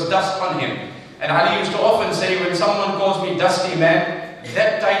 because there was dust on him. And Ali used to often say, when someone calls me dusty man,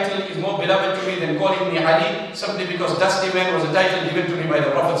 that title is more beloved to me than calling me Ali, simply because dusty man was a title given to me by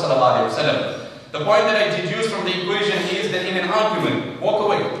the Prophet ﷺ. The point that I deduce from the equation is that in an argument, walk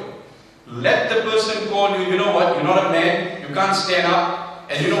away. Let the person call you, you know what, you're not a man, you can't stand up,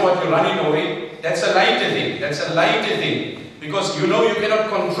 and you know what, you're running away. That's a lighter thing. Because you know you cannot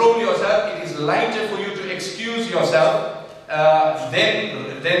control yourself. It is lighter for you to excuse yourself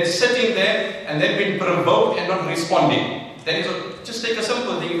than sitting there and then being provoked and not responding. That is, just take a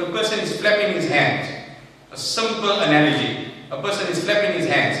simple thing. If a person is flapping his hands, a simple analogy. A person is flapping his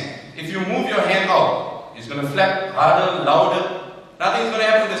hands. If you move your hand out, it's going to flap harder, louder. Nothing's going to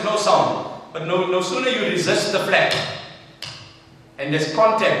happen. There's no sound. But no sooner you resist the flap, and there's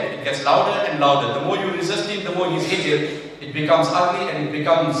contact, it gets louder and louder. The more you resist him, the more he's hit it becomes ugly and it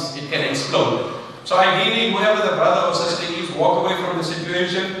can explode. So ideally, whoever the brother or sister is, walk away from the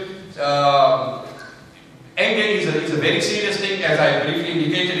situation. Anger is a very serious thing, as I briefly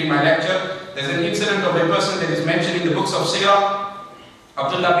indicated in my lecture. There's an incident of a person that is mentioned in the books of Sirah,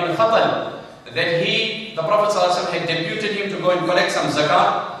 Abdullah bin Khatal, that the Prophet ﷺ had deputed him to go and collect some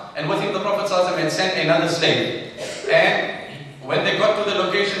zakat, and with him the Prophet ﷺ had sent another slave. And when they got to the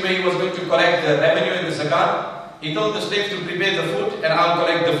location where he was going to collect the revenue and the zakat, he told the slave to prepare the food and I'll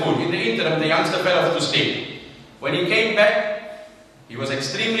collect the food. In the interim, the youngster fell off to sleep. When he came back, he was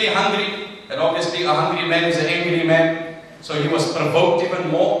extremely hungry, and obviously a hungry man is an angry man, so he was provoked even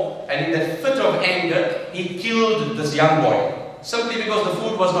more, and in that fit of anger, he killed this young boy, simply because the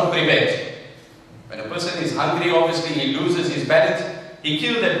food was not prepared. When a person is hungry, obviously he loses his balance. He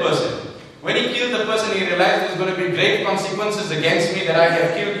killed that person. When he killed the person, he realized there's going to be grave consequences against me, that I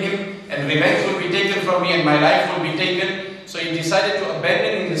have killed him, and revenge will be taken from me and my life will be taken. So he decided to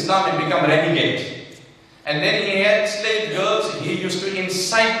abandon Islam and become renegade. And then he had slave girls. He used to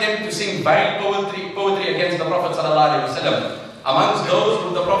incite them to sing vile poetry against the Prophet ﷺ. Amongst those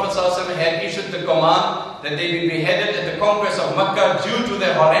who the Prophet ﷺ had issued the command that they be beheaded at the conquest of Makkah due to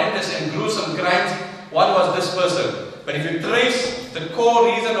their horrendous and gruesome crimes, one was this person. But if you trace, the core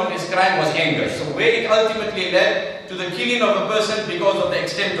reason of his crime was anger. So where it ultimately led to the killing of a person because of the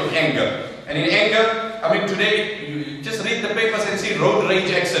extent of anger. And in anger, I mean today, you just read the papers and see road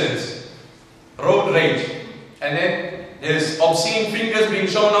rage accidents. Road rage. And then there's obscene fingers being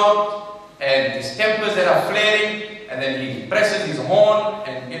shown out, and his tempers that are flaring, and then he presses his horn,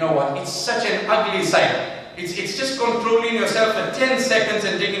 and you know what, it's such an ugly sight. It's just controlling yourself for 10 seconds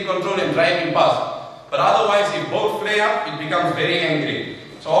and taking control and driving past. But otherwise, if both flare up, it becomes very angry.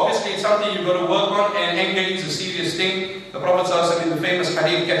 So obviously it's something you've got to work on, and anger is a serious thing. The Prophet ﷺ in the famous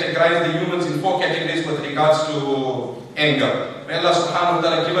hadith categorized the humans in 4 categories with regards to anger. May Allah subhanahu wa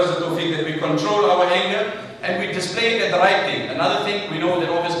ta'ala give us the tawfiq that we control our anger and we display it as the right thing. Another thing, we know that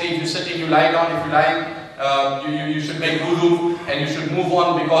obviously if you're sitting, you lie down. If you're lying, you should make wudu and you should move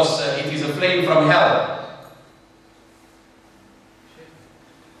on, because it is a flame from hell.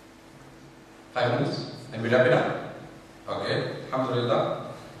 5 minutes? And we wrap it up? Okay,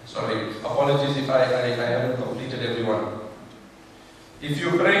 alhamdulillah. Sorry, apologies if I haven't completed everyone. If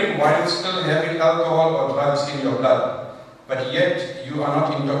you pray while still having alcohol or drugs in your blood, but yet you are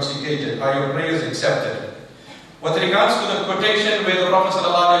not intoxicated, are your prayers accepted? With regards to the quotation where the Prophet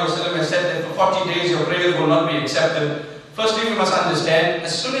ﷺ has said that for 40 days your prayers will not be accepted, firstly we must understand,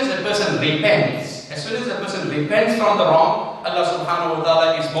 as soon as a person repents from the wrong, Allah subhanahu wa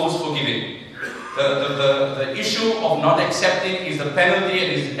ta'ala is most forgiving. The issue of not accepting is the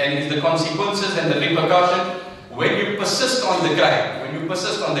penalty and is the consequences and the repercussion when you persist on the crime.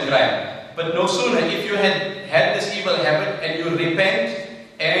 But no sooner, if you had this evil habit and you repent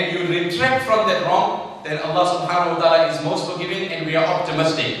and you retract from that wrong, then Allah subhanahu wa ta'ala is most forgiving and we are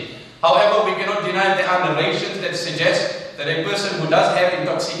optimistic. However, we cannot deny there are narrations that suggest that a person who does have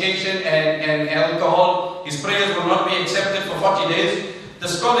intoxication and alcohol, his prayers will not be accepted for 40 days. The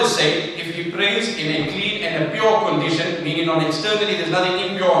scholars say if he prays in a clean and a pure condition, meaning on externally there's nothing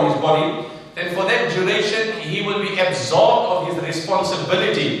impure on his body, then for that duration he will be absorbed of his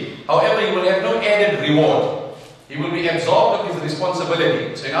responsibility. However, he will have no added reward. He will be absorbed of his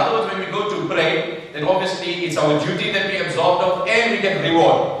responsibility. So in other words, when we go to pray, then obviously it's our duty that we absorbed of and we get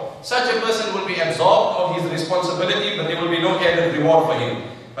reward. Such a person will be absorbed of his responsibility, but there will be no added reward for him.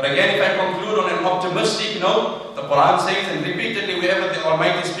 But again, if I conclude on an optimistic note, the Quran says, and repeatedly wherever the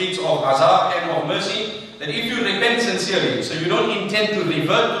Almighty speaks of azab and of mercy, that if you repent sincerely, so you don't intend to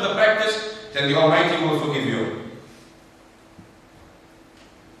revert to the practice, then the Almighty will forgive you.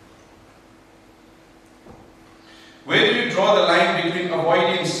 Where do you draw the line between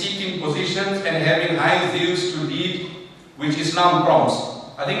avoiding seeking positions and having high zeals to lead, which Islam prompts?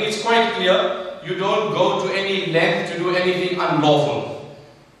 I think it's quite clear, you don't go to any length to do anything unlawful.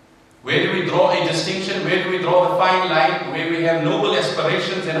 Where do we draw a distinction? Where do we draw the fine line? Where we have noble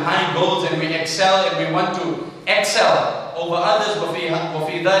aspirations and high goals and we excel and we want to excel over others.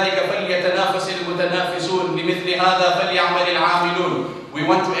 وَفِي ذَلِكَ فَلْيَتَنَافَسِ الْمُتَنَافِسُونَ لِمِثْلِ هَذَا فَلْيَعْمَلِ الْعَامِلُونَ. We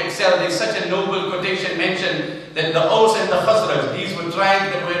want to excel. There's such a noble quotation mentioned that the Aus and the Khazraj, these were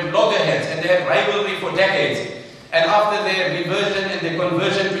tribes that were loggerheads and they had rivalry for decades. And after their reversion and their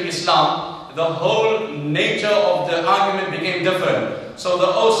conversion to Islam, the whole nature of the argument became different. So the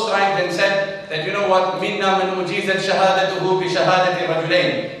Aus tribe then said that, you know what, minna man ujizat shahadatuhu bi shahadati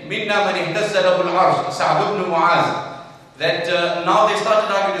rajulain, minna man ihtazza lahu al-arsh, Sa'd ibn Mu'az. That now they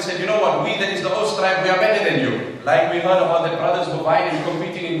started arguing, they said, you know what, we that is the Aus tribe, we are better than you. Like we heard about the brothers who are vying and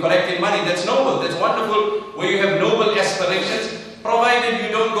competing in collecting money, that's noble, that's wonderful, where you have noble aspirations, provided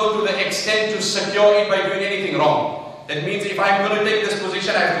you don't go to the extent to secure it by doing anything wrong. That means if I'm going to take this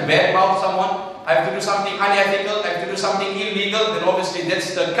position, I have to badmouth someone, I have to do something unethical, I have to do something illegal, then obviously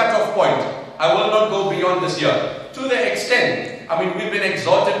that's the cutoff point. I will not go beyond this year. To the extent, I mean, we've been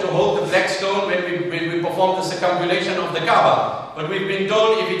exhorted to hold the black stone when we perform the circumambulation of the Kaaba. But we've been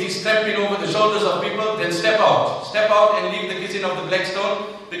told if it is trampling over the shoulders of people, then step out. Step out and leave the kissing of the black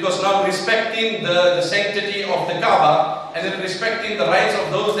stone, because now respecting the sanctity of the Kaaba and then respecting the rights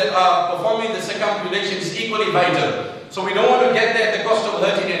of those that are performing the circumambulation is equally vital. So we don't want to get there at the cost of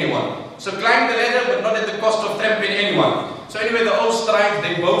hurting anyone. So climb the ladder, but not at the cost of trampling anyone. So anyway, the Aus tribes,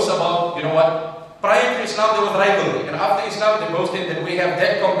 they boast about, you know what, prior to Islam there was rivalry, and after Islam they boasted that we have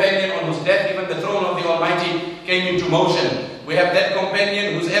that companion on whose death even the throne of the Almighty came into motion. We have that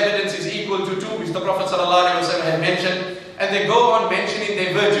companion whose evidence is equal to two, which the Prophet ﷺ had mentioned, and they go on mentioning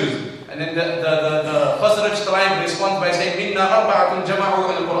their virtues. And then the Khazraj tribe responds by saying, Minna arba'atun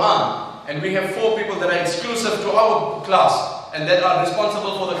jama'u al-Quran. And we have 4 people that are exclusive to our class and that are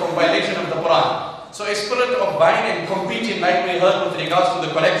responsible for the compilation of the Quran. So a spirit of vying and competing, like we heard with regards to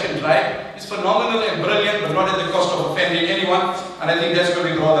the collection drive, is phenomenal and brilliant, but not at the cost of offending anyone. And I think that's where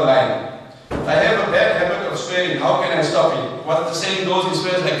we draw the line. I have a bad habit of swearing. How can I stop it? What the saying goes, he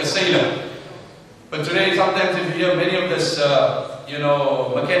swears like a sailor. But today, sometimes if you hear many of this,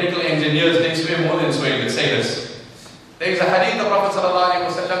 mechanical engineers, they swear more than swear, the sailors. There is a hadith the Prophet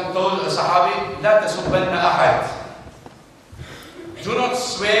ﷺ told a Sahabi, لا تسبن أحد. Do not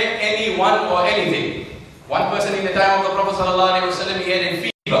swear anyone or anything. One person in the time of the Prophet ﷺ, he had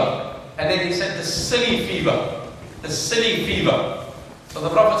a fever. And then he said, the silly fever. The silly fever. So the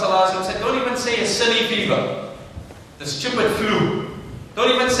Prophet ﷺ said, don't even say a silly fever. The stupid flu.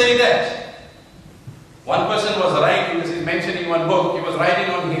 Don't even say that. One person was riding, this is mentioned in one book, he was riding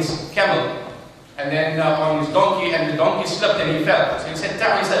on his camel. And then on his donkey, and the donkey slipped and he fell. So he said,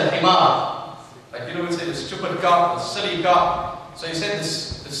 Ta'is al-himar. Like you know, we say the stupid car, the silly car. So he said,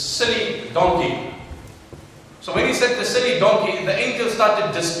 this silly donkey. So when he said the silly donkey, the angel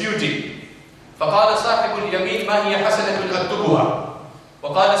started disputing. فَقَالَ صَاحِبُ الْيَمِينِ مَا هِيَ حَسَنَةٌ أَكْتُبُهَا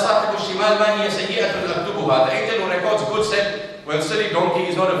وَقَالَ صَاحِبُ الشِّمَالِ مَا هِيَ سَيِّئَةٌ أَكْتُبُهَا. The angel who records good said, well, silly donkey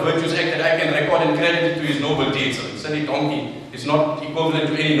is not a virtuous act that I can record and credit it to his noble deeds. So silly donkey is not equivalent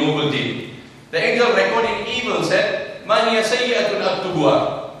to any noble deed. The angel recording evil said, مَا هِيَ سَيِّئَةٌ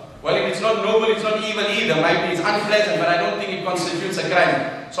أَكْتُبُهَا. Well, if it's not noble, it's not evil either. Might be it's unpleasant, but I don't think it constitutes a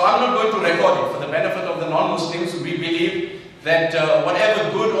crime. So I'm not going to record it. For the benefit of the non-Muslims, we believe that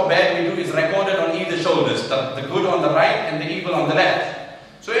whatever good or bad we do is recorded on either shoulders. The good on the right and the evil on the left.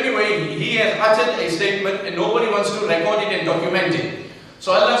 So anyway, he has uttered a statement and nobody wants to record it and document it.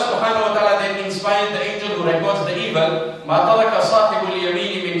 So Allah subhanahu wa ta'ala then inspired the angel who records the evil, مَا تَرَكَ صَاحِبُ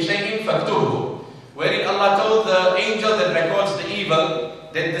الْيَمِينِ مِنْ شَيْءٍ فَاكْتُبْهُ. Wherein Allah told the angel that records the evil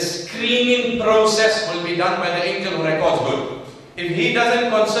that the screening process will be done by the angel who records good. If he doesn't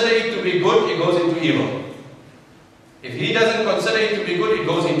consider it to be good, it goes into evil. If he doesn't consider it to be good, it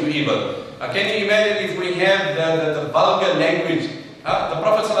goes into evil. Can you imagine if we have the vulgar language? The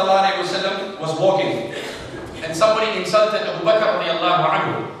Prophet ﷺ was walking and somebody insulted Abu Bakr radiallahu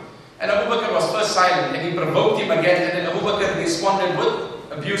anhu. And Abu Bakr was first silent, and he provoked him again, and then Abu Bakr responded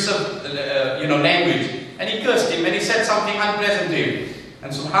with abusive language. And he cursed him, and he said something unpleasant to him.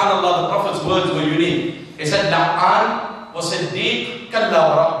 And subhanallah, the Prophet's words were unique. He said, La'an wa Siddiq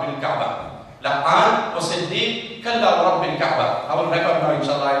kalla wa rabbil Ka'bah. La'an wa Siddiq kalla wa rabbil Ka'bah. I will wrap up now,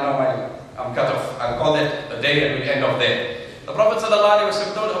 inshallah. I know I'm cut off. I'll call that a day and we'll end off there. The Prophet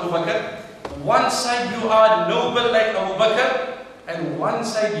ﷺ told Abu Bakr, one side you are noble like Abu Bakr, and one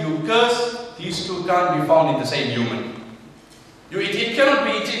side you curse. These two can't be found in the same human. It cannot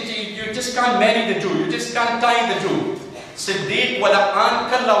be, you just can't marry the two, you just can't tie the two. Siddiq wa la'an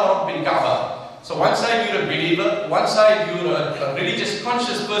kalla wa rabbil Ka'bah. So one side you're a believer, one side you're a religious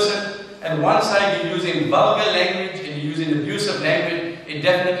conscious person, and one side you're using vulgar language and you're using abusive language. It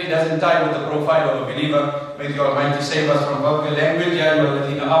definitely doesn't tie with the profile of a believer. May the Almighty save us from vulgar language. Ya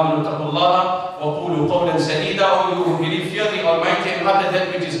ayyuhalladhina amanu taqullaha wa qulu qawlan sadida. O you who believe, fear the Almighty and utter that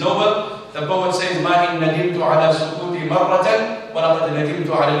which is noble. The poet says, Ma in nadimtu ala sukuti marratan wa laqad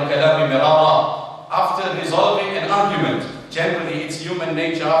nadimtu ala al-kalami mirara. After resolving an argument, generally it's human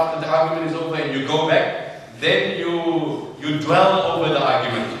nature, after the argument is over and you go back, then you dwell over the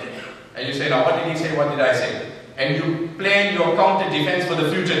argument. And you say, now what did he say, what did I say? And you plan your counter-defense for the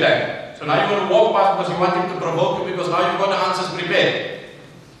future time. So now you're going to walk past because you want him to provoke you, because now you've got the answers prepared.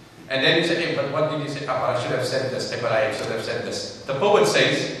 And then you say, hey, but what did he say? Oh, I should have said this, but I should have said this. The poet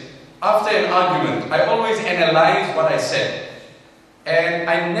says, after an argument, I always analyze what I said. And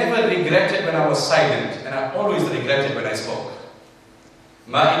I never regretted when I was silent, and I always regretted when I spoke.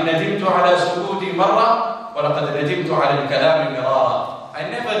 ما إن ندمت على سكوتي مرة ولقد ندمت على الكلام مرارا. I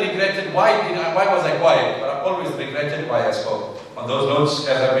never regretted why was I quiet, but I always regretted why I spoke. On those notes,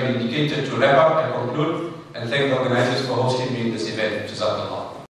 as I've been indicated, to wrap up and conclude, and thank the organizers for hosting me in this event. Jazakallah.